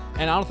mean?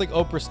 And I don't think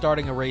Oprah's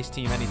starting a race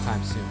team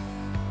anytime soon.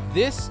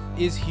 This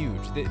is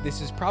huge.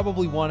 This is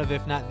probably one of,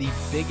 if not the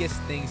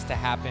biggest things to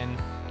happen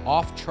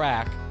off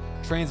track,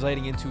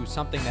 translating into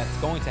something that's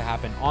going to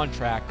happen on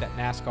track that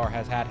NASCAR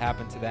has had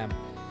happen to them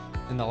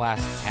in the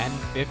last 10,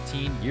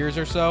 15 years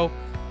or so.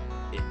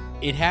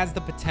 It has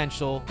the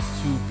potential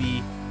to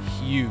be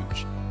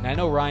huge. And I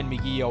know Ryan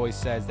McGee always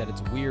says that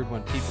it's weird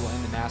when people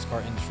in the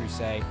NASCAR industry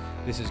say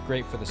this is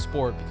great for the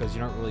sport, because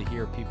you don't really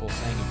hear people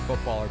saying in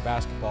football or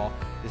basketball,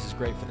 this is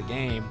great for the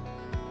game.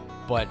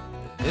 But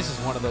this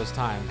is one of those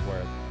times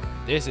where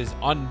this is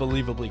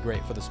unbelievably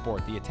great for the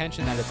sport. The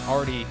attention that it's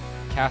already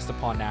cast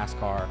upon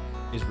NASCAR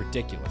is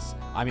ridiculous.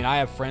 I mean, I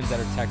have friends that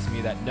are texting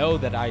me that know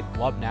that I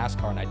love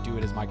NASCAR and I do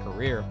it as my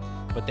career,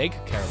 but they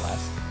could care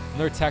less. And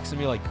they're texting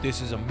me like,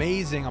 this is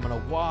amazing, I'm going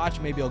to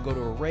watch. Maybe I'll go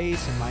to a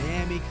race in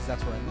Miami because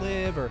that's where I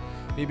live, or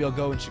maybe I'll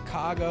go in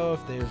Chicago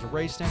if there's a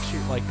race next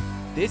year. Like,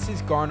 this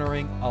is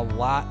garnering a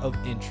lot of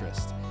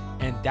interest,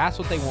 and that's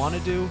what they want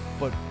to do.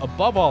 But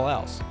above all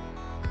else,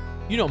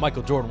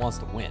 Michael Jordan wants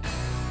to win.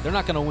 They're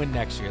not going to win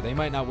next year. They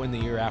might not win the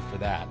year after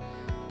that.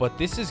 But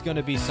this is going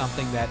to be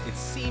something that it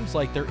seems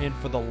like they're in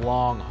for the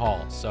long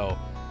haul. So,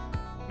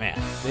 man,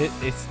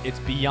 it's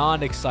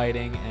beyond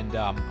exciting. And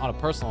on a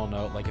personal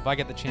note, like, if I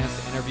get the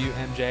chance to interview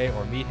MJ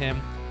or meet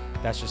him,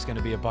 that's just going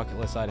to be a bucket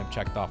list item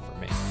checked off for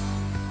me.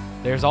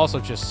 There's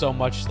also just so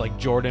much, like,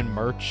 Jordan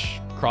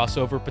merch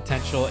crossover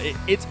potential.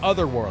 It's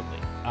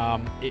otherworldly.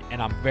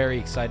 And I'm very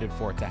excited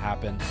for it to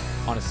happen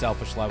on a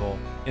selfish level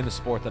in the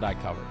sport that I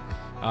cover.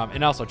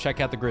 And also check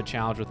out the Grid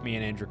Challenge with me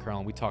and Andrew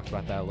Curlin. We talked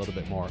about that a little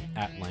bit more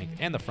at length,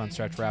 and the Front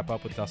Stretch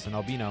wrap-up with Dustin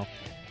Albino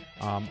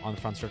on the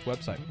Front Stretch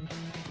website.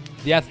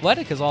 The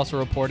Athletic is also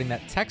reporting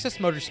that Texas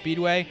Motor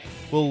Speedway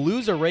will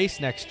lose a race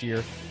next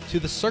year to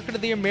the Circuit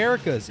of the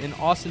Americas in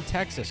Austin,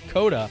 Texas,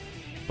 COTA,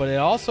 but it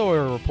also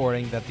are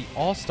reporting that the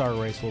All-Star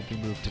race will be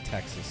moved to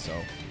Texas, so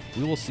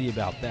we will see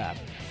about that.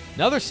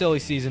 Another silly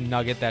season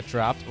nugget that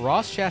dropped,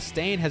 Ross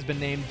Chastain has been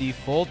named the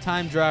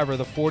full-time driver of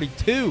the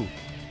 42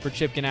 for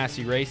Chip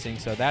Ganassi Racing,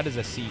 so that is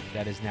a seat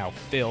that is now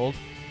filled.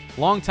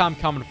 Long time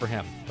coming for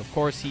him. Of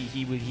course,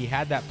 he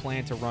had that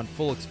plan to run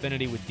full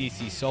Xfinity with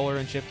DC Solar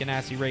and Chip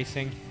Ganassi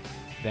Racing.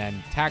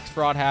 Then tax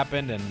fraud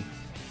happened, and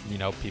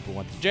people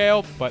went to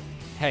jail. But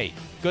hey,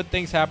 good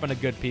things happen to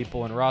good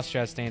people, and Ross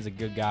Chastain's a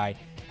good guy.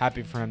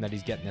 Happy for him that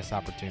he's getting this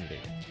opportunity.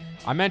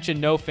 I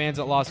mentioned no fans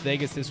at Las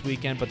Vegas this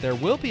weekend, but there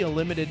will be a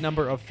limited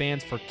number of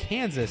fans for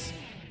Kansas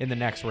in the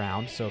next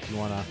round. So if you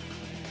want to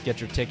get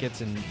your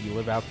tickets and you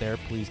live out there,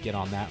 please get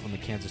on that on the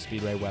Kansas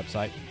Speedway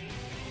website.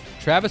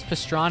 Travis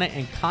Pastrana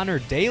and Connor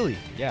Daly,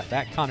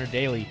 that Connor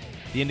Daly,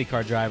 the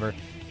IndyCar driver,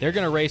 they're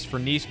going to race for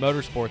Nice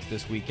Motorsports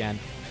this weekend.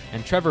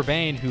 And Trevor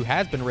Bayne, who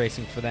has been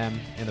racing for them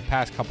in the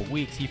past couple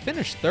weeks, he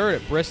finished third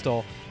at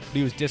Bristol, but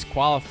he was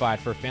disqualified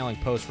for failing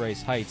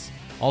post-race heights.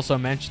 Also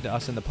mentioned to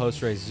us in the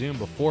post-race Zoom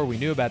before we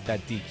knew about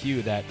that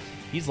DQ that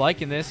he's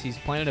liking this. He's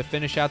planning to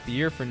finish out the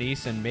year for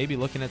Nice and maybe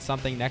looking at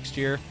something next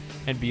year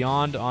and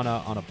beyond on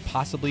a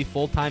possibly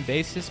full-time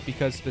basis,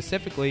 because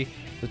specifically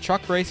the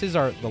truck races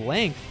the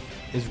length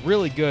is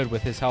really good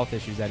with his health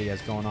issues that he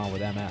has going on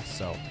with MS.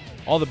 So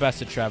all the best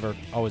to Trevor.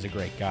 Always a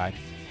great guy.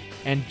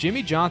 And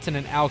Jimmy Johnson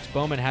and Alex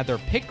Bowman had their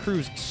pit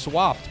crews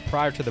swapped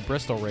prior to the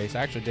Bristol race.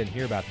 I actually didn't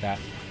hear about that.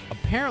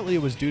 Apparently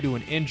it was due to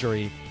an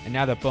injury, and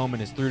now that Bowman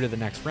is through to the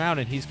next round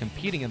and he's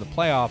competing in the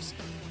playoffs,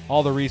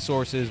 all the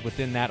resources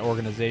within that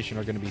organization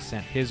are going to be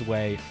sent his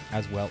way,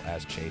 as well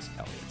as Chase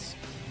Elliott's.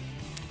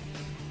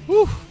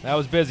 Whew, that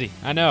was busy.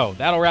 I know.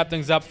 That'll wrap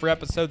things up for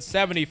episode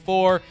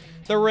 74,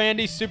 the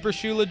Randy Super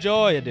Shoe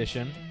LaJoy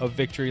edition of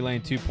Victory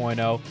Lane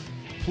 2.0.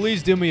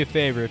 Please do me a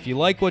favor. If you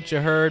like what you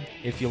heard,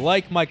 if you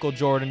like Michael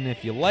Jordan,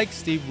 if you like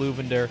Steve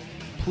Luvender,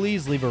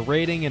 please leave a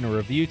rating and a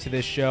review to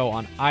this show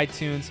on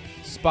iTunes,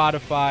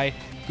 Spotify,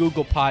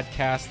 Google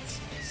Podcasts,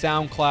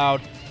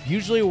 SoundCloud.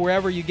 Usually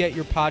wherever you get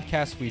your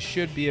podcasts, we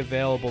should be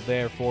available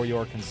there for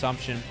your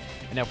consumption.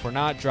 And if we're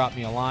not, drop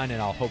me a line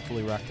and I'll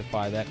hopefully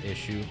rectify that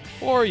issue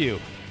for you.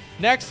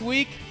 Next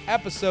week,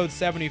 episode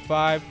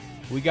 75,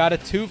 we got a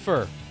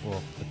twofer,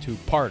 well, a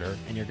two-parter,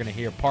 and you're going to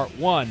hear part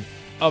one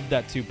of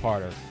that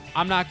two-parter.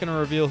 I'm not going to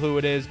reveal who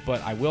it is,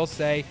 but I will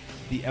say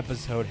the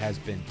episode has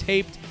been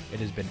taped, it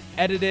has been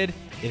edited,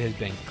 it has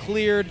been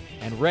cleared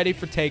and ready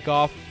for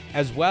takeoff,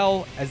 as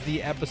well as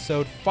the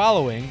episode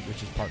following,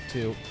 which is part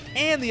 2,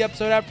 and the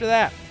episode after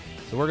that.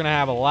 So we're going to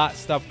have a lot of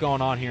stuff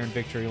going on here in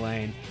Victory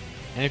Lane.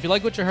 And if you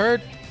like what you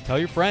heard, tell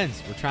your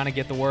friends. We're trying to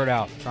get the word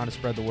out, trying to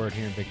spread the word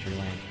here in Victory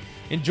Lane.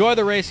 Enjoy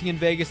the racing in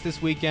Vegas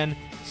this weekend.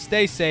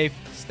 Stay safe,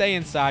 stay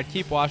inside,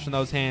 keep washing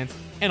those hands,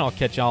 and I'll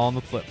catch y'all on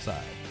the flip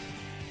side.